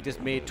contact is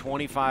made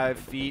 25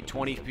 feet,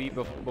 20 feet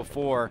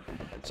before,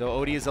 so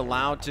Odi is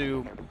allowed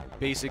to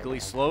basically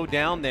slow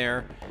down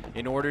there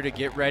in order to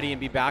get ready and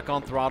be back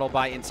on throttle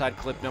by inside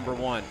clip number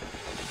 1.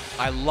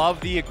 I love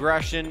the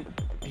aggression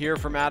here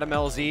from Adam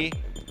LZ,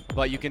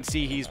 but you can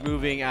see he's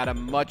moving at a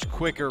much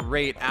quicker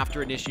rate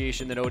after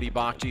initiation than Odi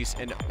Bakshis,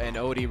 and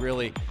Odi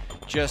really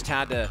just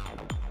had to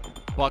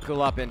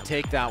buckle up and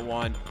take that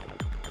one.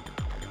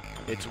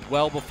 It's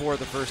well before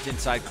the first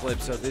inside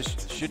clip, so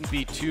this shouldn't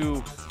be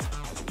too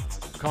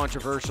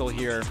controversial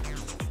here.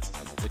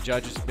 The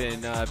judge has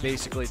been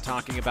basically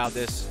talking about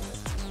this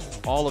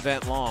all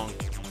event long.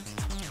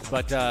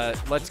 But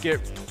let's get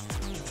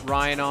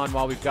Ryan on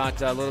while we've got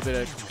a little bit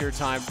of clear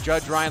time.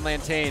 Judge Ryan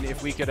Lantane,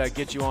 if we could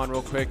get you on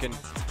real quick and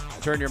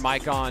turn your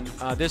mic on.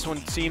 This one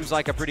seems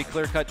like a pretty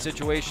clear-cut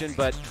situation,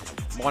 but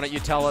why don't you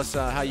tell us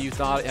how you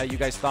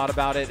guys thought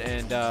about it,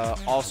 and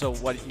also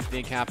what you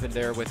think happened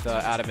there with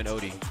Adam and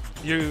Odi.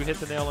 You hit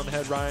the nail on the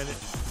head, Ryan.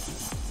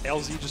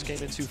 LZ just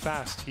came in too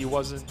fast. He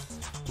wasn't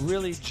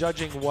really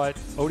judging what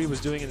Odi was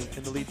doing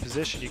in the lead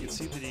position. You can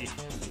see that he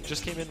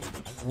just came in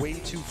way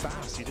too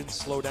fast. He didn't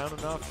slow down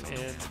enough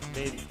and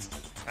made,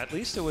 at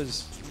least it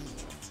was,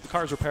 the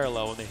cars were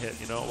parallel when they hit,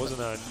 you know, it wasn't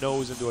a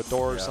nose into a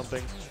door or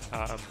something.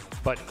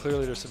 But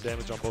clearly there's some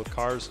damage on both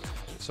cars,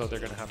 so they're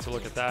going to have to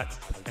look at that.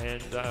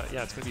 And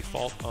yeah, it's going to be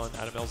fault on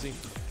Adam LZ.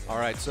 All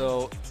right,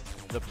 so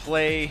the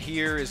play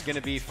here is going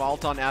to be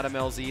fault on Adam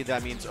LZ.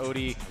 That means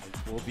Odi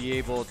will be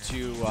able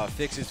to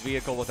fix his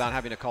vehicle without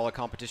having to call a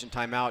competition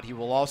timeout. He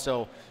will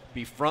also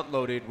be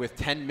front-loaded with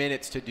 10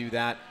 minutes to do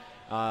that.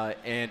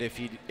 And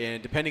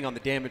depending on the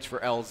damage for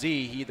LZ,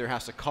 he either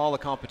has to call a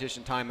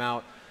competition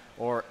timeout,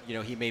 or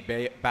he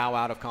may bow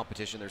out of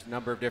competition. There's a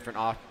number of different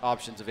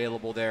options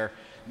available there.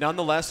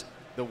 Nonetheless,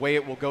 the way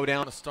it will go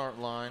down the start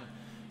line,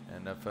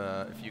 and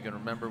if you can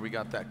remember, we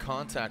got that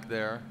contact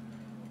there.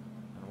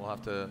 We'll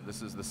have to,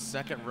 this is the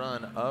second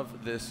run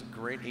of this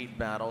Grade 8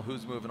 battle.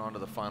 Who's moving on to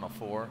the Final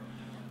Four?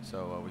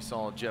 So we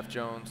saw Jeff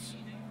Jones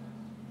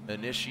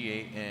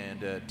initiate,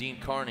 and Dean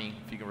Carney,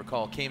 if you can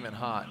recall, came in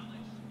hot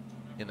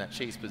in that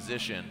chase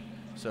position.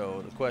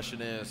 So the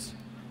question is,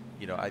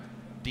 you know,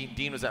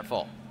 Dean was at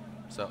fault.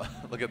 So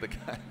look at the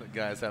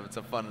guys having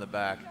some fun in the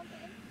back.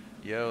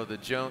 Yo, the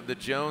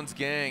Jones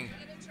gang.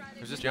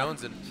 There's just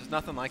Jones there's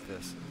nothing like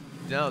this.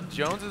 No,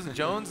 Jones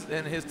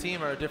and his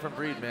team are a different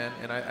breed, man,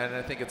 and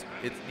I think it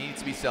needs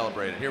to be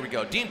celebrated. Here we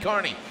go. Dean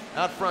Carney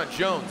out front.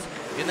 Jones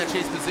in that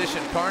chase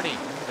position. Carney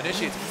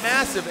initiates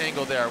massive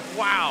angle there.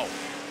 Wow,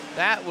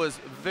 that was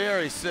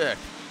very sick.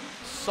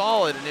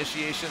 Solid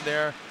initiation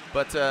there,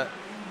 but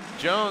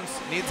Jones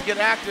needs to get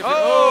active.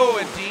 Oh,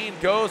 and Dean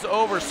goes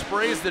over,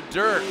 sprays the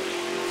dirt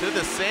to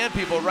the sand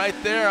people right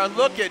there. And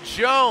look at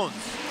Jones.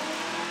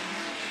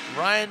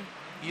 Ryan,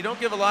 you don't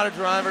give a lot of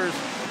drivers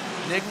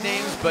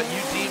nicknames, but you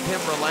deemed him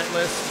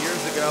relentless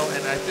years ago,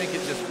 and I think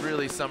it just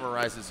really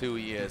summarizes who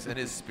he is and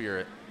his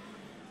spirit.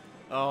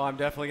 Oh, I'm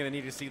definitely going to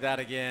need to see that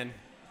again,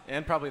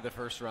 and probably the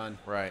first run.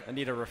 Right. I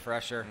need a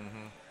refresher.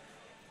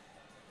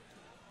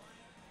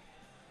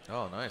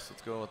 Oh, nice.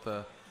 Let's go with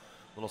the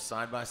little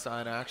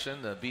side-by-side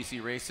action. The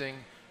BC Racing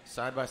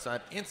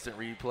side-by-side instant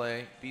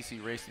replay.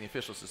 BC Racing, the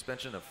official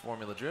suspension of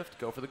Formula Drift.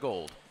 Go for the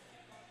gold.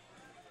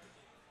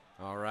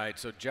 All right,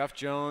 so Jeff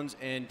Jones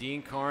and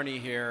Dean Carney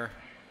here,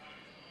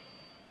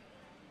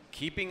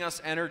 keeping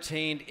us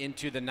entertained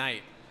into the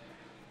night.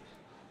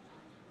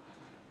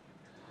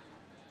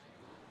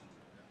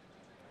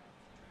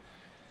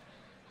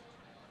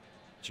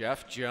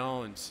 Jeff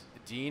Jones,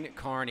 Dean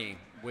Carney,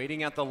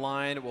 waiting at the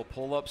line. We'll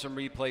pull up some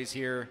replays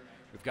here.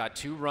 We've got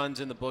 2 runs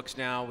in the books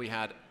now. We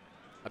had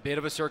a bit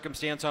of a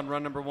circumstance on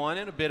run number 1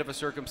 and a bit of a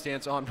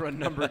circumstance on run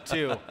number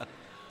 2.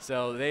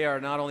 So they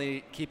are not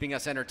only keeping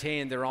us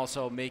entertained, they're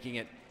also making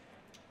it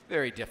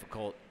very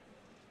difficult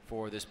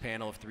for this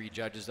panel of 3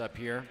 judges up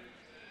here.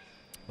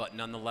 But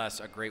nonetheless,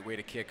 a great way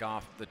to kick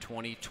off the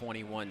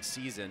 2021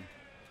 season.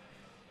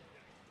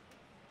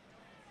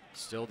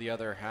 Still the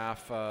other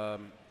half of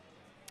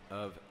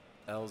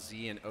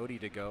LZ and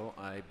Odie to go,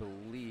 I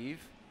believe.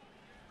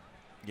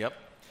 Yep.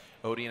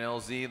 Odie and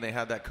LZ, they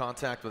had that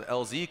contact with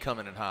LZ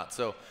coming in hot.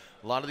 So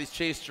a lot of these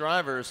chase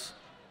drivers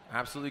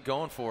absolutely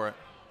going for it.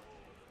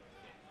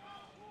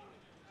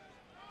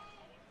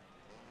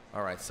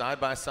 All right,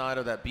 side-by-side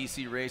of that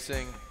BC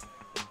Racing,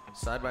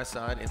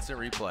 side-by-side instant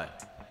replay.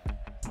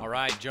 All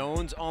right,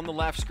 Jones on the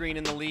left screen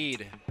in the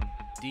lead.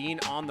 Dean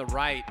on the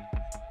right.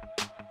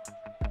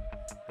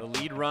 The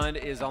lead run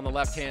is on the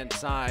left-hand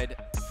side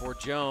for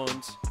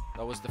Jones.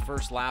 That was the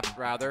first lap,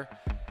 rather.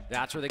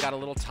 That's where they got a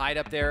little tight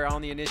up there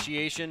on the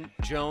initiation.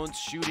 Jones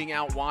shooting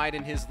out wide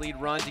in his lead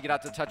run to get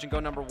out to touch and go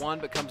number 1,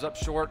 but comes up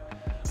short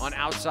on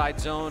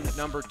outside zone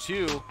number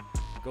 2.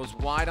 Goes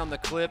wide on the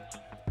clip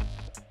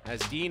as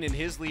Dean in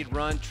his lead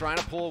run trying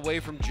to pull away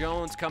from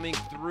Jones, coming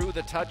through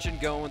the touch and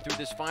go and through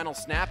this final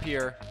snap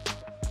here.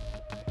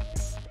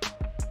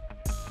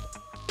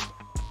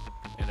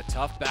 And a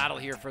tough battle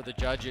here for the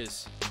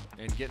judges,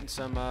 and getting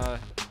some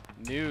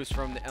news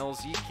from the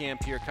LZ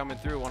camp here coming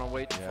through. Want to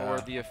wait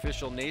for the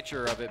official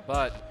nature of it,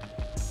 but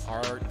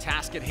our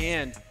task at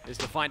hand is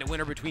to find a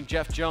winner between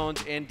Jeff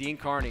Jones and Dean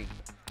Carney.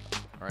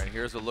 All right,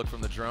 here's a look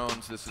from the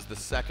drones. This is the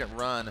second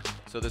run,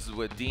 so this is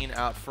with Dean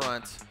out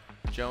front,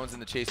 Jones in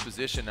the chase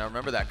position. Now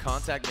remember that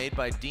contact made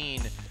by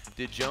Dean.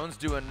 Did Jones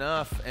do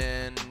enough?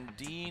 And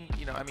Dean,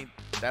 you know, I mean,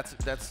 that's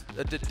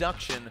a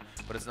deduction,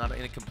 but it's not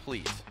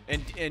incomplete.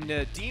 And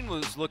Dean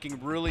was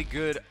looking really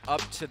good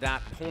up to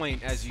that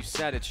point. As you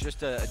said, it's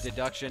just a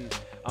deduction,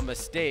 a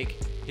mistake.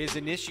 His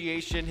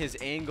initiation, his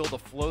angle, the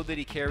flow that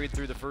he carried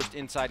through the first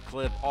inside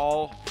clip,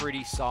 all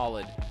pretty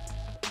solid.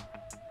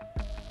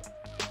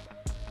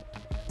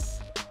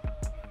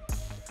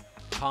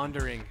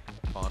 Pondering.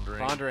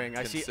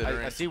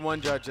 I see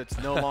one judge that's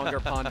no longer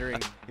pondering.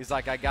 He's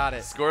like, I got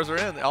it. Scores are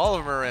in. All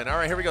of them are in. All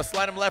right, here we go.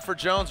 Slide him left for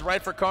Jones,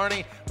 right for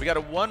Carney. We got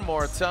it one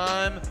more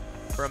time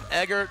from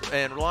Eggert,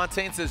 and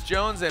Lantain says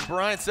Jones, and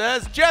Brian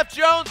says Jeff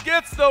Jones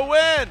gets the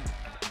win.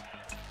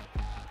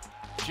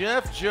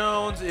 Jeff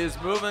Jones is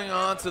moving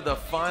on to the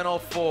Final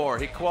Four.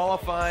 He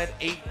qualified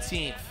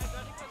 18th.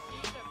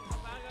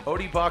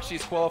 Odie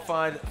Bakshi's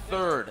qualified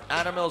 3rd.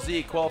 Adam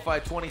LZ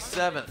qualified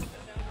 27th.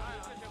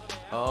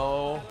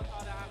 Oh,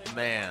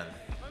 man.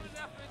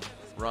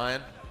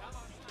 Ryan?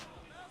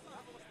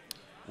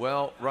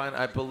 Well, Ryan,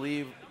 I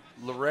believe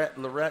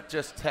Lorette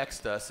just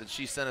texted us, and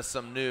she sent us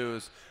some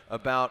news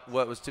about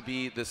what was to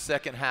be the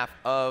second half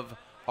of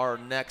our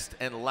next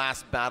and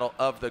last battle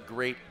of the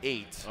Great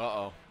 8.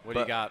 Uh-oh. What do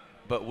you got?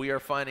 But we are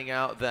finding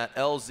out that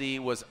LZ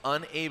was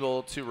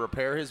unable to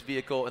repair his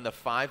vehicle in the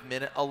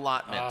 5-minute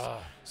allotment.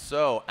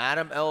 So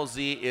Adam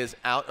LZ is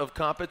out of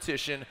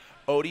competition.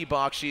 Odie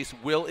Bakshis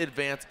will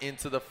advance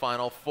into the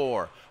Final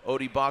Four.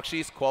 Odie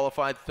Bakshis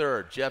qualified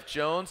 3rd. Jeff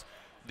Jones,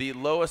 the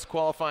lowest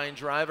qualifying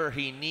driver.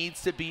 He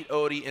needs to beat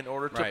Odie in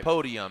order to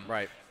podium.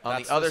 Right. On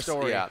that's the other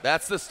story. Yeah,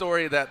 that's the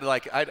story that,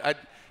 like,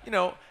 you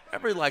know,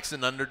 everybody likes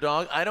an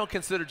underdog. I don't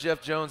consider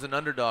Jeff Jones an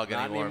underdog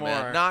anymore,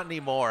 man. Not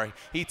anymore.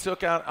 He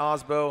took out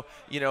Osbo.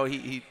 You know,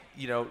 he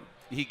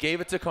gave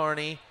it to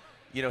Carney.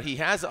 you know, he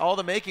has all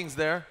the makings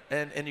there,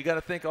 and you got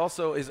to think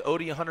also, is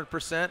Odie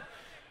 100%?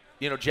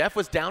 You know, Jeff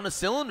was down a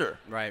cylinder.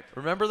 Right.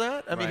 Remember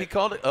that? I mean, he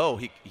called it. Oh,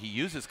 he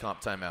used his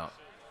comp timeout.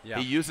 Yeah.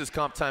 He used his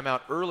comp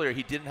timeout earlier.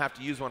 He didn't have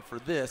to use one for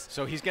this.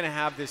 So he's going to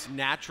have this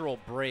natural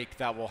break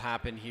that will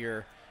happen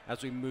here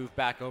as we move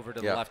back over to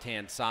the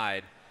left-hand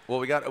side. Well,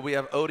 we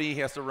have Odie. He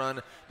has to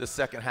run the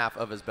second half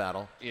of his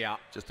battle. Yeah.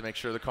 Just to make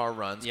sure the car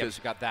runs. Yeah, we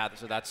got that.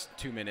 So that's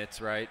 2 minutes,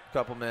 right?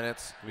 Couple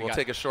minutes. We'll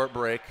take a short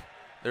break.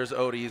 There's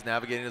Odie. He's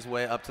navigating his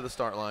way up to the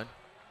start line.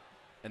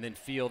 And then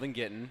Field and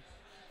Gittin.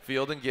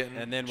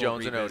 And then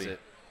Jones we'll and Odie.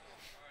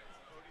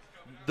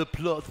 The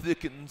plot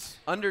thickens.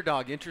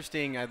 Underdog,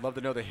 interesting. I'd love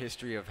to know the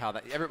history of how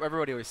that.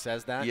 Everybody always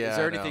says that. Yeah, is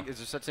there anything? Is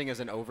there such thing as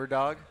an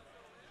overdog?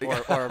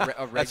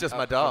 Or That's just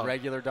my dog. A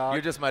regular dog?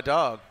 You're just my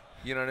dog.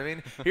 You know what I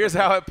mean? Here's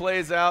how it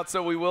plays out.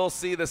 So we will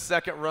see the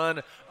second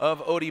run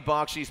of Odie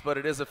Bakshish, but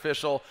it is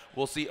official.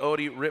 We'll see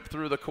Odie rip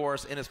through the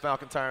course in his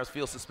Falcon Tires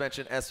Field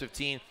Suspension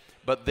S15.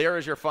 But there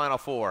is your final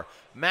four.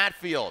 Matt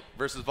Field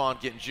versus Vaughn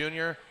Gittin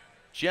Jr.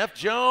 Jeff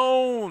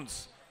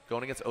Jones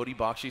going against Odie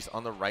Bakshish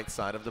on the right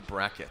side of the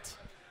bracket.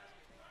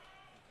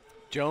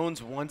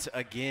 Jones, once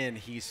again,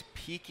 he's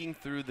peeking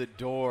through the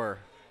door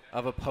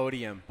of a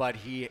podium, but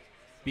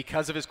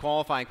because of his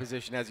qualifying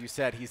position, as you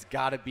said, he's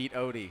got to beat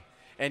Odie.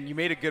 And you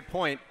made a good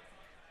point.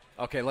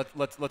 Okay,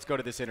 let's go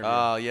to this interview.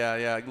 Oh,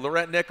 yeah.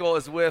 Lorette Nickel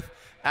is with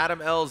Adam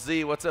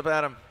LZ. What's up,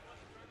 Adam?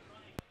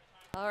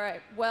 All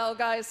right. Well,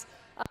 guys,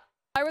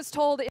 I was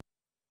told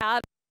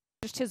Adam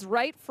damaged his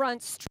right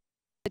front strut.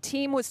 The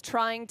team was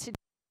trying to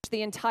damage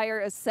the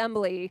entire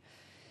assembly.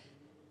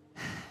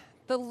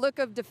 The look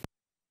of defeat.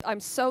 I'm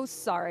so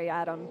sorry,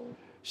 Adam.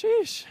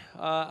 Sheesh.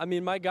 I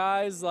mean, my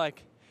guys,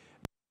 like,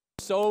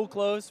 so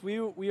close.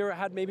 We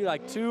had maybe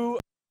like 2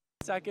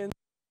 seconds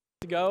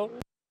to go.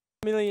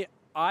 I mean,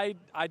 I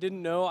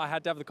didn't know I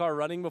had to have the car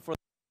running before it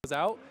was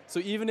out. So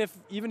even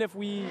if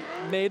we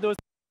made those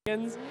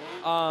seconds,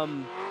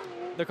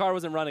 the car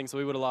wasn't running, so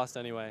we would have lost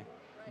anyway.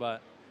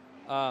 But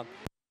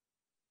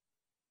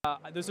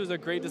this was a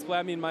great display.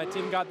 I mean, my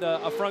team got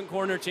a front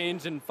corner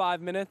changed in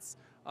 5 minutes.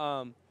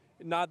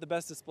 Not the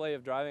best display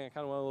of driving. I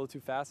kind of went a little too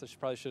fast.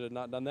 Probably should have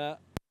not done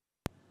that.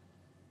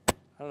 I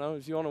don't know.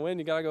 If you want to win,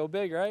 you got to go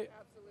big, right?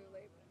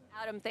 Absolutely.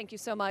 Adam, thank you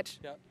so much.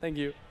 Yeah, thank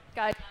you.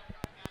 Guys.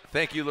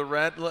 Thank you,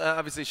 Lorette.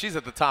 Obviously, she's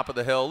at the top of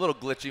the hill, a little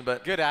glitchy,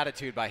 but good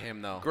attitude by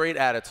him, though. Great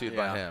attitude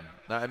by him.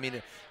 I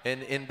mean,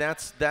 and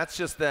that's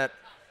just that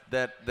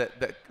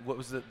what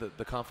was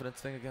the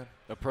confidence thing again?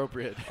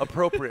 Appropriate.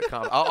 Appropriate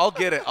confidence. I'll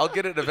get it. I'll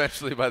get it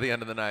eventually by the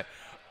end of the night.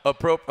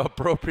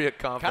 Appropriate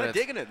confidence. Kind of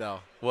digging it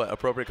though. What,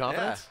 appropriate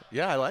confidence?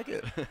 Yeah, I like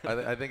it.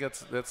 I think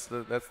that's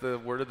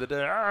the word of the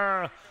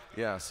day.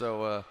 Yeah.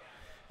 So,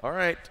 all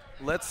right.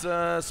 Let's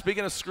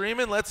speaking of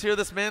screaming, let's hear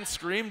this man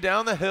scream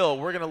down the hill.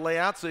 We're gonna lay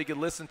out so you can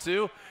listen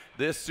to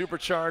this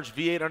supercharged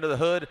V8 under the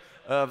hood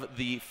of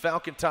the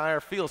Falcon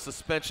Tire Field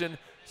Suspension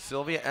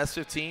Sylvia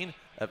S15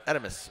 of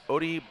Edimus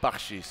Odie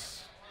Bakshish.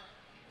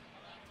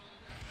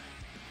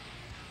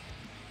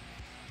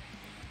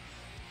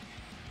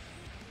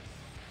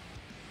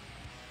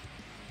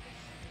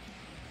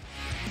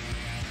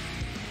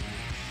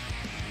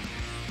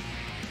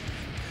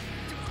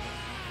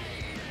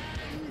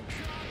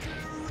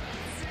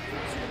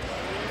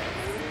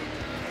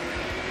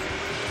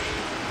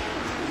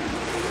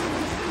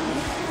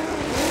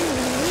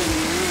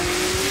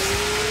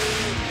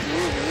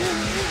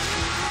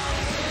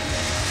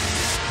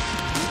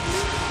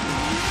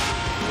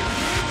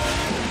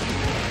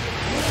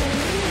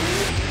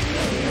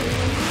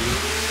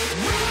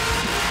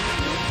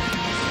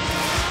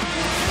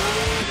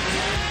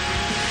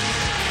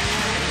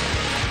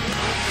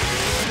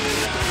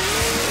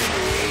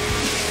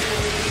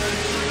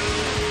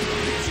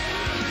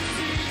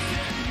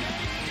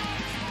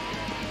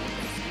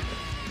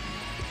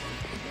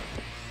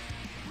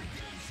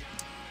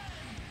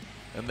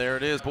 And there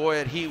it is, boy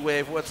at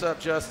Heatwave. What's up,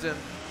 Justin?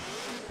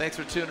 Thanks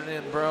for tuning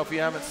in, bro, if you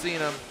haven't seen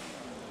him.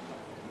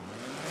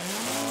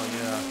 Oh,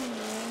 yeah.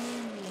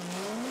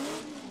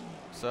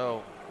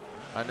 So,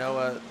 I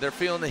know they're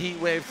feeling the heat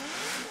wave.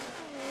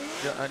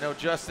 I know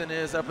Justin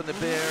is up in the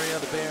Bay Area.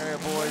 The Bay Area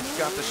boys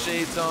got the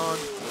shades on.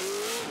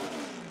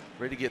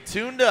 Ready to get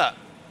tuned up.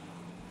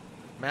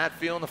 Matt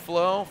feeling the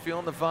flow,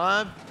 feeling the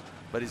vibe,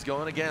 but he's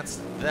going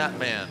against that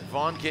man,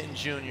 Vaughn Gittin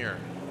Jr.,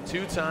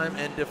 two-time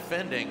and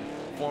defending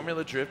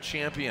Formula Drift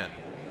champion.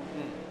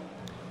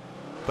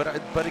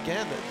 But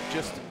again,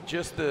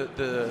 just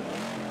the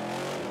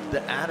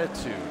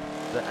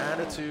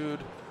attitude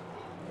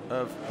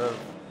of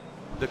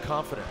the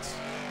confidence,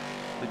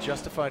 the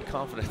justified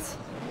confidence,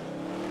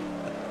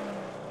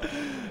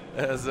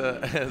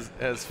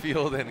 as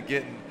Field and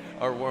Gittin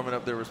are warming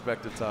up their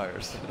respective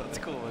tires. That's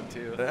a cool one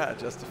too. Yeah,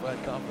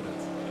 justified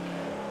confidence.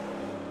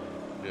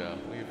 Yeah,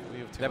 we have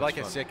too That'd be much like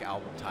a fun. sick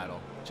album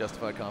title.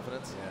 Justified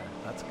confidence. Yeah,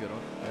 that's a good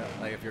one. Yeah,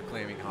 like if you're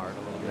claiming hard a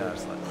little bit. Yeah,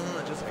 it's like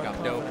justified I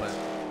got dope, confidence.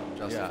 but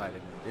justified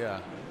it. Yeah,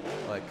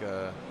 like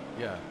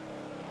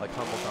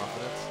humble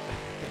confidence.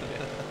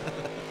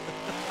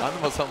 I'm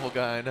the most humble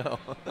guy I know.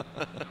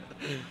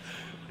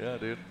 Yeah,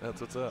 dude,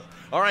 that's what's up.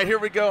 All right, here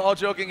we go. All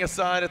joking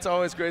aside, it's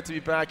always great to be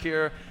back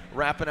here,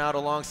 wrapping out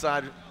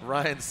alongside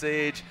Ryan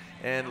Sage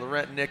and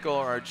Laurent Nickel,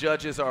 our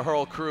judges, our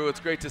whole crew. It's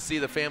great to see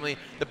the family.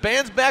 The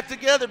band's back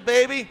together,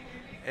 baby.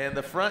 And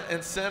the front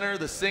and center,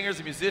 the singers,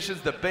 the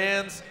musicians, the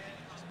bands,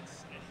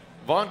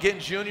 Vaughn Gittin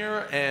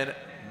Jr. and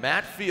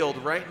Matt Field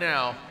right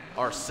now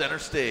are center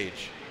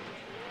stage.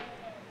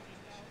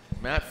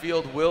 Matt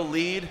Field will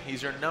lead.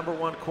 He's your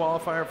 #1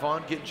 qualifier.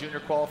 Vaughn Gittin Jr.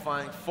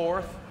 qualifying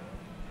 4th.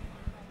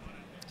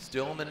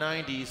 Still in the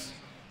 90s,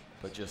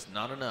 but just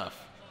not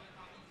enough.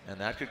 And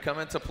that could come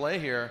into play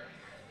here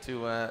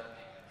to,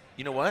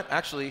 you know what?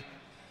 Actually,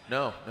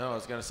 no, I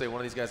was going to say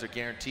one of these guys are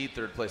guaranteed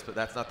 3rd place, but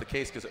that's not the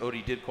case because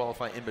Odie did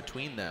qualify in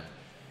between them.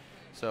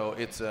 So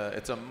it's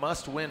a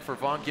must-win for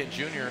Vaughn Gittin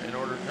Jr. in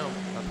order, no,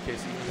 not the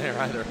case even there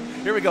either.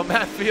 Here we go,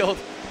 Matt Field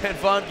and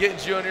Vaughn Gittin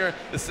Jr.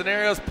 The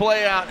scenarios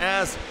play out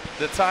as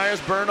the tires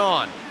burn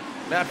on.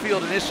 Matt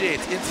Field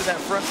initiates into that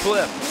front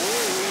clip.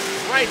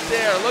 Right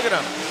there, look at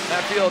him.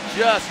 Matt Field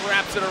just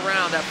wraps it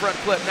around that front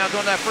clip. Now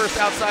going to that first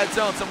outside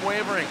zone, some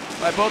wavering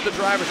by both the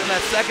drivers in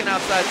that second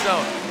outside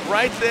zone.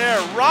 Right there,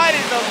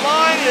 riding the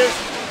line is,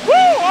 woo,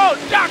 oh,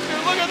 doctor,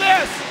 look at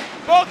this.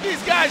 Both these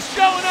guys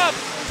showing up,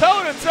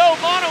 toe-to-toe,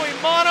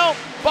 mano-a-mano,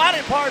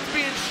 body parts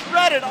being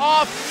shredded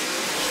off,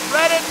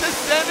 shredded to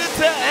send it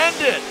to end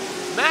it.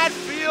 Matt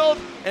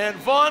Field and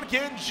Vaughn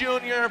Gittin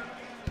Jr.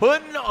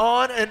 putting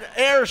on an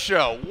air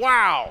show.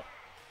 Wow.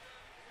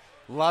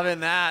 Loving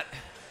that.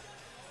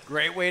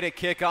 Great way to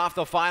kick off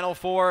the Final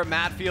Four.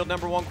 Matt Field,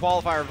 #1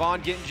 qualifier.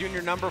 Vaughn Gittin Jr.,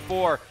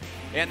 #4.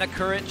 And the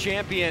current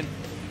champion,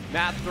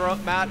 Matt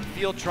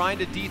Field, trying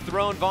to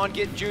dethrone Vaughn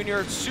Gittin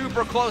Jr.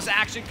 Super close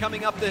action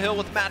coming up the hill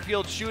with Matt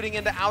Field shooting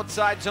into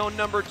outside zone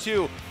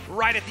 #2,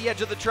 right at the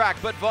edge of the track.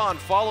 But Vaughn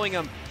following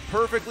him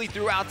perfectly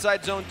through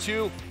outside zone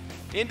 2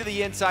 into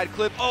the inside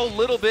clip. Oh,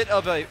 little bit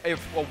of a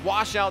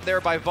washout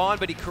there by Vaughn,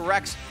 but he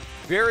corrects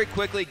very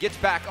quickly, gets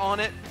back on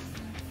it.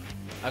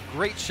 A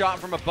great shot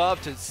from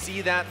above to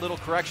see that little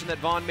correction that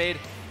Vaughn made.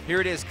 Here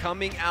it is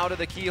coming out of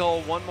the keyhole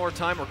one more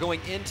time, or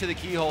going into the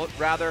keyhole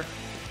rather.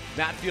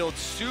 Matt Field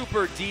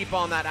super deep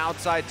on that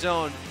outside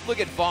zone. Look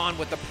at Vaughn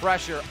with the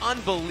pressure,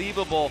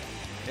 unbelievable.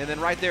 And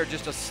then right there,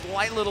 just a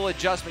slight little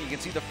adjustment. You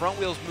can see the front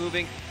wheels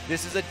moving.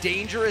 This is a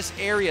dangerous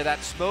area,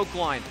 that smoke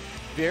line.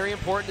 Very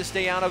important to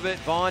stay out of it.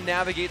 Vaughn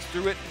navigates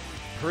through it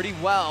pretty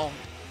well.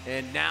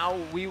 And now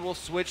we will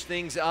switch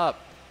things up.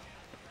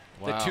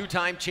 Wow. The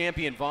 2-time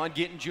champion, Vaughn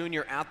Gittin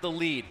Jr. at the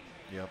lead.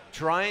 Yep.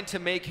 Trying to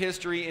make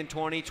history in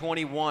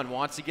 2021.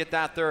 Wants to get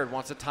that 3rd.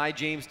 Wants to tie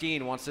James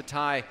Dean. Wants to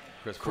tie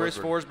Chris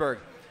Forsberg.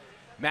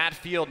 Matt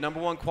Field,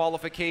 #1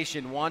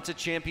 qualification. Wants a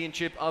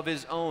championship of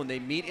his own. They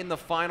meet in the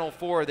Final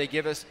Four. They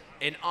give us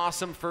an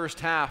awesome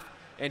first half.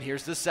 And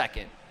here's the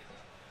second.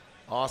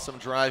 Awesome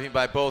driving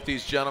by both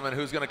these gentlemen.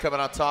 Who's going to come out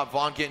on top?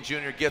 Vaughn Gittin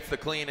Jr. gets the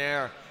clean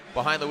air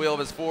behind the wheel of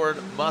his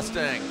Ford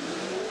Mustang.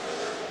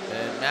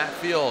 And Matt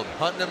Field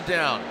hunting him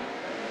down.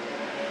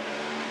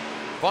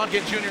 Vaughn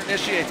Gittin Jr.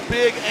 initiates.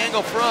 Big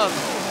angle from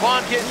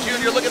Vaughn Gittin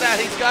Jr. Look at that.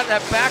 He's got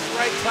that back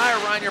right tire,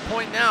 Ryan, you're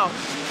pointing out.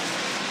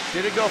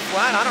 Did it go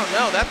flat? I don't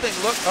know. That thing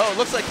it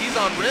looks like he's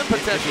on rim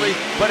potentially.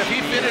 But if he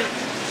finished,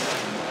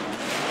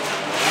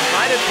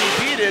 might have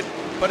debeated.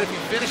 But if he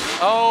finished,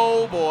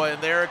 oh boy,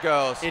 and there it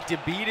goes. It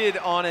debeated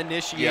on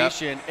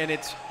initiation, and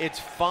it's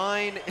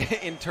fine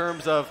in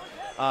terms of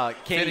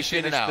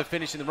finishing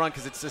the run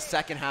because it's the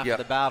second half of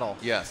the battle.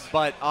 Yes.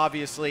 But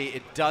obviously,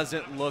 it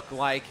doesn't look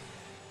like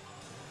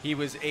he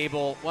was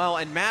able. Well,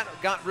 and Matt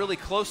got really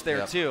close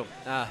there too.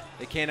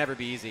 It can't ever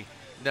be easy.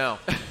 No,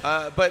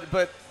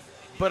 but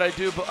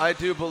I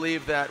do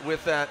believe that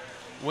with that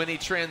when he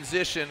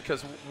transitioned,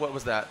 because what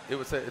was that?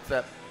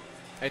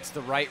 It's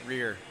the right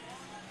rear.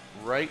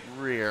 Right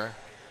rear.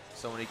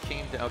 So when he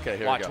came down, okay,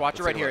 here we go. Watch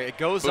it right here. It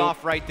goes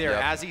off right there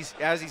as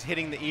he's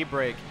hitting the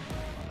e-brake.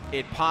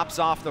 It pops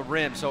off the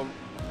rim. So,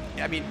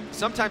 I mean,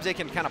 sometimes they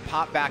can kind of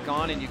pop back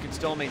on and you can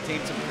still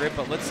maintain some grip,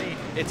 but let's see,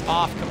 it's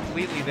off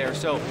completely there.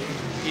 So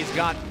he's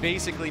got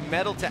basically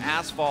metal to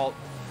asphalt,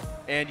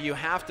 and you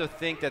have to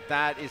think that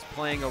that is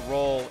playing a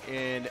role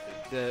in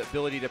the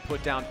ability to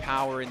put down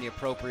power in the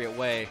appropriate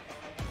way.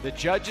 The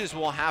judges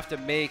will have to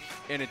make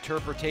an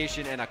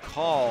interpretation and a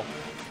call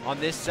on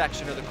this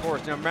section of the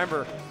course. Now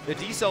remember, the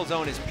decel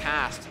zone is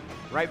passed.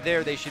 Right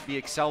there, they should be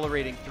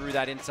accelerating through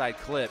that inside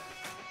clip.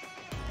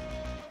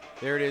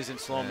 There it is in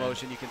slow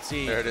motion. You can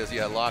see. There it is.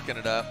 Yeah, locking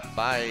it up.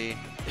 Bye.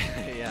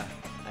 Yeah.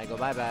 I go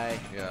bye-bye.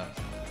 Yeah.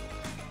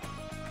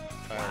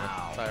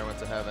 Tire went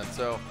to heaven.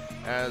 So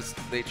as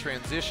they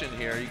transition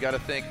here, you got to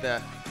think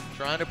that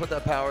trying to put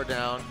that power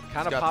down.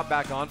 Kind of pop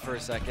back on for a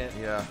second.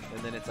 Yeah.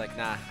 And then it's like,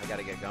 nah, I got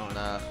to get going.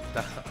 Nah.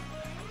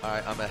 All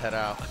right, I'm going to head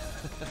out.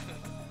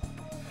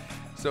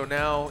 So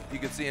now you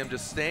can see him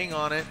just staying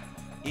on it.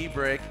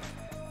 E-brake.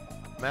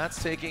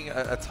 Matt's taking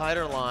a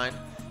tighter line.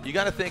 You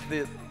got to think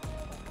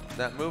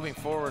that moving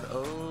forward,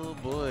 oh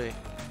boy.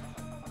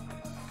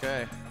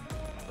 Okay,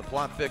 the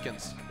plot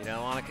thickens. You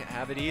don't want to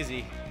have it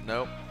easy.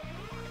 Nope.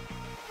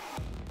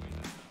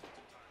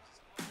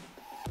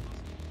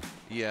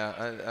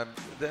 Yeah,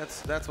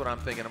 that's what I'm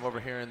thinking. I'm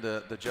overhearing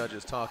the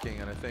judges talking,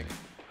 and I think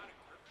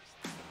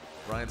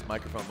Ryan's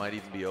microphone might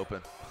even be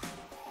open.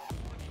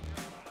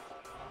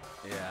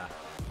 Yeah,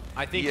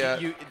 I think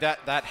Yeah.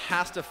 that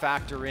has to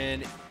factor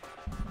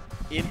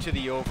into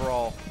the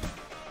overall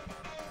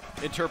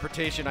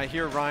interpretation. I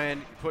hear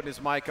Ryan putting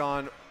his mic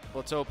on.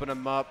 Let's open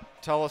him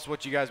up. Tell us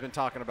what you guys been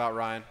talking about,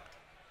 Ryan.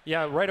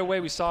 Yeah, right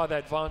away we saw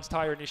that Von's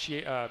tire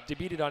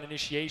debeated on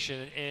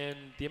initiation, and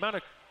the amount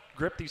of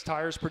grip these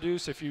tires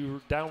produce, if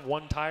you're down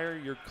one tire,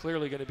 you're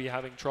clearly going to be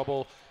having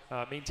trouble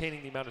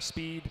maintaining the amount of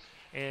speed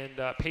and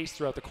pace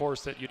throughout the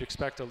course that you'd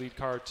expect a lead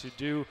car to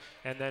do.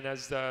 And then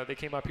as they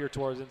came up here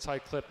towards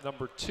inside clip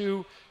number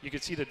 2, you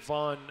could see that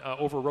Von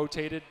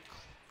over-rotated,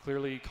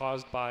 clearly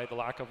caused by the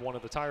lack of one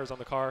of the tires on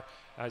the car.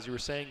 As you were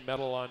saying,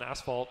 metal on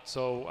asphalt.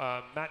 So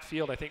Matt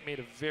Field, I think, made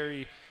a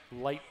very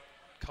light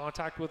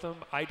contact with him.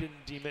 I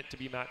didn't deem it to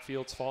be Matt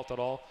Field's fault at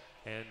all.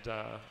 And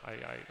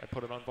I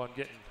put it on Von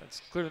Gittin. It's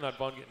clearly not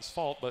Von Gittin's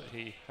fault, but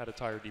he had a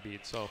tire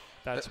debead, so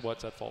that's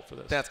what's at fault for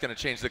this. That's going to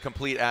change the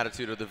complete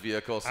attitude of the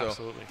vehicle. So,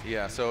 absolutely.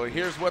 Yeah, so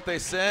here's what they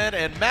said,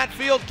 and Matt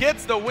Field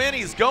gets the win.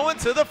 He's going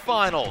to the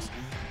finals.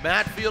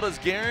 Matt Field is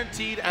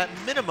guaranteed at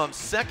minimum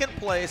second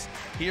place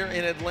here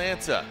in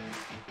Atlanta.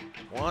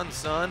 Juan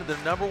Son, the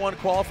 #1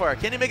 qualifier.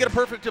 Can he make it a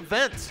perfect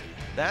event?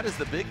 That is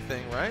the big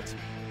thing, right?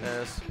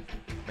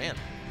 Man,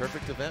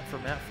 perfect event for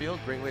Matt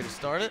Field. Great way to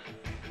start it.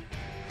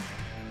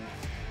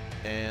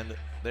 And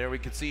there we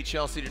can see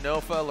Chelsea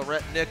Denofa,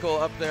 Lorette Nickel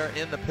up there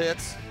in the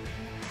pits.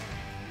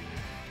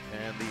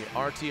 And the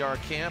RTR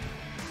camp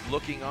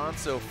looking on,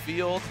 so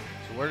Field.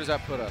 So where does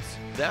that put us?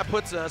 That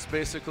puts us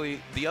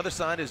basically, the other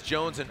side is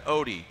Jones and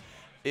Odie.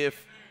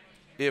 If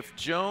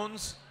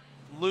Jones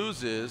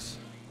loses,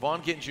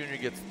 Von Gittin Jr.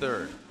 gets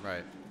 3rd.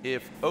 Right.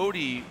 If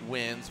Odie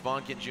wins,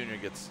 Von Gittin Jr.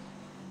 gets,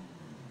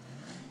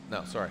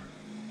 no, sorry.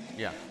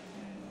 Yeah.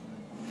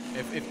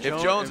 If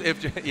Jones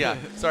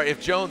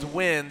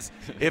wins,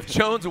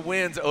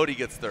 Odie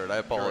gets 3rd. I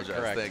apologize.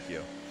 Correct. Thank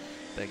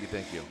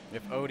you.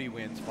 If Odie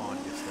wins, Vaughn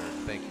gets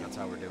 3rd. Thank you. That's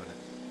how we're doing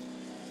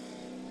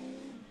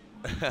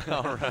it.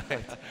 All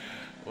right.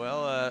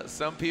 Well,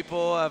 some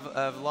people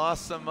have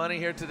lost some money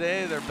here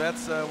today. Their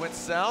bets went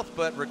south,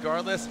 but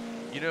regardless,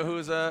 you know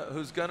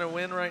who's gonna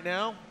win right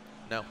now?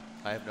 No,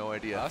 I have no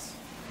idea. Us?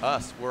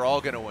 Us. We're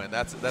all gonna win.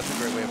 That's a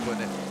great way of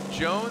putting it.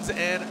 Jones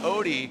and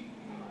Odie.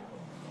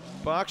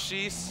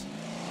 Bakshis.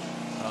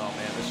 Oh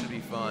man, this should be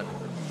fun.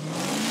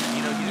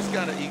 You know,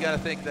 you gotta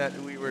think that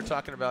we were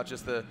talking about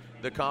just the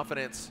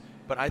confidence,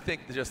 but I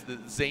think just the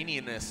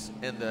zaniness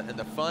and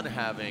the fun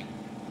having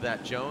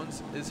that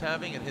Jones is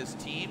having and his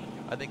team.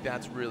 I think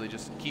that's really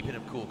just keeping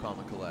him cool, calm,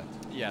 and collect.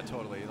 Yeah,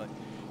 totally. Like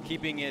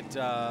keeping it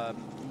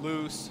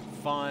loose,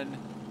 fun,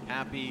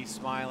 happy,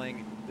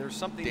 smiling. There's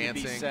something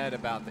Dancing. to be said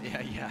about the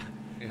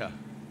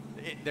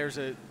there's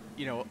a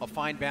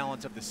fine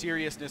balance of the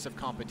seriousness of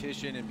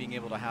competition and being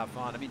able to have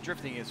fun. I mean,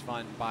 drifting is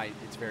fun by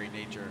its very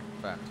nature.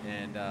 Fact.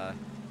 And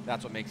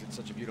that's what makes it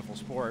such a beautiful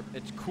sport.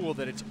 It's cool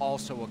that it's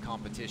also a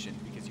competition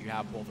because you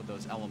have both of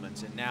those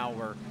elements. And now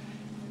we're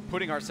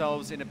putting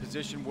ourselves in a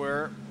position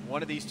where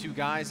one of these two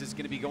guys is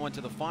going to be going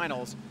to the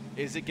finals.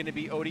 Is it going to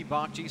be Odie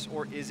Bakshis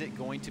or is it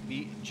going to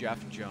be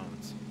Jeff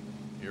Jones?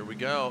 Here we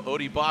go.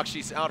 Odie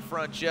Bakshis out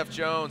front. Jeff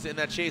Jones in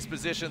that chase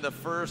position. The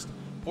first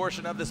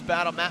portion of this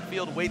battle. Matt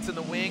Field waits in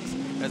the wings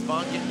as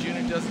Von Gittin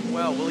Jr. does as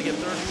well. Will he get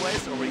 3rd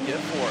place or will he get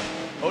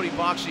 4th? Odie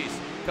Bakshis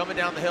coming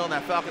down the hill in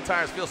that Falcon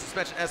Tires Field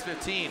Suspension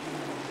S15.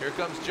 Here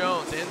comes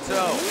Jones in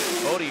tow.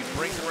 Odie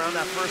brings around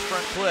that first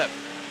front clip.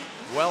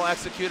 Well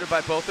executed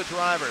by both the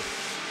drivers.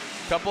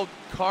 Couple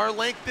car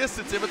length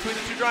distance in between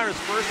the two drivers.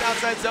 First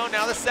outside zone,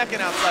 now the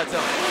second outside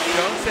zone.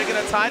 Jones taking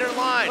a tighter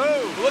line.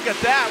 Ooh. Look at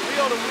that,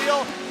 wheel to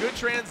wheel. Good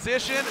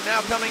transition. And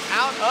now coming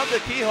out of the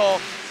keyhole.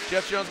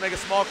 Jeff Jones make a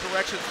small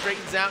correction,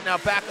 straightens out, now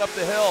back up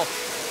the hill.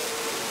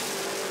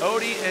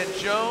 Odie and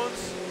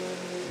Jones,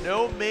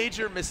 no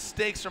major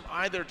mistakes from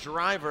either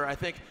driver. I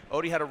think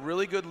Odie had a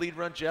really good lead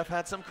run. Jeff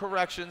had some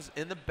corrections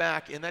in the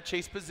back in that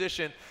chase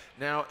position.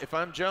 Now, if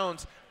I'm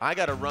Jones, I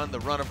got to run the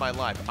run of my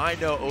life. I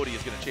know Odie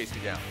is going to chase me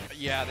down.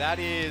 Yeah, that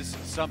is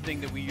something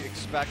that we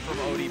expect from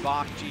Odie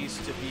Bakshis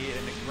to be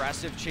an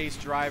aggressive chase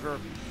driver.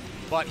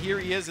 But here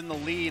he is in the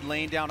lead,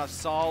 laying down a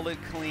solid,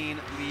 clean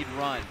lead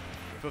run,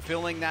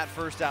 fulfilling that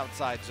first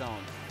outside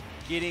zone,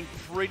 getting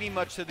pretty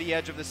much to the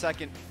edge of the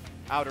second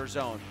outer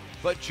zone.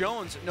 But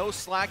Jones, no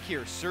slack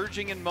here,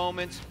 surging in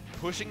moments,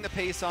 pushing the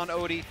pace on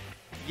Odie.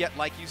 Yet,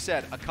 like you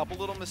said, a couple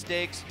little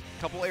mistakes,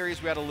 a couple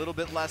areas we had a little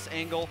bit less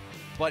angle,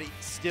 but he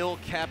still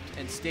kept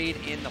and stayed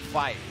in the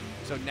fight.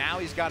 So now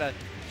he's got to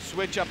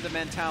switch up the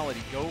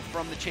mentality, go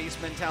from the chase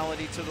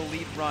mentality to the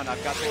lead run.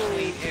 I've got the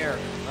clean air.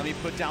 Let me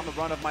put down the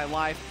run of my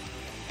life.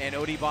 And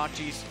Odie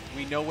Bakshis,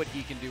 we know what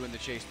he can do in the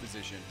chase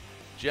position.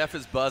 Jeff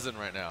is buzzing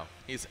right now.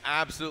 He's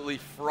absolutely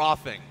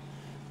frothing.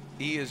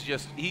 He is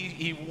just,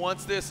 he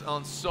wants this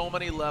on so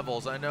many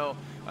levels. I know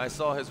I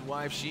saw his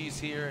wife, she's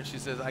here, and she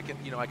says, I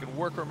can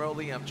work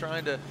remotely. I'm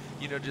trying to,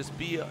 just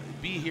be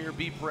here,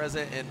 be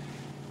present. And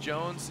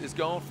Jones is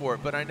going for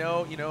it, but I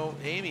know, you know,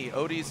 Amy,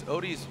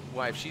 Odie's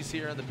wife, she's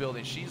here in the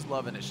building. She's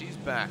loving it. She's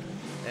back,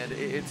 and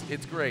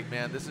it's great,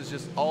 man. This is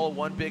just all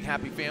one big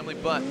happy family,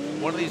 but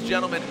one of these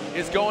gentlemen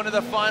is going to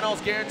the finals,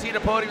 guaranteed a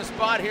podium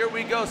spot. Here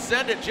we go.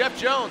 Send it. Jeff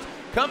Jones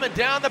coming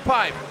down the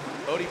pipe.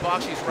 Odie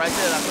Bakshi's right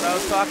there. That's what I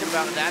was talking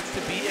about, and that's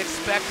to be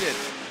expected.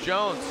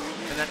 Jones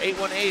and that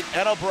 818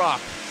 Edelbrock.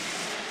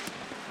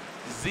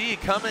 Z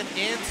coming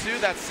into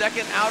that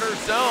second outer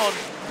zone.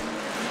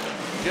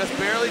 Just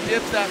barely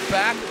dips that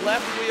back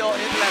left wheel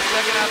into that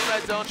second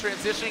outside zone,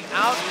 transitioning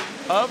out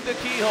of the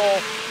keyhole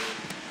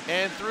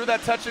and through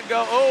that touch and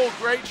go. Oh,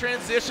 great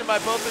transition by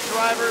both the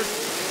drivers.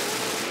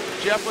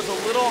 Jeff was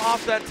a little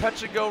off that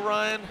touch and go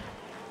run.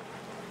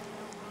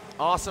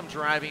 Awesome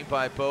driving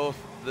by both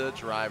the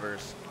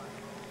drivers.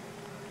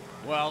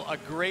 Well, a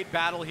great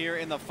battle here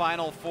in the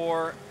Final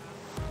Four.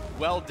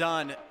 Well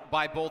done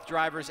by both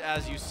drivers,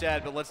 as you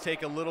said, but let's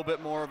take a little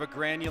bit more of a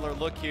granular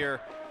look here.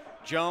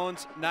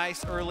 Jones,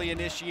 nice early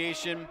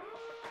initiation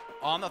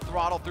on the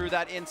throttle through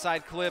that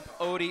inside clip.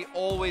 Odie,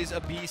 always a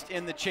beast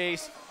in the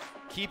chase,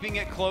 keeping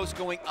it close,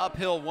 going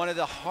uphill. One of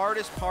the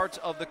hardest parts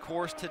of the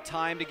course to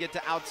time to get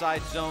to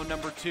outside zone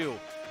number 2.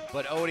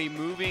 But Odie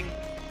moving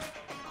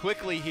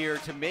quickly here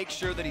to make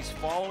sure that he's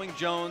following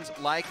Jones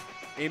like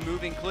a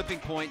moving clipping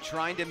point,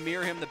 trying to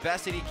mirror him the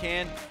best that he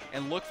can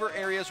and look for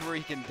areas where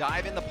he can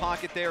dive in the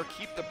pocket there,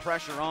 keep the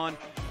pressure on.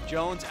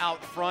 Jones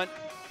out front,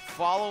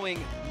 following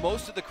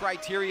most of the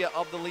criteria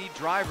of the lead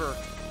driver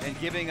and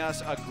giving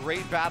us a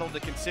great battle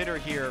to consider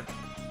here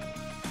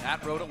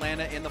at Road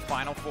Atlanta in the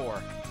Final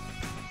Four.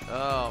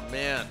 Oh,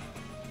 man.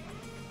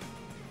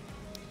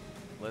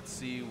 Let's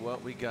see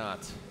what we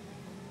got.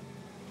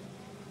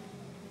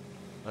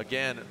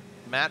 Again,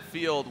 Matt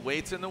Field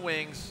waits in the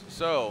wings,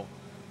 so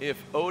if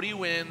Odie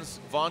wins,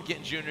 Vaughn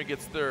Gittin Jr.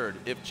 gets third.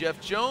 If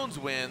Jeff Jones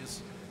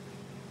wins,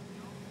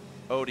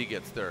 Odie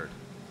gets third.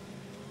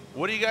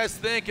 What do you guys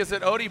think? Is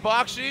it Odie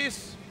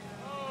Bakshi's?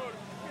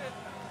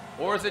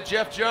 Or is it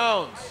Jeff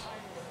Jones?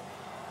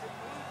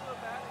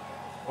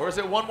 Or is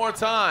it one more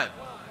time?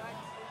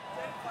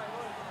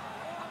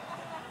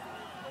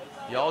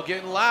 Y'all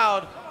getting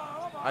loud.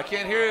 I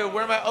can't hear you.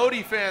 Where are my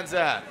Odie fans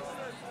at?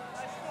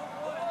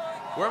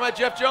 Where are my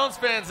Jeff Jones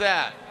fans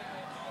at?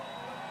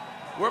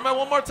 Where are my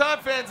one more time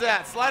fans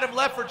at? Slide him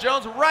left for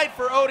Jones, right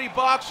for Odie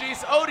Bakshi's.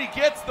 Odie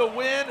gets the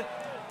win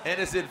and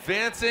is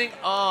advancing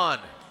on.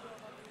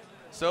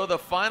 So the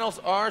finals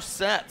are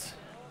set.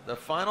 The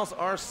finals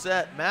are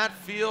set. Matt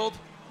Field,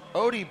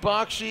 Odie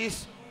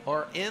Bakshi's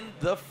are in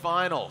the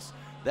finals.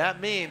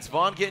 That means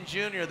Vaughn Gittin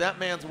Jr., that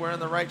man's wearing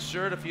the right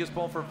shirt. If he was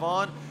pulling for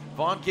Vaughn,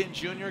 Vaughn Gittin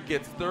Jr.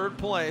 gets third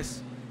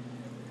place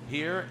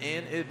here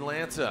in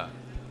Atlanta.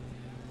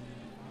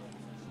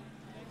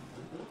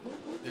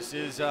 This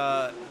is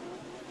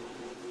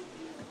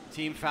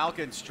Team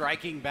Falcon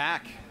striking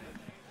back.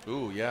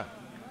 Ooh, yeah,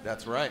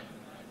 that's right.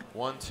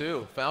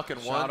 1-2. Falcon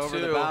 1-2. Shot over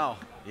the bow.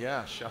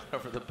 Yeah, shot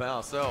over the bow.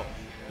 So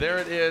there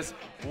it is.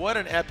 What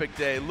an epic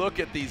day.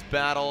 Look at these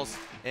battles,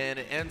 and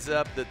it ends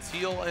up the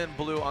teal and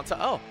blue on top.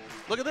 Oh,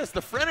 look at this,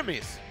 the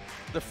frenemies.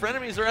 The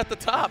frenemies are at the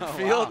top.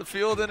 Oh,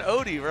 Field and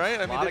Odie, right?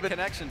 I mean, they've been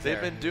connections there.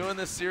 They've been doing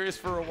this series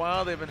for a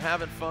while. They've been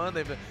having fun.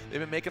 They've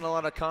been making a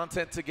lot of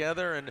content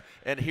together,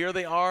 and here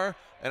they are.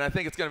 And I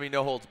think it's going to be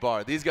no holds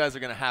barred. These guys are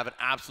going to have an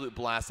absolute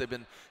blast. They've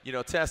been, you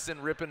know,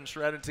 testing, ripping, and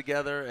shredding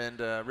together,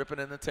 and ripping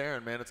and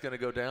tearing. Man, it's going to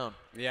go down.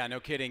 Yeah, no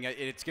kidding.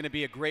 It's going to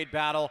be a great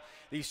battle.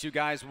 These two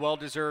guys, well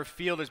deserved.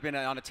 Field has been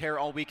on a tear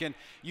all weekend.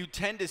 You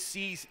tend to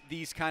see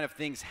these kind of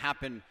things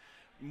happen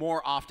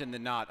more often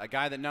than not. A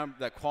guy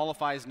that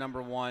qualifies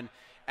number 1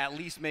 at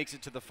least makes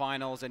it to the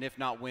finals, and if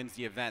not, wins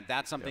the event.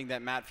 That's something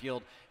that Matt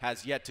Field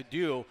has yet to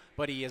do,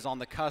 but he is on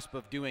the cusp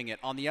of doing it.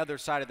 On the other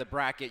side of the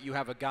bracket, you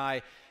have a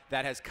guy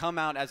that has come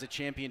out as a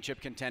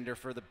championship contender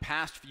for the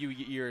past few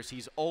years.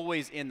 He's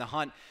always in the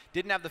hunt.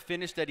 Didn't have the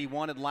finish that he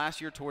wanted last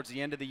year towards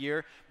the end of the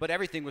year, but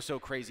everything was so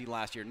crazy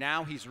last year.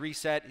 Now he's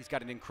reset. He's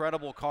got an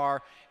incredible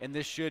car, and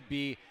this should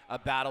be a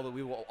battle that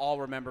we will all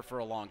remember for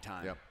a long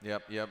time.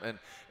 Yep. And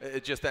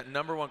it's just that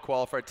number 1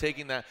 qualifier,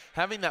 taking that,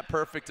 having that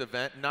perfect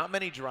event. Not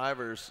many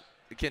drivers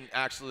can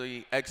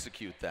actually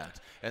execute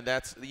that, and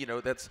that's, you know,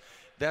 that's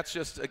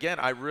just, again,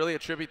 I really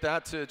attribute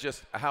that to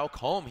just how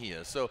calm he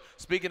is. So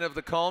speaking of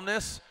the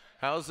calmness,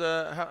 how's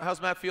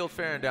Matt Field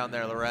faring down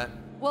there, Lorette?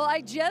 Well,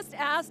 I just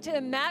asked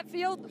him, Matt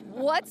Field,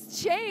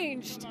 what's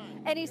changed?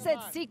 And he said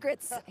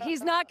secrets.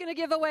 He's not going to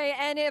give away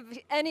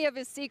any of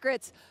his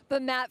secrets,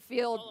 but Matt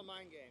Field. It's all a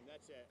mind game.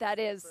 That's it. That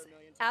is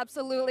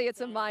absolutely, it's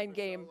a mind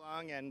game. So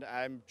long, and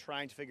I'm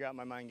trying to figure out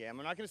my mind game.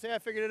 I'm not going to say I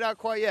figured it out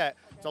quite yet.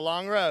 It's a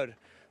long road,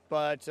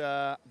 but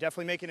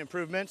definitely making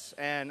improvements,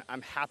 and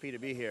I'm happy to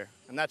be here.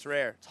 And that's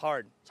rare. It's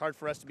hard. It's hard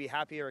for us to be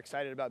happy or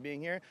excited about being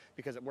here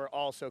because we're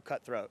all so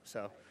cutthroat.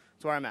 So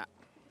that's where I'm at.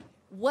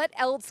 What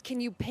else can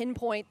you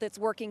pinpoint that's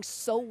working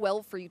so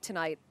well for you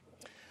tonight?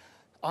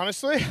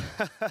 Honestly,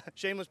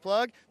 shameless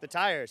plug, the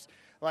tires.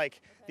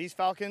 Like, these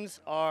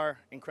Falcons are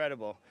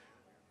incredible.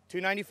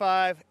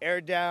 295, air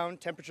down,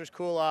 temperatures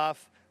cool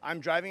off. I'm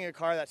driving a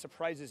car that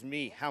surprises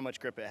me how much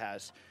grip it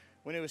has.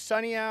 When it was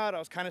sunny out, I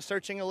was kind of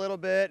searching a little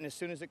bit, and as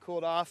soon as it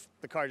cooled off,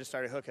 the car just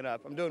started hooking up.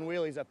 I'm doing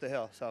wheelies up the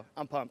hill, so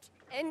I'm pumped.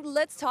 And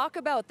let's talk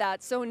about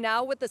that. So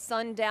now with the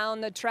sun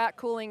down, the track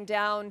cooling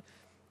down,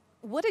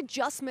 what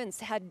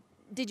adjustments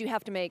did you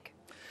have to make?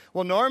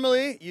 Well,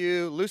 normally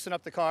you loosen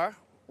up the car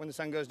when the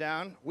sun goes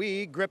down.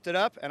 We gripped it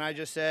up, and I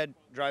just said,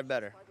 drive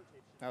better.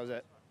 That was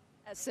it.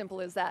 As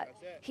simple as that.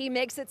 He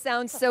makes it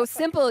sound so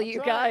simple, you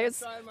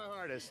guys. I'm trying my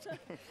hardest.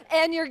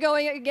 And you're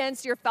going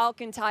against your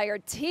Falcon Tire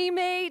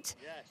teammate.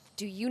 Yes.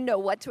 Do you know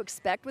what to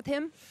expect with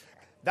him?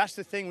 That's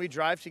the thing. We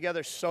drive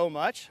together so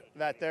much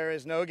that there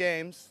is no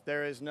games.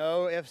 There is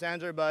no ifs,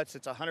 ands, or buts.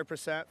 It's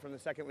 100% from the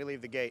second we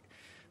leave the gate.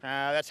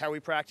 That's how we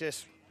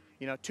practice,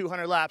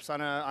 200 laps on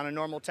a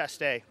normal test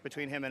day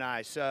between him and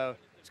I. So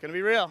it's going to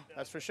be real,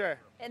 that's for sure.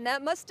 And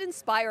that must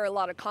inspire a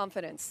lot of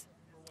confidence.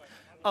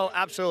 Oh,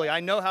 absolutely. I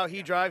know how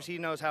he drives. He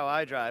knows how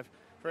I drive.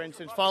 For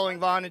instance, following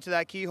Vaughn into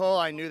that keyhole,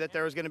 I knew that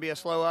there was going to be a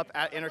slow up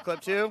at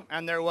interclip 2,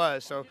 and there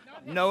was. So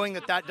knowing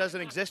that that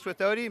doesn't exist with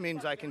Odie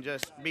means I can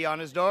just be on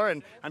his door,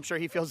 and I'm sure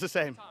he feels the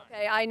same.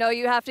 Okay, I know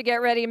you have to get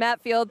ready.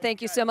 Matt Field,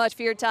 thank you so much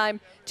for your time.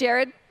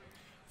 Jared?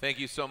 Thank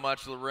you so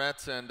much,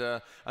 Lorette. And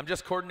I'm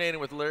just coordinating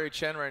with Larry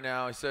Chen right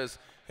now. He says,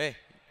 hey,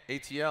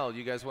 ATL,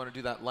 you guys want to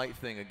do that light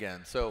thing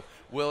again. So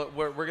we're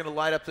going to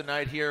light up the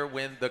night here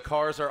when the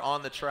cars are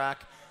on the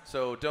track.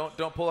 So don't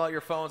pull out your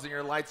phones and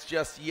your lights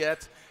just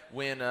yet.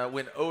 When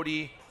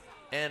Odie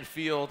and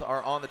Field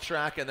are on the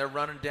track and they're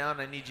running down,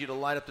 I need you to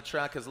light up the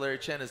track because Larry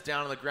Chen is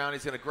down on the ground.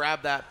 He's going to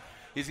grab that.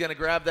 He's going to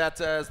grab that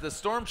as the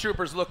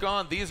stormtroopers look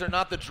on. These are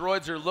not the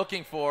droids you're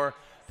looking for.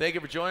 Thank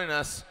you for joining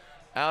us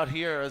out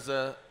here as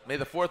May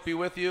the 4th be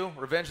with you.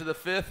 Revenge of the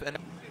 5th and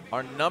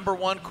our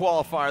 #1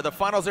 qualifier. The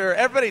finals are here.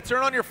 Everybody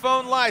turn on your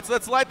phone lights.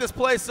 Let's light this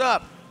place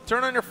up.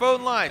 Turn on your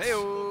phone lights.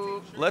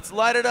 Hey-o. Let's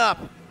light it up.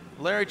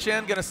 Larry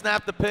Chen going to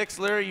snap the pics.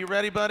 Larry, you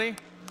ready, buddy?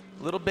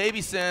 Little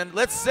baby send.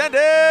 Let's send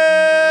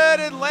it!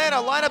 Atlanta,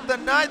 line up the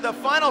night. The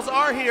finals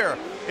are here.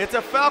 It's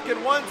a Falcon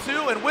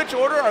 1-2. In which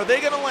order are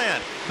they going to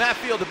land? Matt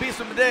Field, the beast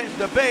from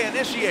the Bay,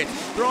 initiates.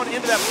 Throwing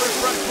into that first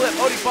front clip.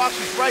 Odie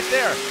Bakshi's right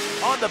there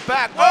on the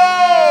back.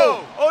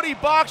 Whoa! Odie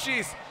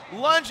Bakshi's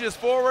lunges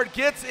forward,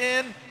 gets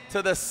in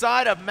to the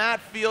side of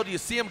Matt Field. You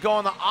see him go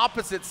on the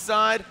opposite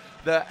side.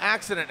 The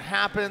accident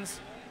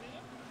happens.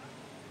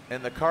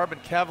 And the carbon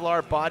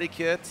Kevlar body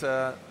kit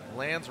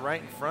lands right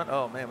in front.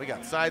 Oh man, we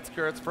got side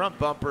skirts, front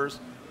bumpers.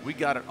 We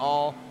got it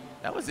all.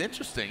 That was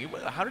interesting.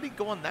 How did he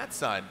go on that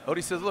side?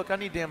 Odie says, look, I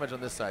need damage on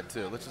this side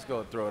too. Let's just go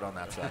and throw it on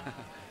that side.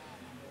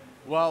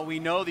 Well, we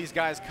know these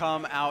guys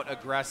come out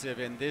aggressive,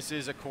 and this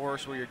is a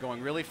course where you're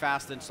going really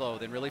fast then slow,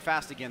 then really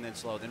fast again, then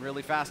slow, then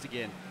really fast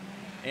again.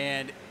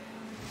 And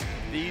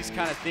these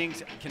kind of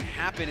things can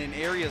happen in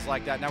areas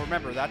like that. Now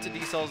remember, that's a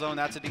decel zone,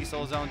 that's a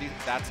decel zone,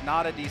 that's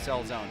not a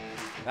decel zone.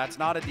 That's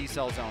not a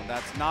decel zone,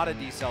 that's not a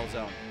decel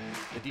zone.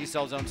 The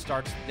decel zone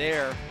starts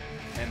there,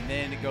 and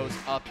then it goes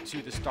up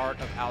to the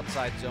start of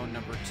outside zone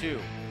number 2.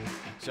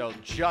 So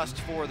just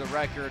for the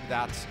record,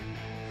 that's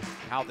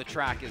how the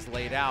track is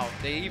laid out.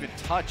 They even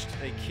touched,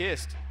 they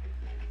kissed.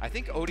 I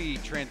think Odie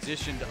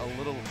transitioned a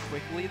little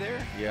quickly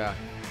there. Yeah.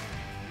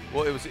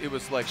 Well, it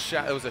was like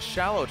it was a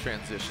shallow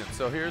transition.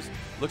 So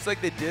looks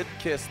like they did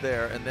kiss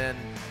there, and then,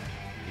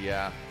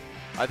 yeah,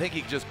 I think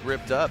he just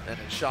gripped up and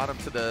it shot him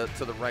to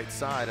the right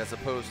side as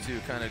opposed to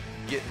kind of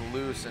getting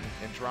loose and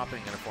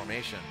dropping in a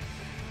formation.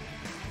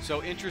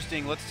 So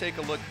interesting. Let's take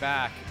a look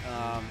back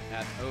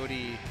at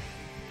Odie.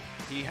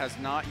 He has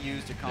not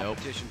used a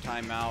competition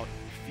timeout.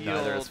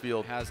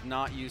 Field has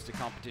not used a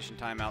competition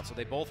timeout, so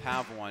they both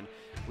have one.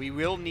 We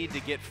will need to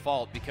get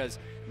fault because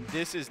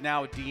this is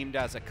now deemed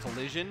as a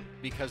collision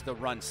because the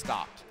run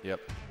stopped. Yep.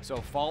 So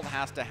fault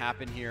has to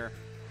happen here.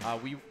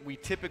 We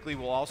typically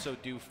will also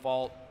do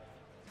fault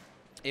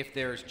if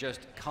there's just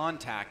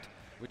contact,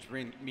 which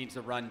means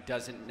the run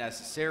doesn't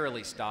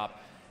necessarily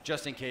stop,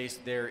 just in case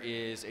there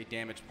is a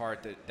damaged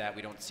part that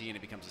we don't see and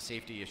it becomes a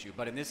safety issue.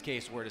 But in this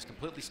case, where it is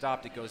completely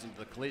stopped, it goes into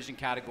the collision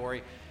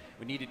category.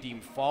 We need to deem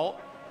fault,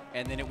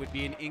 and then it would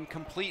be an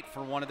incomplete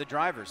for one of the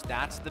drivers.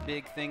 That's the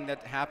big thing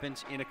that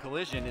happens in a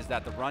collision, is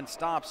that the run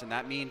stops, and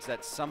that means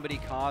that somebody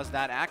caused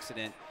that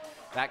accident,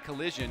 that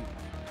collision,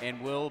 and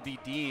will be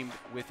deemed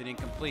with an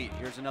incomplete.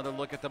 Here's another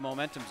look at the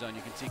momentum zone.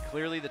 You can see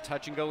clearly the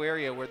touch and go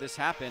area where this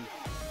happened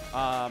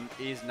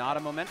is not a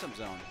momentum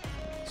zone.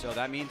 So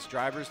that means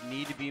drivers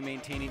need to be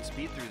maintaining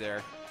speed through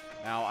there.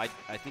 Now, I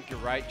think you're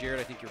right, Jared.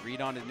 I think your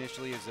read on it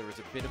initially is there was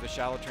a bit of a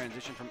shallow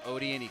transition from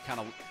Odie, and he kind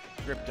of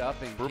gripped up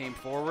and came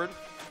forward.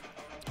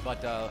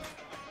 But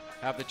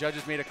have the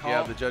judges made a call?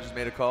 Yeah, the judges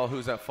made a call.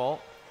 Who's at fault?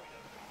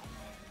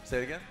 Say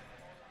it again.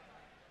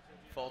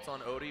 Fault on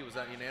Odie. Was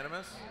that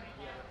unanimous?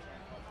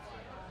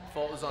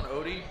 Fault is on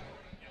Odie.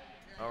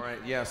 All right,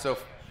 yeah, so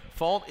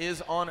fault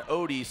is on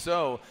Odie.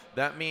 So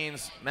that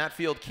means Matt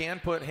Field can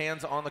put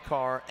hands on the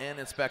car and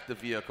inspect the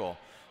vehicle.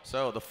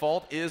 So the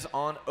fault is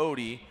on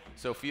Odie,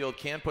 so Field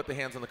can put the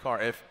hands on the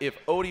car.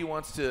 If Odie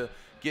wants to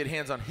get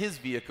hands on his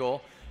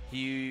vehicle,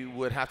 he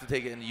would have to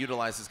take it and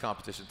utilize his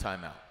competition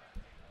timeout.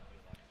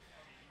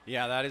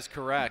 Yeah, that is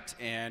correct.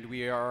 And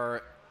we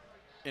are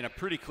in a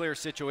pretty clear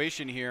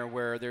situation here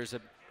where there's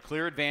a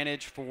clear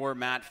advantage for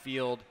Matt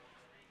Field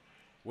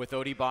with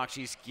Odie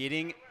Bakshi's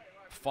getting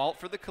fault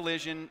for the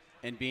collision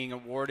and being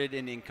awarded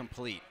an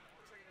incomplete.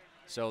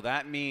 So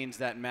that means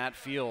that Matt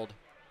Field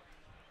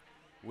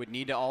would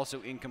need to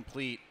also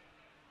incomplete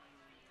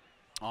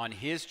on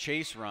his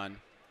chase run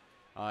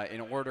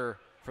in order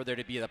for there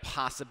to be the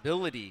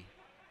possibility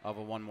of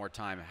a one more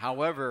time.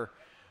 However,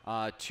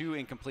 2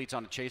 incompletes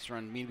on a chase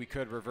run mean we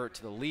could revert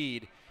to the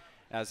lead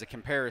as a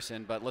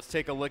comparison, but let's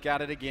take a look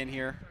at it again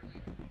here.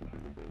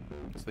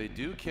 So they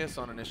do kiss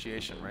on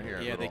initiation right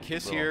here. Yeah, they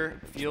kiss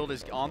here. Field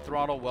is on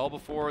throttle well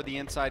before the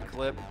inside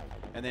clip,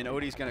 and then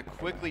Odie's going to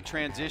quickly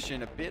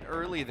transition a bit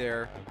early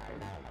there,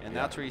 and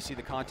that's where you see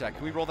the contact.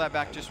 Can we roll that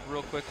back just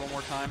real quick one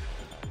more time?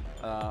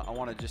 I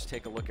want to just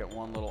take a look at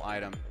one little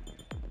item,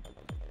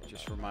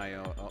 just for my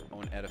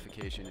own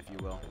edification, if you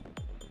will.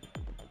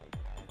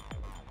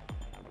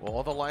 Well,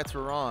 all the lights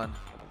were on,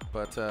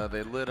 but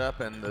they lit up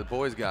and the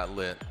boys got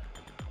lit.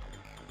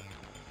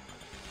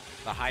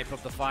 The hype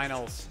of the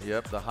finals.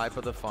 Yep, the hype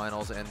of the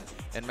finals,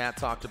 and Matt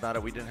talked about it.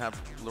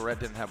 Lorette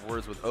didn't have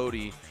words with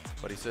Odie,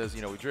 but he says,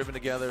 you know, we've driven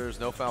together, there's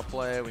no foul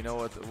play, we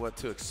know what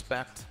to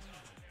expect,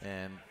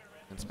 and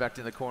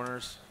inspecting the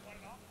corners.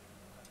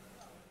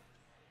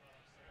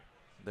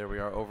 There we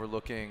are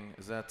overlooking,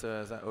 is that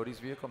Odie's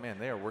vehicle? Man,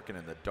 they are working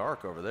in the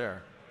dark over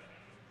there.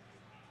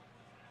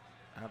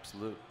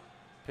 Absolute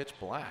pitch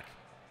black.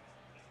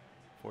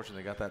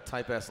 Fortunately, they got that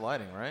Type S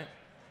lighting, right?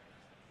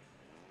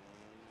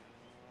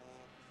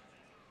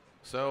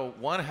 So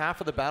 1/2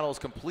 of the battle is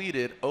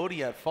completed. Odie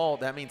at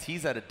fault. That means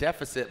he's at a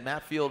deficit.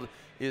 Matt Field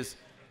is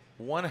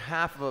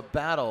 1/2 of a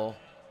battle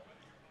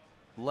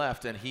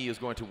left, and he is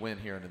going to win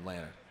here in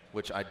Atlanta,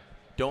 which I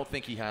don't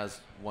think he has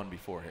won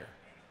before here.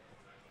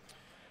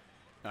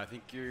 I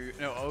think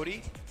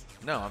Odie?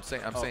 No, I'm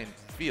saying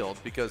Field,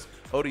 because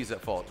Odie's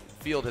at fault.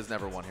 Field has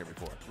never won here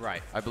before.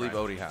 Right. I believe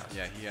Odie has.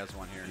 Yeah, he has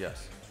one here.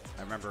 Yes.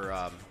 I remember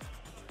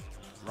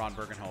Ron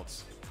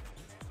Bergenholtz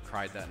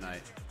cried that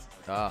night.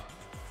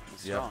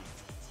 Yep.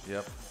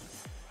 Yep.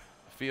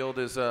 Field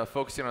is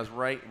focusing on his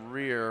right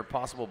rear,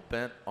 possible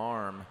bent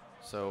arm.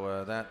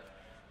 So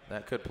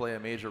that could play a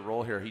major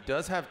role here. He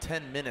does have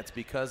 10 minutes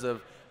because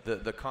of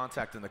the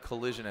contact and the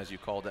collision, as you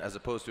called it, as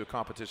opposed to a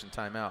competition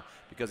timeout.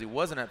 Because he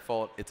wasn't at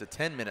fault, it's a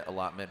 10-minute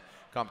allotment.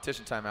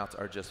 Competition timeouts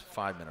are just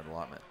 5-minute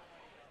allotment.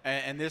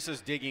 And this is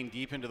digging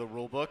deep into the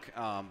rule book,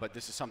 but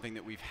this is something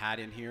that we've had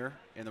in here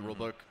in the rule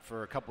book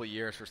for a couple of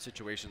years for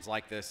situations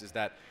like this, is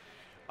that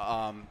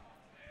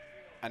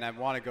and I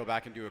want to go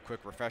back and do a quick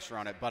refresher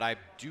on it, but I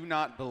do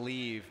not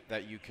believe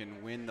that you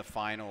can win the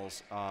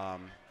finals,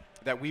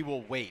 that we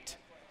will wait.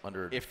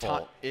 Under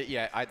default.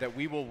 That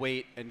we will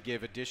wait and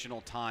give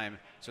additional time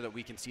so that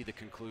we can see the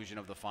conclusion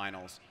of the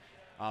finals,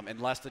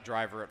 unless the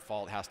driver at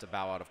fault has to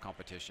bow out of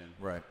competition.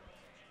 Right,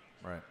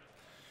 right.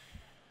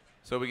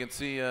 So we can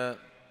see the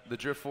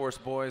Drift Force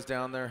boys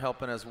down there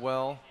helping as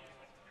well.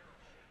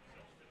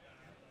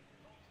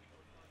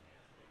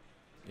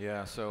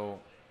 Yeah, so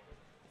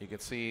you can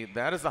see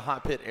that is the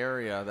hot pit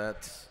area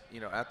that's, you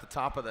know, at the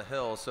top of the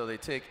hill. So they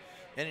take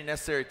any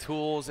necessary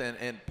tools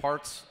and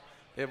parts.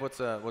 They have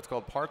what's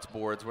called parts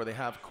boards, where they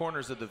have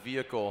corners of the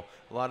vehicle.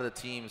 A lot of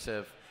the teams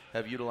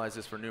have utilized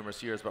this for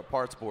numerous years, but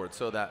parts boards.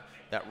 So that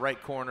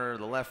right corner,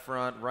 the left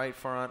front, right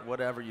front,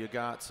 whatever you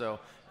got. So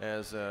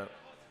as you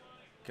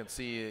can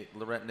see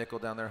Lorette Nickel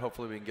down there,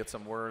 hopefully we can get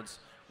some words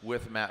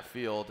with Matt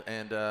Field.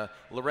 And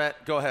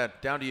Lorette, go ahead.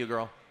 Down to you,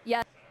 girl.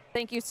 Yeah.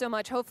 Thank you so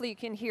much. Hopefully you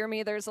can hear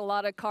me. There's a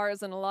lot of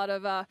cars and a lot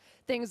of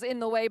things in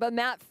the way, but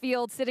Matt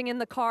Field sitting in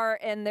the car,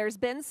 and there's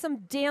been some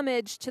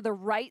damage to the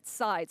right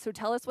side. So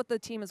tell us what the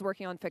team is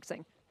working on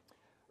fixing.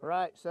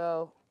 Right,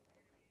 so,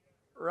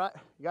 you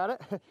got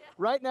it?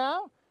 Right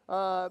now,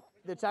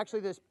 it's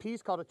actually this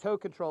piece called a toe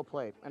control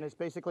plate, and it's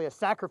basically a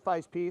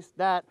sacrifice piece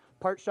that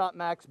Part Shop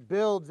Max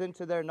builds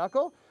into their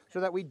knuckle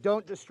so that we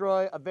don't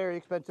destroy a very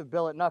expensive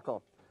billet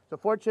knuckle. So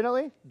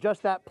fortunately,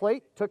 just that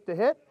plate took the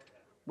hit.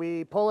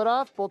 We pull it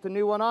off, bolt a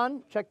new one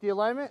on, check the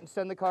alignment, and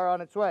send the car on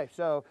its way.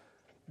 So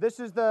this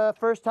is the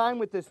first time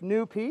with this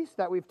new piece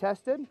that we've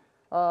tested,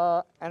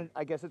 and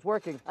I guess it's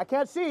working. I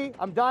can't see.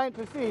 I'm dying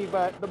to see,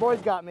 but the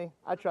boys got me.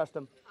 I trust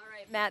them. All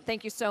right, Matt,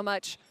 thank you so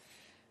much.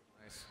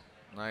 Nice.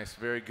 Nice.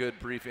 Very good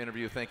brief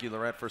interview. Thank you,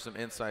 Lorette, for some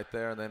insight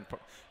there. And then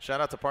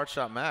shout out to Part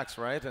Shop Max,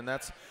 right? And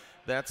that's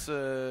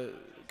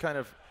kind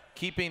of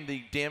keeping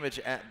the damage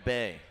at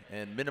bay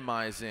and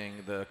minimizing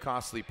the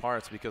costly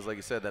parts, because like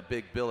you said, that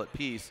big billet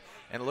piece,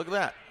 and look at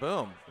that,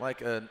 boom,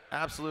 like an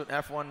absolute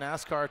F1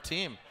 NASCAR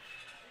team.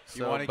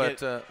 So,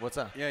 what's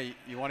that? Yeah,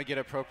 you want to get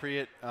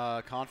appropriate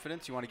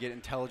confidence. You want to get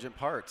intelligent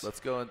parts. Let's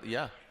go.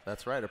 Yeah,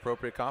 that's right.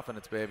 Appropriate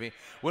confidence, baby.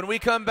 When we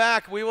come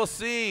back, we will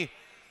see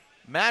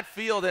Matt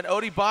Field and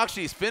Odie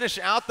Bakshi's finish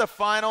out the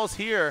finals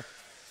here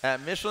at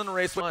Michelin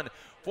Raceway.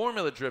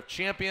 Formula Drift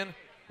champion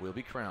will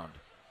be crowned.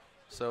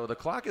 So the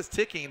clock is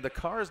ticking. The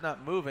car is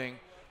not moving.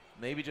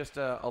 Maybe just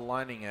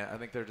aligning it. I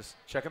think they're just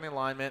checking the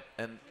alignment,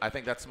 and I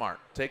think that's smart.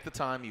 Take the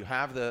time. You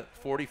have the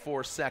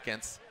 44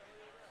 seconds,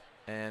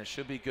 and it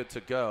should be good to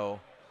go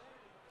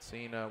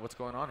Seeing what's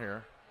going on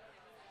here.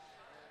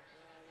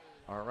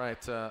 All right.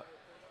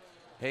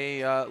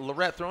 Hey,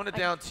 Lorette, throwing it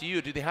down to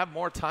you. Do they have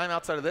more time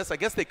outside of this? I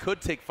guess they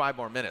could take 5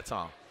 more minutes,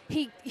 huh?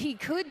 He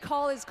could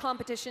call his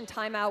competition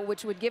timeout,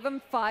 which would give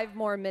him 5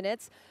 more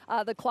minutes.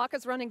 The clock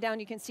is running down.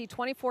 You can see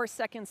 24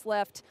 seconds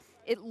left.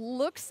 It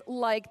looks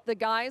like the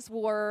guys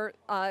were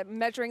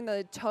measuring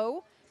the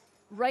toe.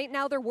 Right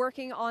now they're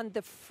working on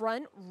the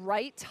front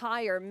right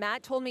tire.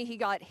 Matt told me he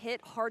got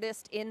hit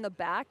hardest in the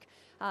back,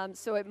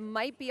 so it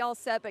might be all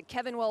set, but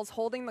Kevin Wells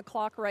holding the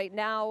clock right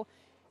now.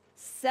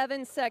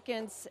 7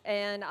 seconds,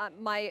 and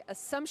my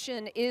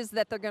assumption is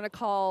that they're going to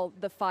call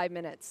the 5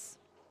 minutes.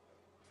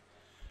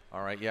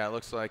 All right, yeah, it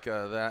looks like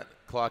that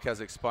clock has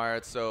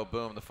expired, so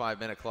boom, the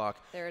 5-minute clock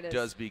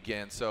does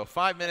begin. So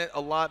 5-minute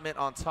allotment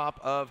on top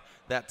of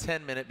that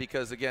 10-minute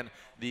because, again,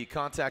 the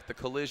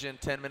collision,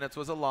 10 minutes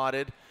was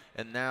allotted,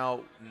 and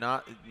now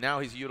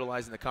he's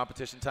utilizing the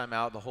competition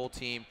timeout, the whole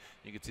team.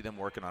 You can see them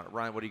working on it.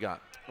 Ryan, what do you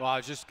got? Well,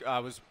 I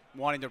was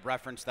wanting to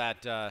reference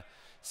that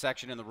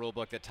section in the rule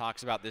book that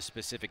talks about this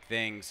specific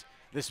thing.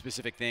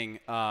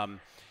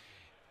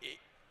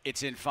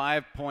 It's in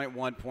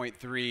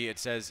 5.1.3. It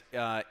says,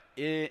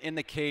 in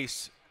the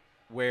case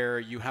where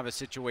you have a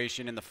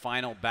situation in the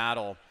final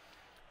battle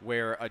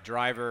where a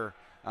driver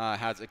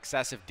has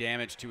excessive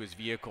damage to his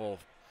vehicle,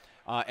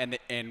 and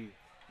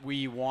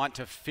we want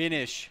to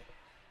finish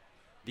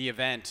the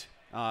event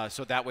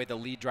so that way the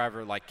lead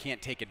driver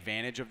can't take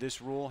advantage of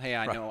this rule. Hey,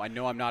 I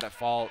know I'm not at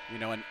fault,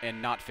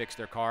 and not fix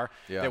their car.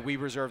 Yeah. That we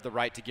reserve the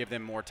right to give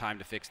them more time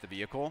to fix the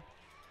vehicle.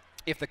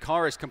 If the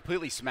car is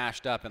completely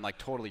smashed up and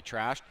totally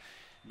trashed,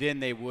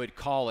 then they would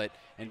call it,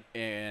 and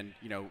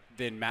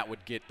then Matt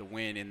would get the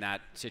win in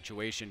that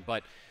situation.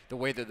 But the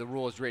way that the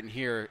rule is written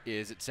here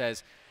is it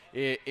says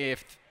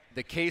if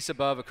the case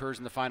above occurs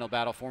in the final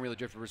battle, Formula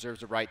Drifter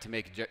reserves the right to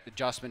make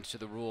adjustments to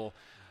the rule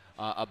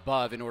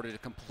above in order to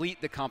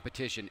complete the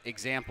competition.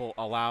 Example,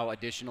 allow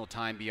additional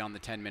time beyond the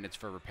 10 minutes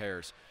for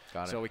repairs.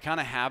 Got it. So we kind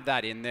of have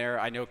that in there.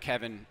 I know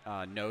Kevin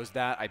knows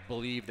that. I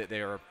believe that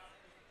they're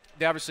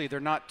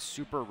not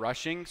super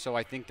rushing, so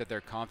I think that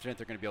they're confident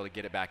they're going to be able to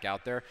get it back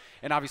out there.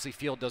 And obviously,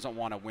 Field doesn't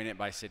want to win it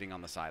by sitting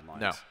on the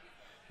sidelines.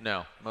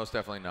 No, most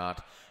definitely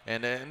not.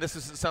 And this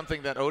isn't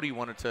something that Odie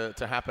wanted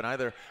to happen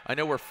either. I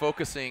know we're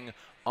focusing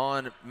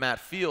on Matt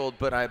Field,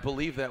 but I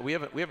believe that we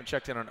haven't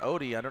checked in on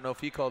Odie. I don't know if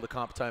he called the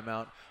comp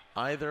timeout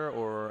either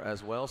or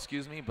as well,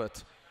 excuse me.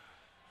 But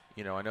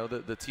I know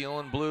that the teal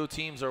and blue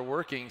teams are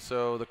working,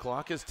 so the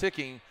clock is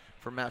ticking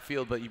for Matt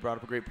Field. But you brought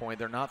up a great point.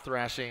 They're not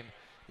thrashing.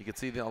 You can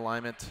see the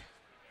alignment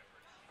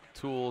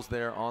tools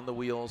there on the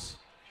wheels,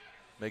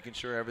 making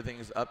sure everything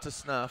is up to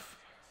snuff.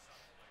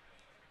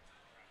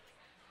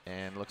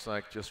 And looks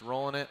like just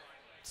rolling it,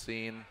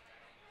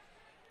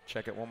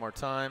 check it one more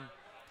time.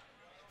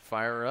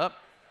 Fire her up,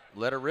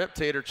 let her rip,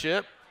 Tater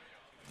Chip.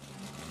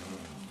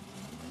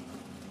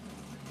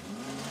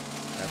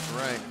 That's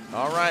right.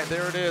 All right,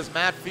 there it is.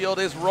 Matt Field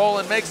is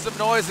rolling. Make some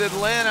noise,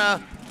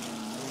 Atlanta.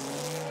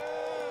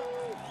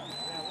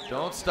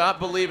 Don't stop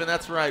believing.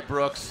 That's right,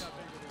 Brooks.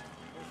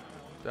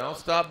 Don't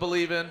stop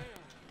believing.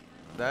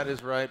 That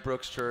is right,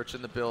 Brooks Church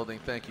in the building.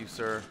 Thank you,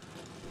 sir.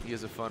 He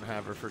is a fun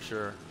haver for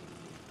sure.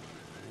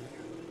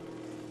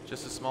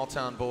 Just a small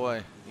town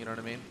boy, you know what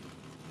I mean?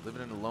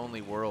 Living in a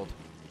lonely world.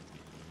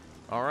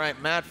 All right,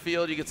 Matt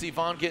Field, you can see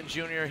Vaughn Gittin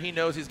Jr. He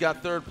knows he's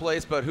got 3rd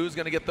place, but who's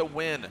going to get the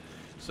win?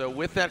 So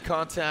with that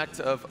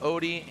contact of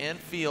Odie and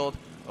Field,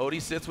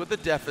 Odie sits with the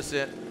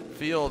deficit.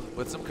 Field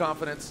with some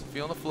confidence,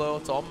 feeling the flow.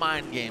 It's all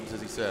mind games,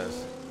 as he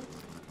says.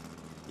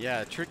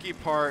 Yeah, tricky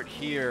part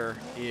here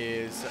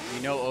is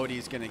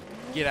Odie's going to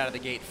get out of the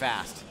gate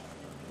fast.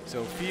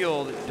 So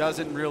Field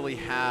doesn't really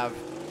have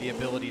the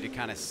ability to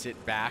kind of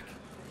sit back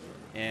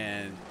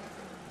and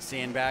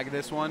sandbag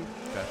this one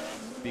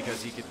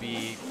because he could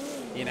be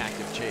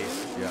inactive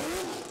chase. Yeah.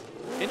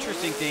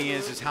 Interesting thing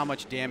is how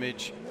much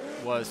damage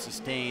was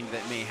sustained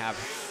that may have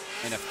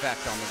an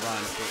effect on the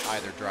run for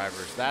either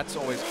drivers. That's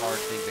always a hard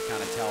thing to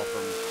kind of tell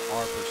from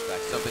our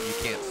perspective. Something you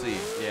can't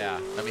see. Yeah.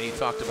 I mean, he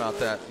talked about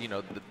that,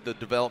 the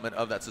development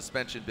of that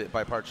suspension bit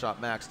by Part Shop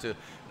Max to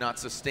not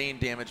sustain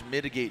damage,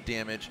 mitigate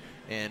damage,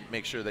 and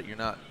make sure that you're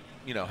not,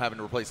 having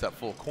to replace that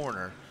full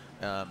corner.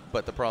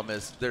 But the problem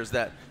is there's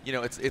that,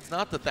 it's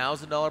not the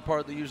 $1,000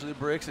 part that usually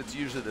breaks. It's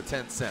usually the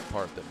 10-cent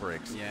part that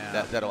breaks.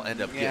 Yeah. That'll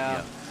end up getting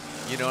you.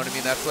 You know what I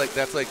mean? That's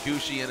like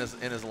Gucci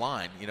in his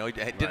line. He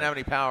didn't have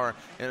any power,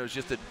 and it was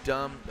just a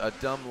dumb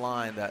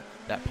line that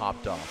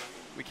popped off.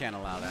 We can't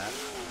allow that.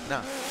 No.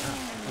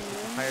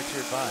 Higher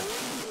tiered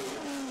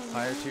vibes.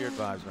 Higher tiered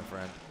vibes, my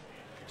friend.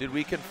 Did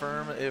we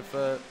confirm if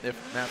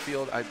Matt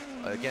Field? I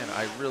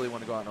really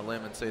want to go out on a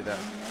limb and say that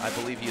I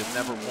believe he has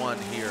never won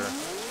here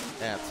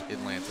at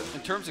Atlanta.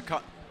 In terms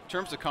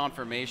of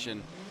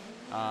confirmation,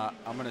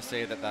 I'm going to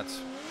say that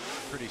that's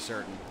pretty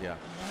certain. Yeah.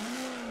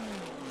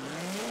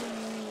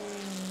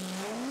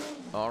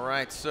 All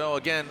right, so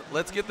again,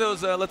 let's get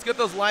those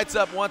lights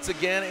up once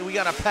again. We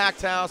got a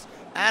packed house.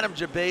 Adam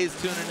Jabay's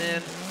tuning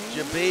in.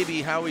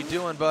 Jababy, how we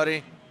doing,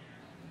 buddy?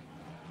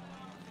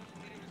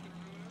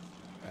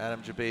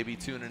 Adam Jababy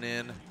tuning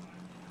in.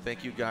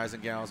 Thank you guys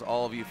and gals,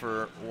 all of you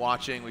for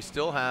watching. We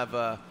still have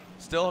a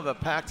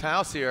packed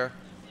house here.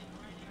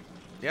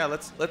 Yeah,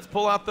 let's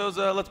pull out those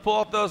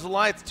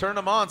lights, turn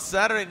them on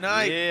Saturday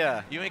night.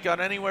 Yeah. You ain't got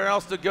anywhere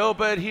else to go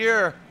but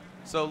here.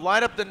 So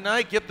light up the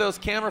night, get those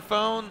camera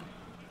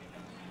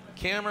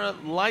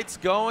lights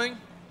going,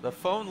 the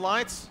phone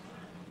lights.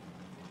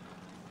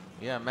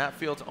 Yeah, Matt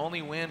Field's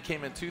only win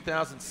came in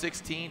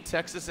 2016,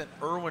 Texas and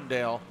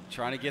Irwindale.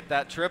 Trying to get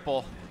that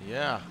triple.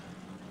 Yeah.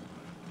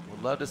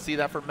 Would love to see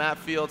that for Matt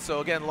Field.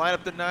 So again, light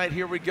up the night.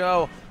 Here we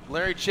go.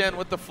 Larry Chen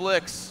with the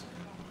flicks.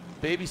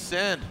 Baby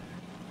Send.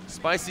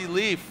 Spicy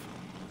Leaf.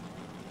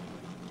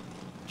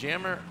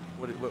 Jammer.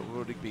 What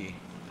would it be?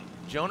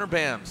 Joner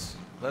Bams.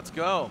 Let's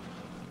go.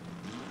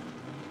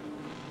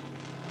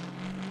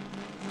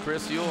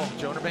 Chris Yule.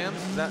 Joner Bams.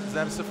 Is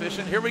that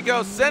sufficient? Here we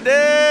go. Send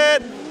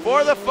it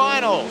for the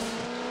finals.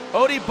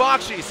 Odie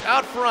Bakshis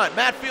out front.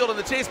 Matt Field in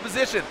the chase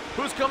position.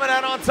 Who's coming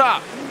out on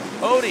top?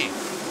 Odie.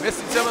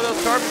 Missing some of those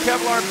carbon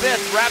Kevlar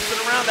bits, wraps it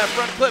around that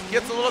front clip,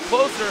 gets a little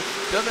closer,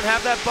 doesn't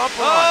have that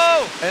bumper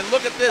on. And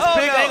look at this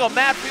big angle.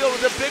 Matt Field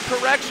with a big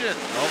correction.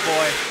 Oh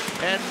boy.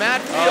 And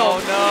Matt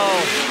Field,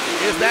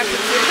 is that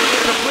considered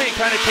incomplete?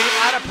 Kind of came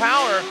out of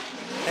power,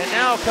 and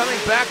now coming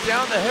back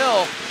down the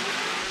hill.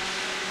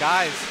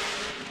 Guys.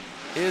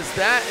 Is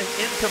that an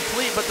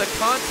incomplete? But the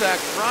contact,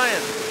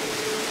 Ryan,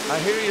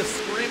 I hear you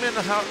screaming,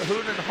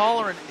 hooting and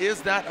hollering. Is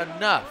that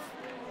enough?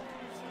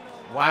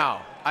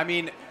 Wow. I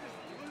mean,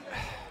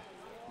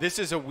 this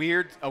is a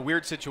weird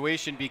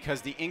situation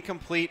because the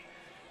incomplete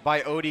by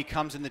Odie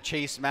comes in the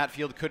chase. Matt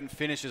Field couldn't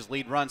finish his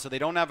lead run, so they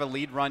don't have a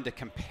lead run to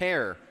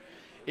compare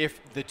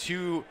if the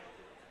two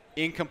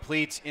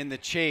incompletes in the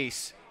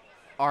chase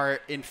are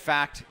in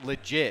fact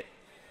legit.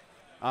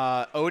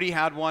 Odie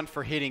had one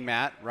for hitting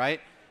Matt, right?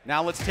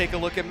 Now let's take a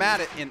look at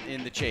Matt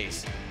in the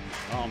chase.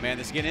 Oh man,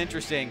 this is getting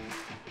interesting.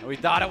 We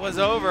thought it was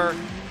over.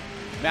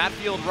 Matt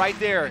Field right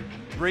there.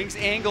 Brings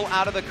angle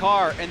out of the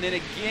car, and then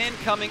again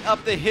coming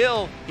up the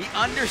hill, he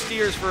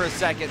understeers for a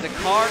second. The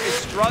car is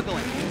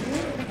struggling.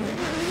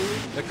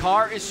 The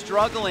car is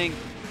struggling,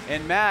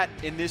 and Matt,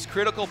 in this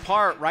critical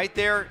part right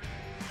there,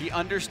 he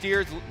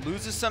understeers,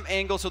 loses some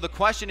angle. So the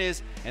question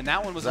is, and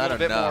that one was a little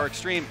bit more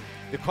extreme,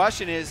 the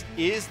question is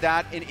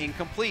that an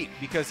incomplete?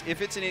 Because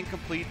if it's an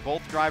incomplete,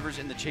 both drivers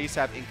in the chase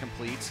have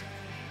incompletes.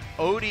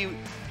 Odie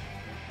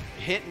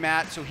hit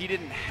Matt, so he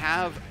didn't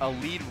have a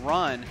lead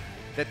run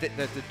that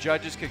the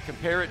judges could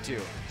compare it to.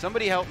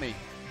 Somebody help me.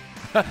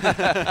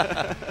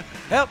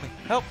 Help me,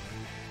 help.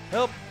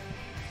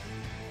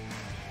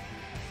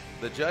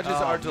 The judges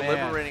are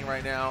deliberating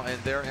right now,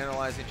 and they're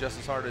analyzing just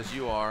as hard as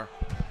you are.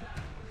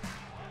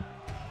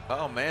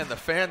 Oh man, the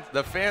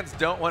fans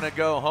don't want to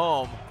go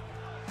home.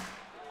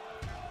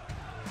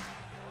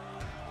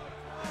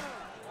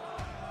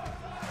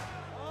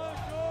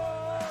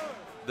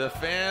 The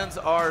fans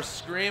are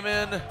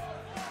screaming.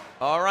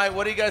 All right,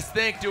 what do you guys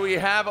think? Do we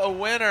have a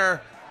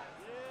winner?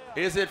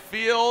 Is it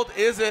Field?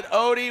 Is it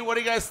Odie? What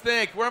do you guys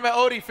think? Where are my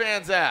Odie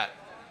fans at?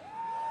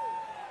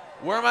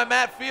 Where are my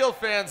Matt Field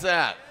fans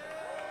at?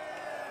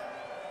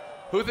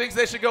 Who thinks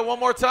they should go one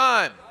more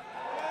time?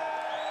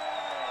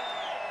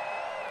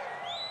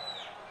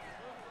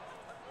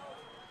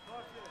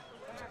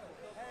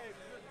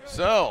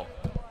 So,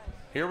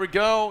 here we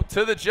go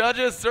to the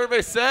judges.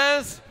 Survey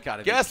says,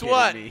 guess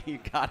what? You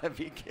gotta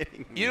be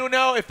kidding me. You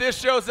know, if this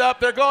shows up,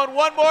 they're going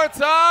one more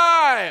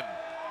time.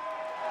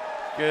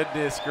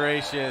 Goodness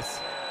gracious.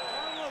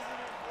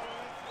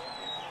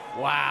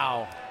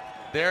 Wow.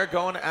 They're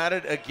going at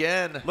it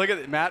again. Look at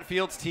it. Matt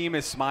Field's team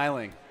is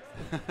smiling.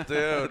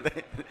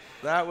 Dude,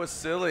 that was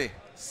silly.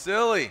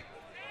 Silly.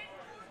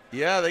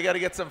 Yeah, they got to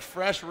get some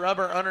fresh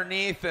rubber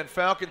underneath, and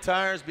Falcon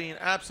tires being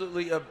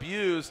absolutely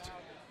abused.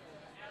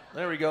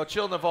 There we go.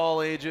 Children of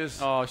all ages.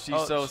 Oh,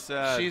 she's so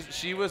sad.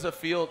 She's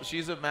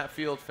a Matt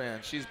Field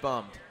fan. She's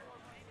bummed.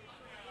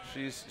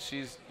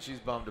 She's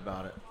bummed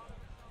about it.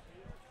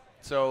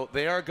 So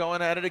they are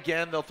going at it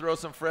again. They'll throw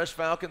some fresh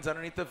Falcons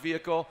underneath the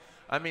vehicle.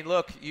 I mean,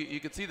 look,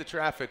 you can see the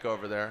traffic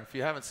over there. If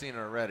you haven't seen it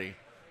already,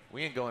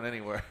 we ain't going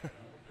anywhere.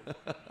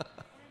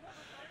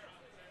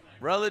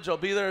 Rutledge, I'll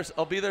be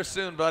there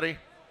soon, buddy.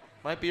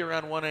 Might be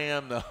around 1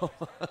 a.m. though.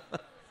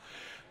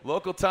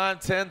 Local time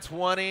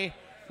 10:20.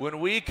 When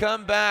we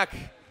come back,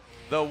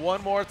 the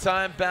one more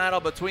time battle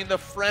between the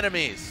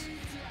frenemies.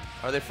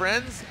 Are they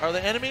friends? Are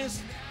they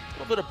enemies? A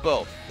little bit of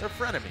both. They're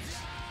frenemies.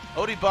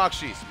 Odie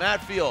Bakshis,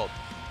 Matt Field.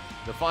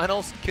 The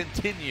finals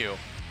continue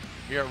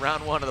here at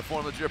round one of the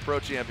Formula Drift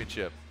Pro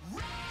Championship.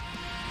 And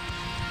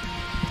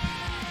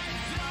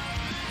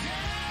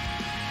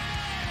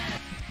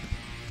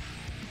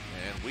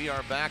we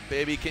are back,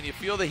 baby. Can you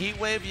feel the heat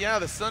wave? Yeah,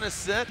 the sun is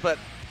set, but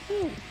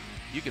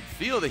you can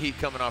feel the heat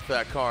coming off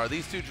that car.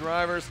 These two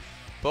drivers,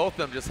 both of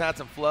them just had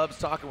some flubs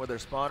talking with their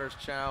spotters,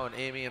 Chow and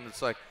Amy, and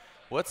it's like,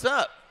 what's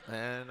up?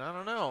 And I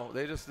don't know.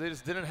 They just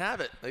didn't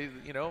have it. They,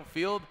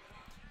 Field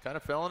kind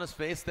of fell on his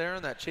face there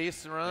in that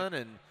chase run,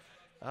 and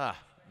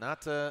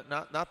not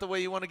the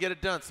way you want to get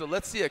it done. So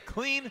let's see a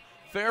clean,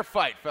 fair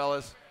fight,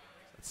 fellas.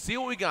 Let's see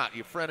what we got,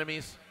 you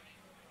frenemies.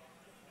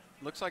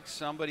 Looks like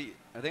somebody,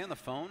 are they on the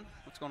phone?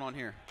 What's going on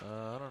here?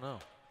 I don't know.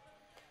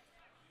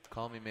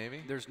 Call me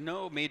maybe. There's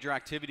no major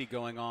activity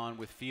going on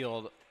with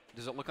Field.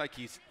 Does it look like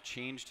he's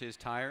changed his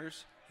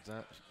tires? Is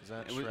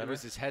that It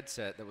was his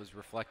headset that was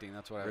reflecting.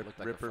 That's what I looked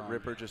like.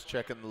 Ripper just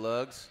checking the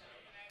lugs.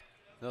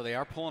 No, they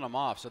are pulling them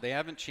off, so they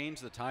haven't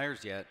changed the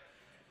tires yet.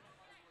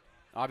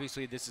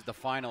 Obviously, this is the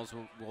finals.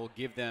 We'll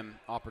give them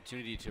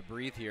opportunity to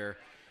breathe here.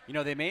 You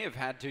know, they may have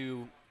had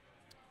to.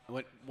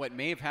 What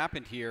may have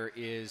happened here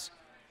is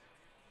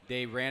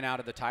they ran out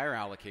of the tire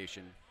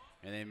allocation,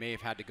 and they may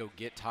have had to go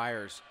get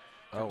tires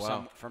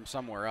from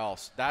somewhere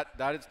else. That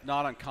is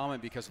not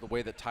uncommon because of the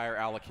way that tire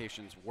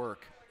allocations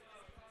work.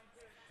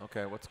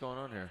 Okay, what's going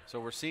on here? So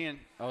we're seeing.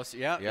 Oh, so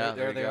yeah,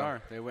 there they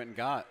are. They went and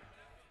got.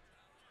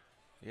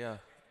 Yeah.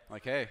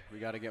 Like, hey, we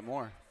got to get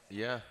more.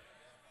 Yeah.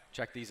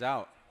 Check these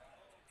out.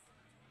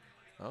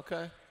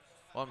 Okay.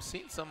 Well, I'm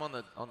seeing some on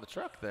the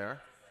truck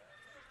there.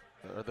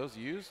 Are those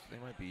used? They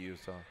might be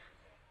used, huh?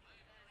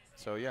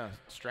 So yeah,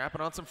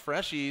 strapping on some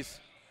freshies,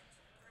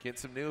 getting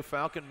some new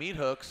Falcon meat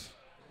hooks.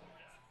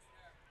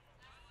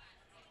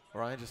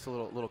 Ryan, just a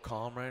little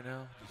calm right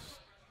now. Just,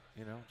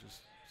 you know,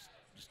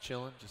 just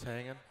chilling, just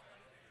hanging.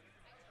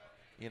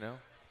 You know.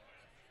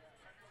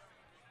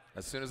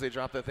 As soon as they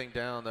drop that thing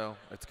down, though,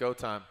 it's go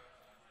time.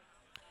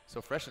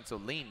 So fresh and so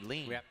lean.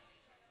 Yep.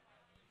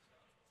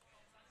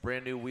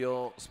 Brand new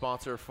wheel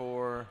sponsor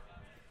for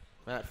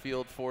Matt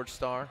Field, Forge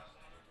Star.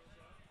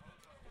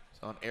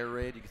 So on Air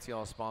Raid, you can see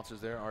all the sponsors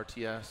there.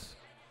 RTS,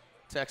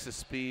 Texas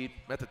Speed.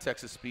 Met the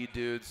Texas Speed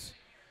dudes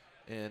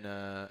in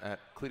at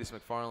Cletus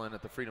McFarland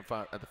at the Freedom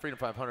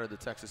 500. The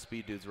Texas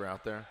Speed dudes were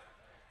out there.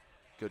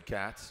 Good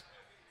cats.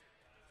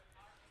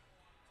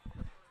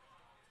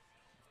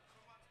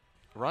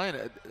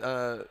 Ryan,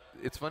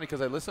 it's funny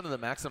because I listened to the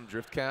Maximum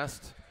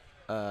Driftcast.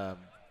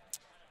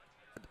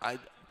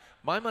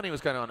 My money was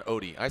kind of on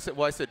Odie. I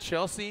said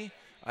Chelsea.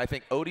 I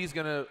think Odie's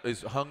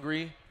is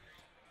hungry.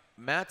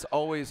 Matt's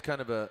always kind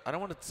of I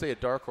don't want to say a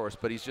dark horse,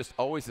 but he's just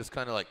always this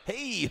kind of like,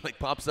 hey, like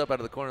pops up out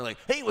of the corner like,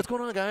 hey, what's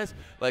going on, guys?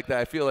 Like that.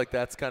 I feel like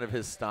that's kind of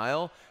his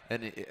style.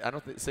 And I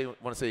don't want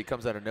to say he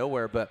comes out of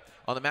nowhere, but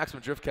on the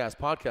Maximum Driftcast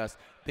podcast,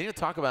 they didn't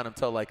talk about him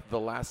until like the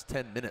last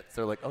 10 minutes.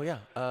 They're like, oh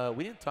yeah,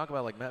 we didn't talk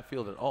about like Matt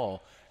Field at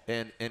all,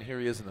 and here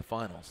he is in the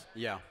finals.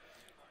 Yeah.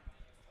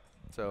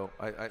 So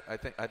I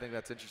think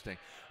that's interesting.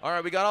 All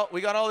right, we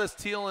got all this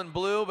teal and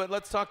blue, but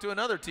let's talk to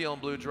another teal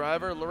and blue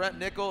driver. Lorette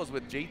Nichols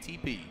with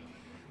JTP.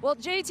 Well,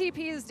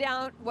 JTP is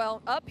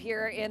up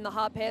here in the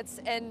hot pits,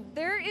 and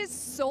there is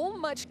so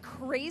much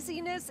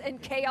craziness and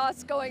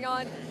chaos going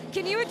on.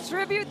 Can you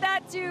attribute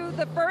that to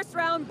the first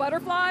round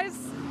butterflies?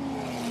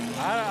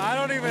 I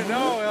don't even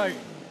know. Like,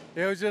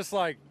 it was just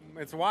like,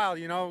 it's wild,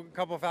 you know, a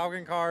couple of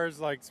Falcon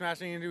cars like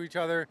smashing into each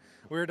other.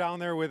 We were down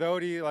there with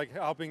Odie, like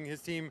helping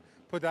his team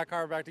put that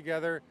car back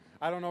together.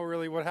 I don't know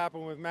really what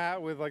happened with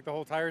Matt with like the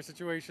whole tire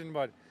situation,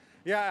 but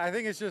yeah, I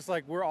think it's just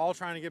like we're all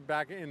trying to get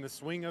back in the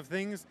swing of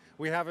things.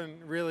 We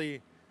haven't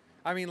really,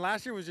 I mean,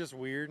 last year was just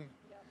weird.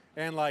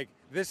 And like,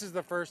 this is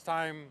the first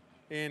time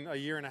in a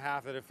year and a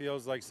half that it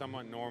feels like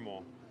somewhat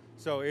normal.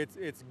 So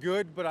it's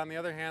good, but on the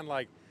other hand,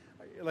 like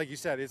you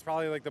said, it's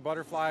probably like the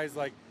butterflies,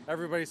 like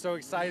everybody's so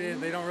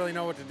excited, they don't really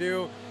know what to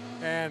do.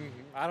 And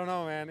I don't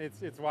know, man,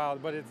 it's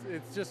wild, but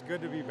it's just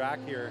good to be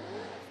back here.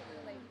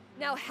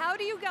 Now, how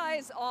do you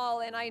guys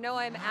all, and I know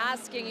I'm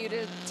asking you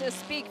to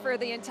speak for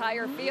the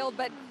entire field,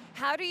 but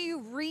how do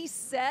you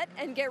reset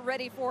and get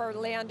ready for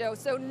Orlando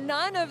so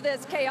none of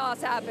this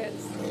chaos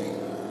happens?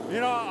 You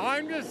know,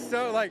 I'm just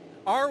so, like,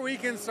 our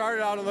weekend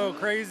started out a little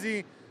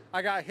crazy.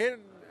 I got hit,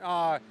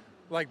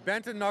 like,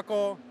 bent a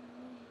knuckle.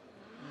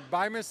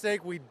 By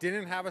mistake, we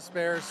didn't have a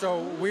spare,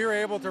 so we were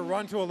able to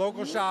run to a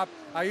local shop.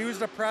 I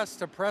used a press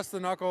to press the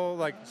knuckle,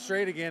 like,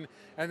 straight again,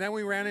 and then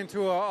we ran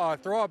into a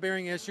throwout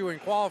bearing issue in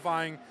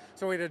qualifying,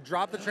 so we had to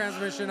drop the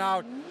transmission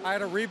out. I had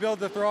to rebuild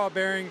the throwout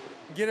bearing,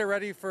 get it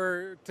ready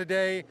for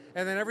today,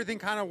 and then everything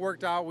kind of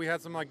worked out. We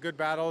had some like good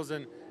battles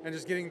and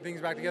just getting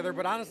things back together.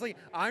 But honestly,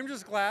 I'm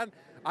just glad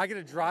I get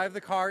to drive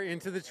the car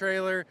into the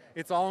trailer.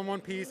 It's all in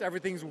one piece.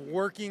 Everything's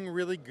working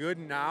really good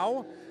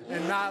now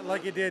and not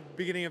like it did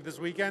beginning of this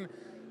weekend.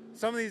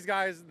 Some of these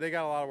guys, they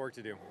got a lot of work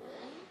to do.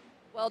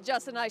 Well,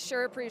 Justin, I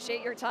sure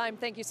appreciate your time.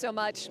 Thank you so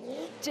much.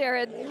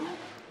 Jared.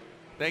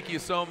 Thank you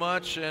so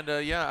much. And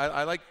yeah,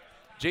 I like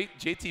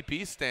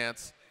JTP's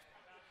stance.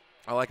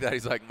 I like that.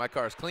 He's like, my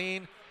car's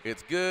clean.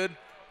 It's good.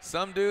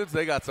 Some dudes,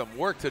 they got some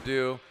work to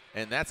do,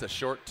 and that's a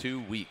short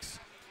 2 weeks.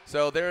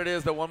 So there it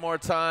is, the one more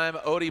time.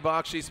 Odie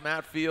Bakshis,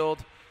 Matt Field.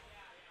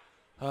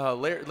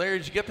 Larry,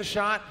 did you get the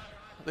shot?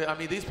 I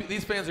mean,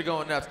 these fans are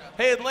going nuts.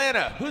 Hey,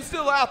 Atlanta, who's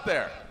still out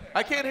there?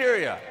 I can't hear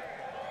you.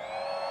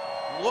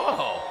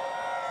 Whoa.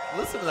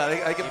 Listen to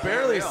that. I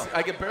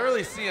can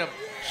barely see him.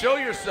 Show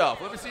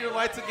yourself. Let me see your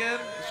lights again.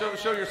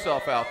 Show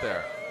yourself out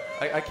there.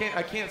 I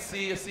can't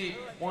see. I see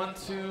 1,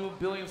 2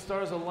 billion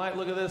stars of light.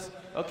 Look at this.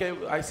 Okay,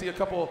 I see a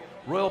couple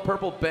royal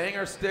purple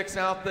banger sticks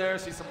out there.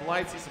 See some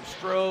lights, see some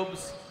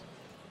strobes.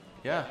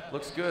 Yeah,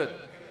 looks good.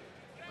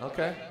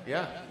 Okay,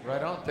 yeah,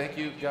 right on. Thank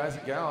you guys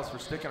and gals for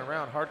sticking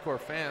around, hardcore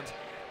fans.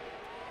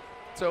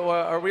 So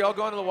are we all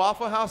going to the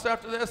Waffle House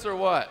after this or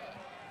what?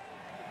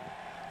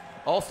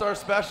 All-Star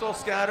Special,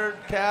 scattered,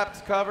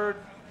 capped, covered,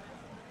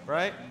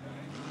 right?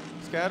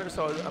 Scattered,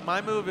 so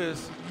my move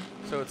is,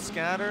 so it's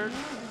scattered,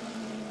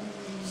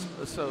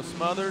 so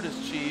smothered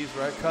is cheese,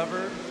 right?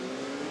 Covered,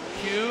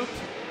 cubed,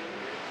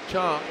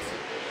 chunked,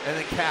 and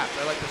then capped.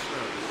 I like the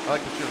shrooms. I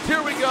like the shrooms.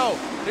 Here we go.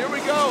 Here we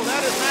go.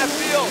 That is Matt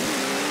Field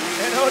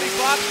and Odie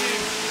Boxy.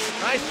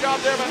 Nice job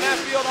there by Matt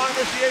Field on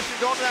initiation,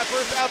 going to that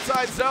first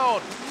outside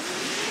zone.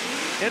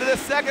 Into the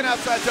second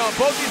outside zone.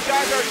 Both these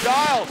guys are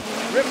dialed.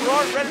 Rip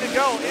Rourke ready to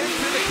go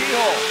into the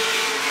keyhole.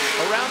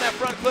 Around that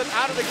front clip,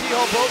 out of the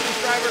keyhole, both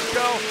these drivers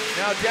go.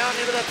 Now down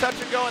into that touch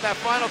and go, and that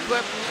final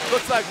clip.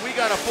 Looks like we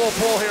got a full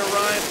pull here,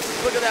 Ryan.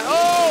 Look at that.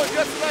 Oh,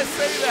 just as I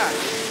say that.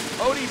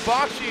 Odie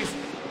Boxy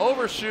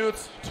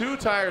overshoots, 2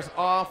 tires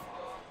off.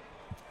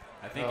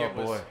 I think it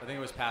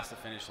was past the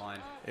finish line.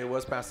 It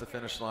was past the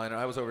finish line.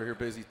 I was over here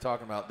busy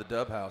talking about the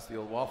Dub House, the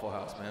old Waffle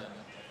House, man.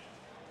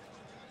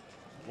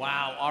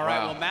 Wow. All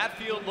right. Well, Matt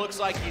Field looks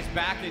like he's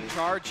back in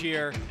charge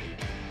here.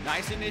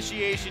 Nice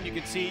initiation. You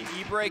can see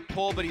e-brake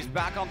pull, but he's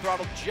back on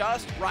throttle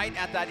just right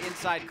at that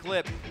inside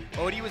clip.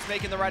 Odie was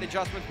making the right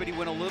adjustments, but he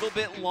went a little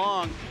bit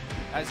long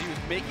as he was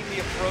making the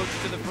approach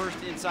to the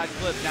first inside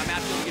clip. Now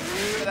Matt Field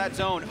gets into that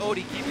zone.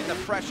 Odie keeping the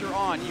pressure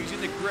on,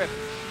 using the grip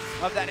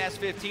of that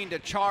S15 to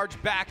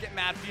charge back at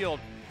Matt Field.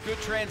 Good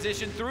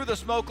transition through the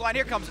smoke line.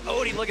 Here comes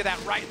Odie. Look at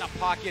that, right in the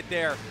pocket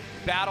there.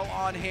 Battle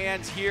on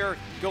hands here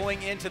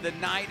going into the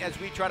night as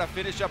we try to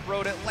finish up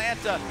Road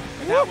Atlanta.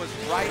 And that was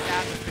right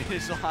at the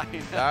finish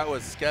line. That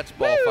was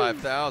Sketchball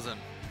 5000.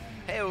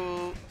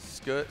 Hey-o.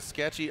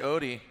 Sketchy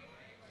Odie.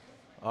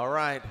 All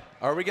right.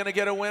 Are we going to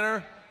get a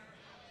winner?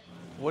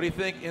 What do you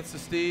think, Insta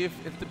Steve?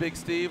 Insta Big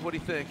Steve, what do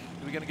you think?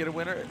 Are we going to get a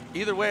winner?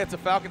 Either way, it's a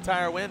Falcon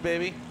Tire win,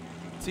 baby.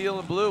 Teal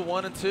and blue,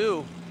 1 and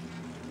 2.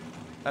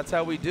 That's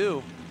how we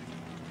do.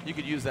 You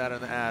could use that in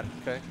the ad,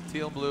 okay?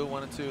 Teal and blue,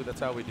 1 and 2, that's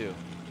how we do.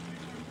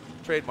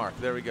 Trademark,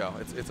 there we go.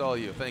 It's all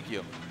you, thank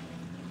you.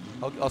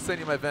 I'll send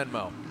you my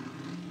Venmo.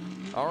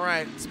 All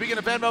right, speaking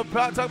of Venmo,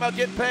 talking about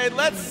getting paid,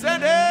 let's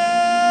send it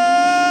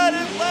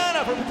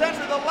Atlanta for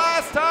potentially the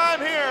last time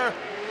here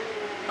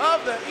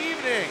of the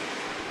evening.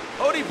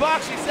 Odie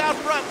Boxy's out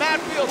front, Matt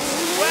Field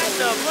sweating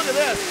them, look at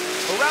this,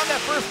 around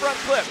that first front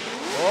clip.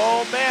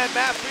 Oh man,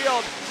 Matt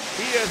Field,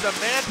 he is a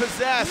man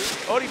possessed.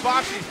 Odie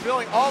Boxy's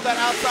filling all that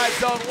outside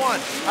zone 1,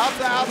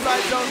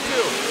 outside zone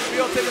 2.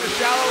 Field taking a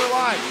shallower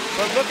line,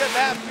 but look at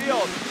Matt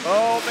Field.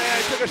 Oh man,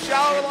 he took a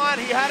shallower line,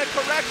 he had a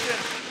correction,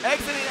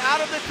 exiting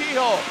out of the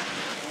keyhole,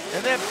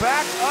 and then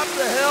back up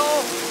the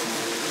hill.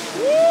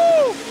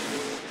 Woo!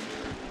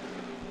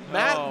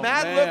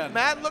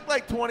 Matt looked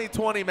like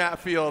 2020 Matt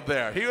Field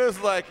there. He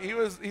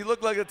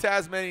looked like a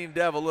Tasmanian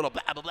devil, little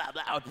blah blah blah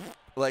blah.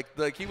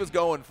 Like he was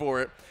going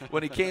for it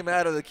when he came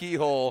out of the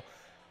keyhole.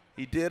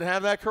 He did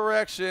have that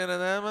correction,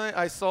 and then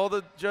I saw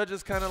the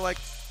judges kind of like,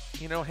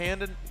 you know,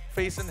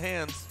 facing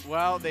hands.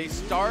 Well, they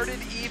started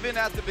even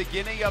at the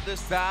beginning of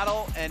this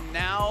battle, and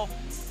now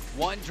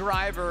one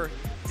driver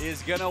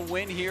is gonna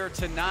win here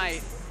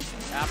tonight.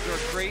 After a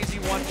crazy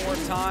one more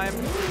time,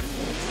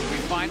 we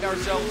find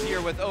ourselves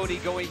here with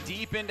Odie going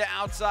deep into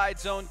outside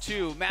zone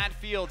 2. Matt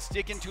Field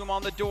sticking to him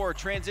on the door,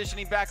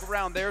 transitioning back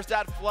around. There's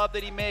that flub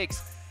that he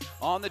makes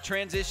on the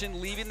transition,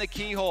 leaving the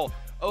keyhole.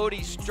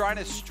 Odie trying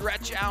to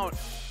stretch out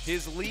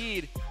his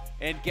lead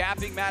and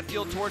gapping Matt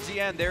Field towards the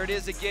end. There it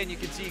is again. You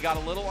can see he got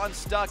a little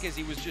unstuck as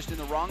he was just in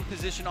the wrong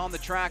position on the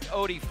track.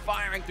 Odie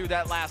firing through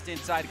that last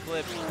inside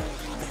clip.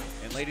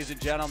 And ladies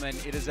and gentlemen,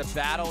 it is a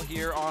battle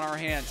here on our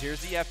hands. Here's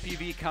the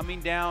FPV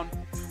coming down.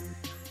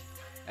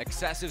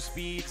 Excessive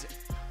speeds,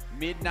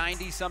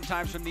 mid-90s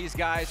sometimes from these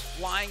guys,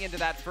 flying into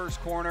that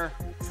first corner.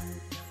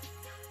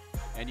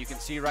 And you can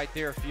see right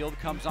there, Field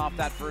comes off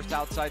that first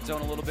outside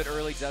zone a little bit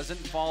early, doesn't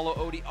follow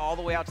Odie all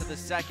the way out to the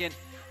second.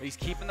 But he's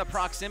keeping the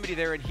proximity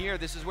there, and here,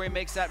 this is where he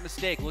makes that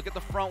mistake. Look at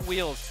the front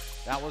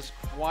wheels. That was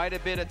quite a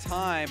bit of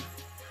time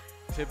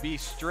to be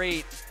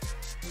straight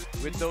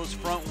with those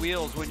front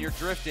wheels when you're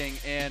drifting,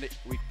 and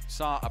we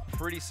saw a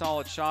pretty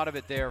solid shot of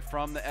it there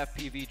from the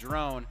FPV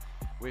drone,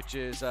 which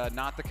is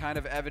not the kind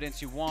of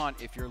evidence you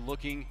want if you're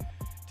looking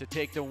to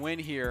take the win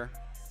here.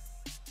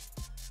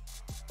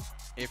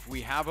 If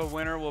we have a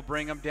winner, we'll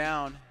bring them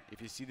down.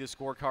 If you see the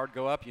scorecard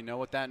go up, you know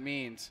what that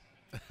means.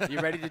 You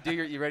ready to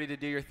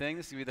do your thing?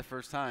 This will be the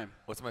first time.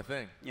 What's my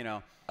thing? You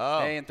know, oh.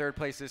 Hey, in third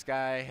place, this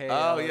guy. Hey.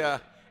 Oh, yeah.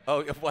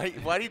 Oh, why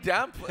do you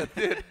downplay?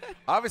 Dude,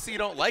 obviously you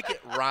don't like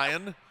it,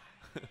 Ryan.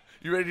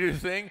 You ready to do your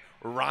thing,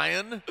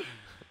 Ryan?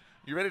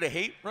 You ready to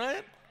hate,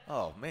 Ryan?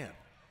 Oh, man.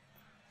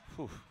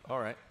 Whew. All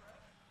right.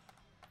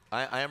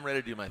 I am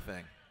ready to do my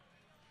thing.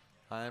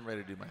 I am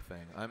ready to do my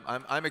thing.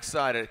 I'm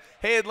excited.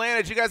 Hey,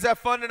 Atlanta, did you guys have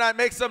fun tonight?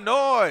 Make some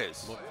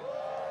noise.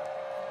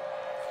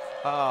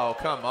 Oh,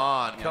 come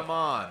on. Come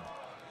on.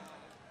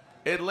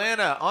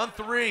 Atlanta, on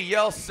 3,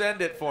 yell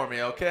send it for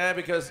me, okay?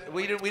 Because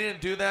we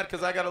didn't do that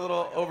because I got a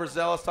little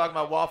overzealous talking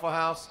about Waffle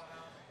House.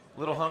 A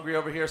little hungry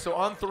over here. So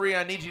on 3,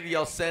 I need you to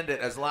yell send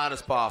it as loud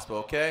as possible,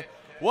 okay?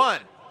 1,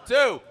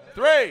 2,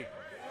 3.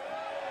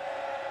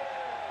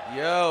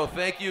 Yo,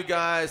 thank you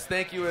guys.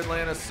 Thank you,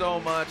 Atlanta, so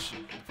much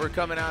for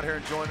coming out here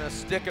and joining us,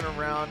 sticking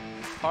around.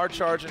 Hard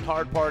charging,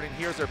 hard partying.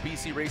 Here's our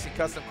BC Racing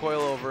custom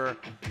coilover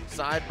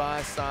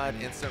side-by-side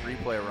instant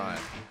replay,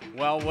 Ryan.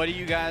 Well, what do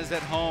you guys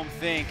at home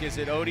think? Is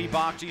it Odie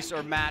Bakchis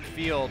or Matt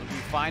Field? We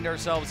find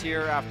ourselves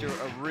here after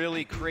a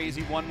really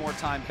crazy one more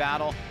time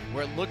battle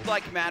where it looked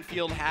like Matt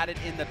Field had it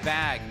in the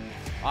bag.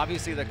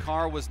 Obviously, the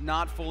car was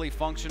not fully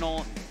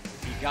functional.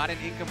 He got an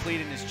incomplete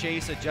in his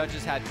chase. The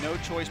judges had no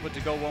choice but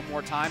to go one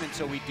more time, and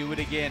so we do it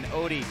again.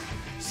 Odie,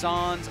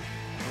 sans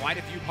quite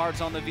a few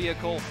parts on the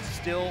vehicle,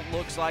 still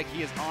looks like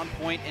he is on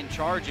point and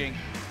charging,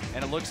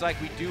 and it looks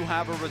like we do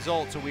have a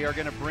result, so we are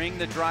going to bring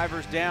the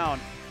drivers down.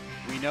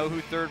 We know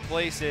who third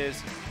place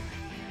is.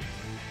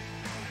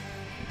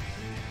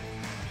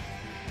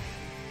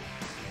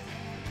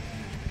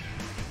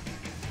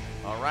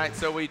 All right,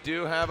 so we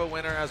do have a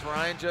winner, as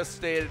Ryan just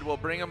stated. We'll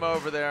bring him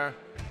over there.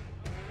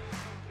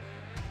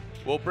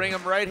 We'll bring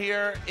him right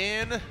here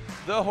in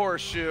the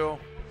horseshoe.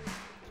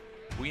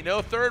 We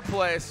know third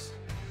place,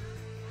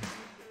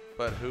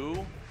 but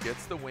who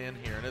gets the win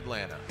here in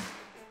Atlanta?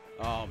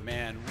 Oh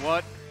man,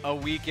 what a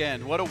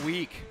weekend, what a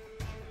week.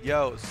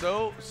 Yo,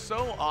 so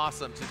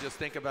awesome to just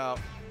think about,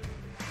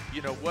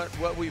 you know,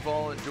 what we've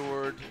all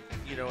endured,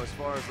 you know, as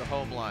far as the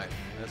home life,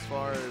 as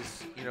far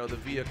as, you know, the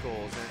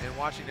vehicles and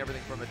watching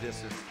everything from a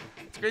distance.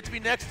 It's great to be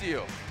next to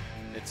you.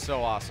 It's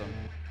so awesome.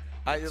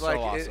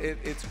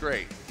 It's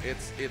great.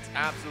 It's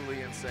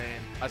absolutely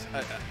insane. A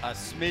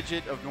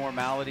smidget of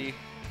normality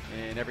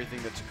and everything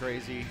that's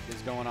crazy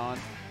is going on.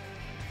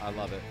 I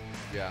love it.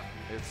 Yeah,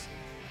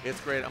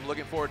 it's great. I'm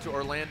looking forward to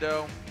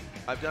Orlando.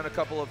 I've done a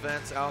couple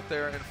events out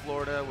there in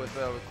Florida with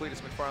Cletus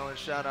McFarland.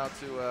 Shout out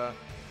to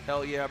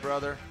Hell Yeah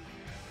Brother.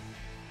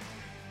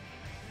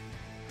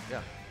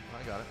 Yeah,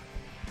 I got it.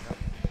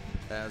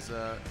 Yeah. As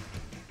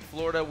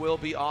Florida will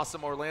be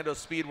awesome. Orlando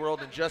Speed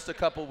World in just a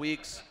couple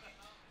weeks.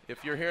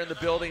 If you're here in the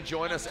building,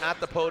 join us at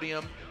the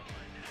podium.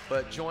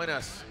 But join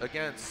us,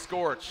 again,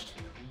 scorched.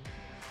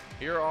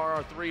 Here are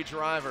our three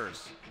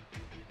drivers.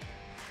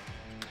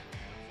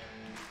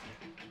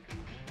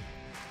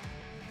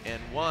 And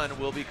one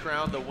will be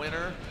crowned the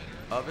winner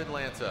of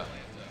Atlanta.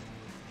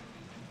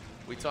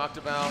 We talked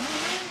about,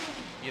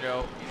 you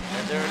know,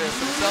 and there it is,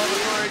 some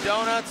celebratory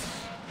donuts.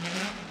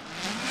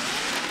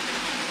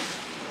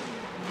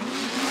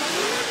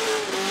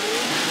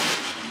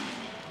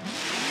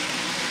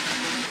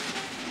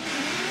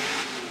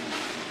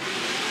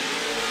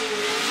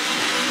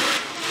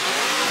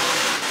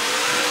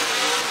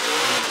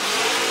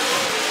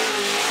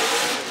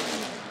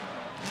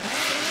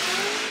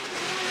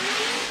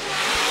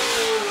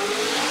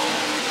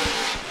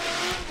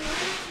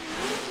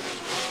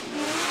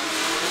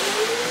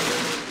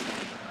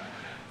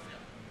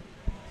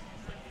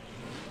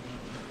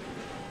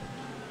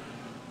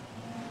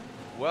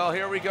 Well,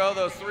 here we go,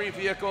 those three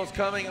vehicles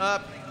coming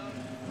up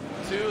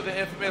to the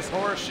infamous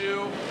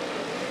horseshoe.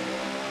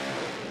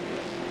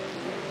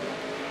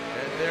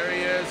 And there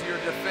he is, your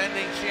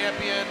defending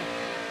champion,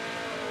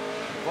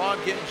 Vaughn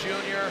Gittin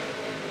Jr.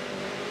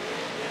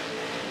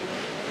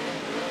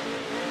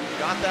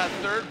 Got that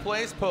third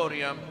place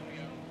podium.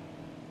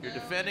 Your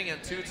defending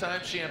and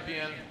two-time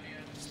champion,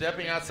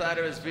 stepping outside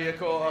of his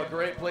vehicle, a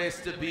great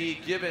place to be,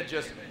 given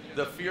just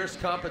the fierce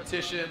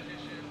competition,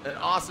 an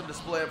awesome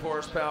display of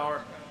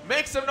horsepower.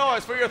 Make some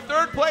noise for your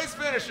third place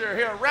finisher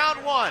here,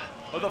 round one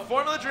of the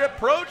Formula Drift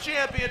Pro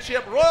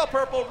Championship, Royal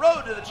Purple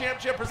Road to the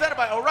Championship, presented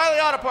by O'Reilly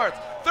Auto Parts.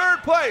 Third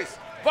place,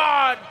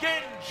 Vaughn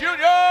Gittin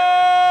Jr.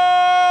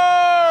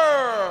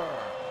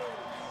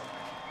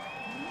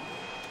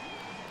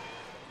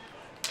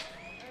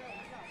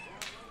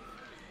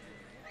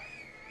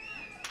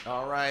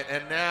 All right,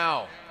 and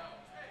now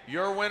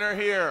your winner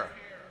here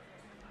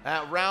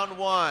at round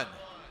one,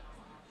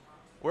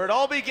 where it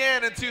all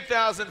began in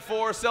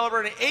 2004,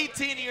 celebrating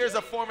 18 years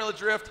of Formula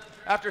Drift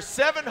after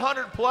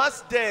 700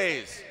 plus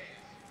days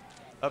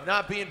of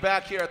not being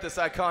back here at this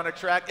iconic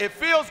track. It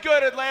feels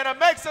good, Atlanta.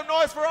 Make some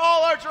noise for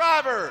all our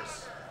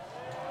drivers.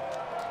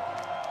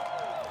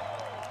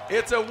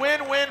 It's a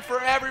win-win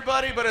for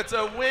everybody, but it's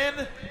a win,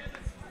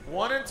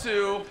 1 and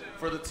 2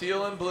 for the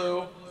teal and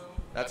blue.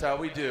 That's how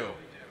we do.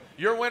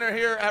 Your winner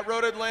here at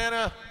Road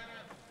Atlanta,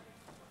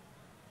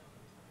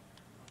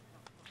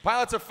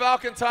 pilots a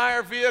Falcon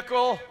Tire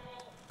vehicle,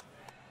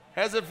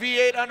 has a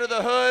V8 under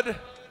the hood,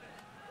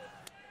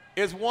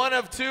 is one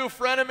of two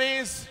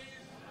frenemies,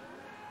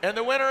 and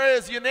the winner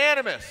is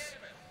unanimous,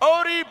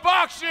 Odie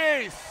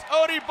Bakchis.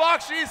 Odie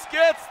Bakchis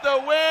gets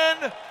the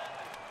win,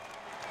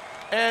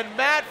 and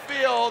Matt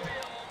Field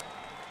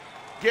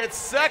gets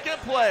second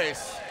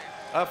place.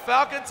 A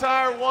Falcon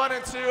Tire 1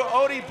 and 2,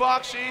 Odie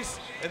Bakchis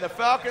in the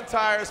Falcon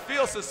Tires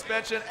Field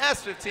Suspension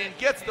S15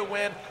 gets the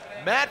win.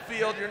 Matt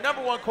Field, your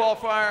number one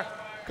qualifier,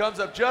 comes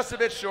up just a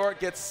bit short,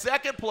 gets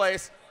second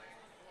place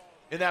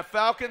in that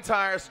Falcon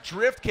Tires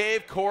Drift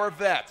Cave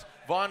Corvette.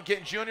 Vaughn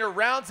Gittin Jr.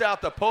 rounds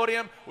out the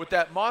podium with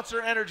that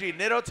Monster Energy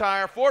Nitto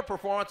Tire Ford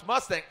Performance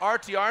Mustang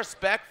RTR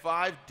Spec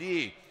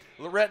 5D.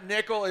 Lorette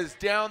Nickel is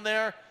down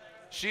there.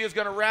 She is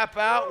going to wrap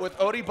out with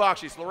Odie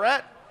Bakchis.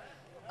 Lorette?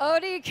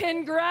 Odie,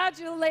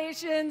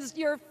 congratulations.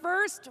 Your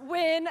first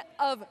win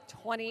of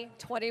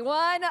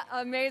 2021.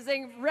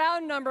 Amazing.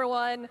 Round number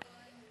 1.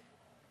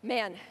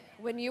 Man,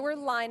 when you were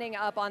lining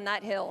up on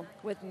that hill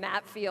with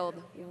Matt Field,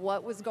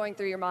 what was going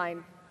through your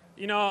mind?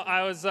 You know,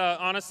 I was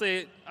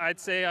honestly, I'd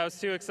say I was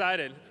too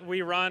excited.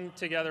 We run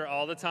together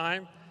all the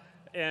time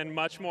in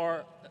much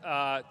more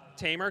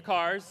tamer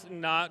cars,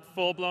 not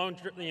full-blown,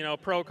 you know,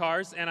 pro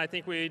cars, and I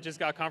think we just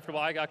got comfortable.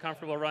 I got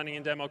comfortable running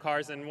in demo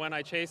cars, and when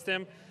I chased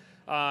him,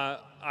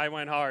 I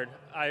went hard.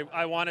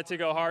 I wanted to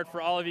go hard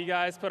for all of you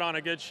guys, put on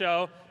a good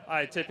show.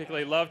 I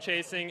typically love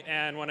chasing,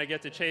 and when I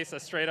get to chase a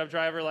straight-up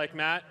driver like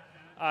Matt,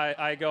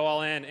 I go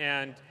all in.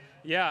 And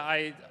yeah,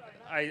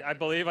 I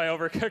believe I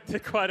overcooked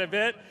it quite a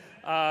bit.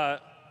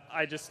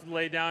 I just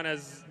laid down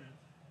as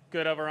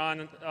good of a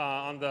run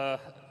on the,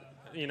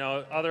 you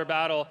know, other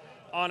battle.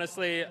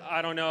 Honestly,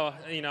 I don't know.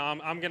 You know,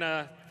 I'm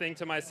gonna think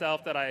to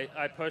myself that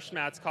I pushed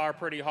Matt's car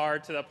pretty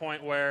hard to the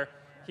point where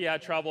he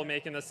had trouble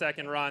making the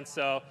second run.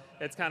 So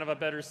it's kind of a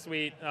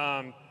bittersweet.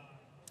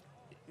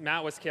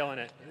 Matt was killing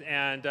it,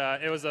 and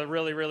it was a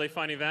really, really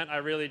fun event. I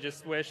really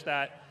just wish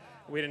that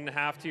we didn't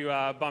have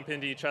to bump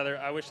into each other.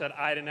 I wish that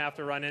I didn't have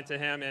to run into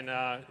him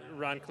and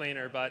run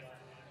cleaner, but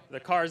the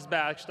car's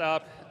batched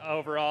up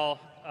overall.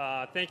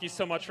 Thank you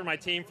so much for my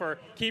team for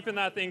keeping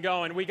that thing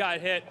going. We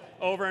got hit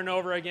over and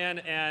over again,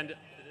 and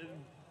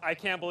I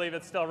can't believe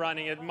it's still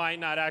running. It might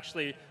not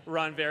actually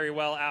run very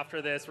well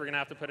after this. We're going to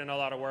have to put in a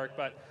lot of work,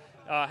 but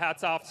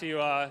hats off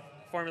to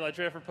Formula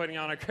Drift for putting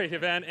on a great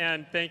event,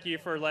 and thank you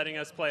for letting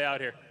us play out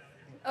here.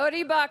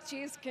 Odie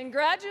Bakchis,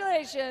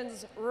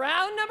 congratulations.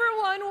 Round number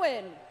 1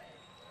 win.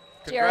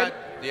 Jared.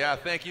 Yeah,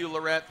 thank you,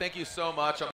 Lorette. Thank you so much.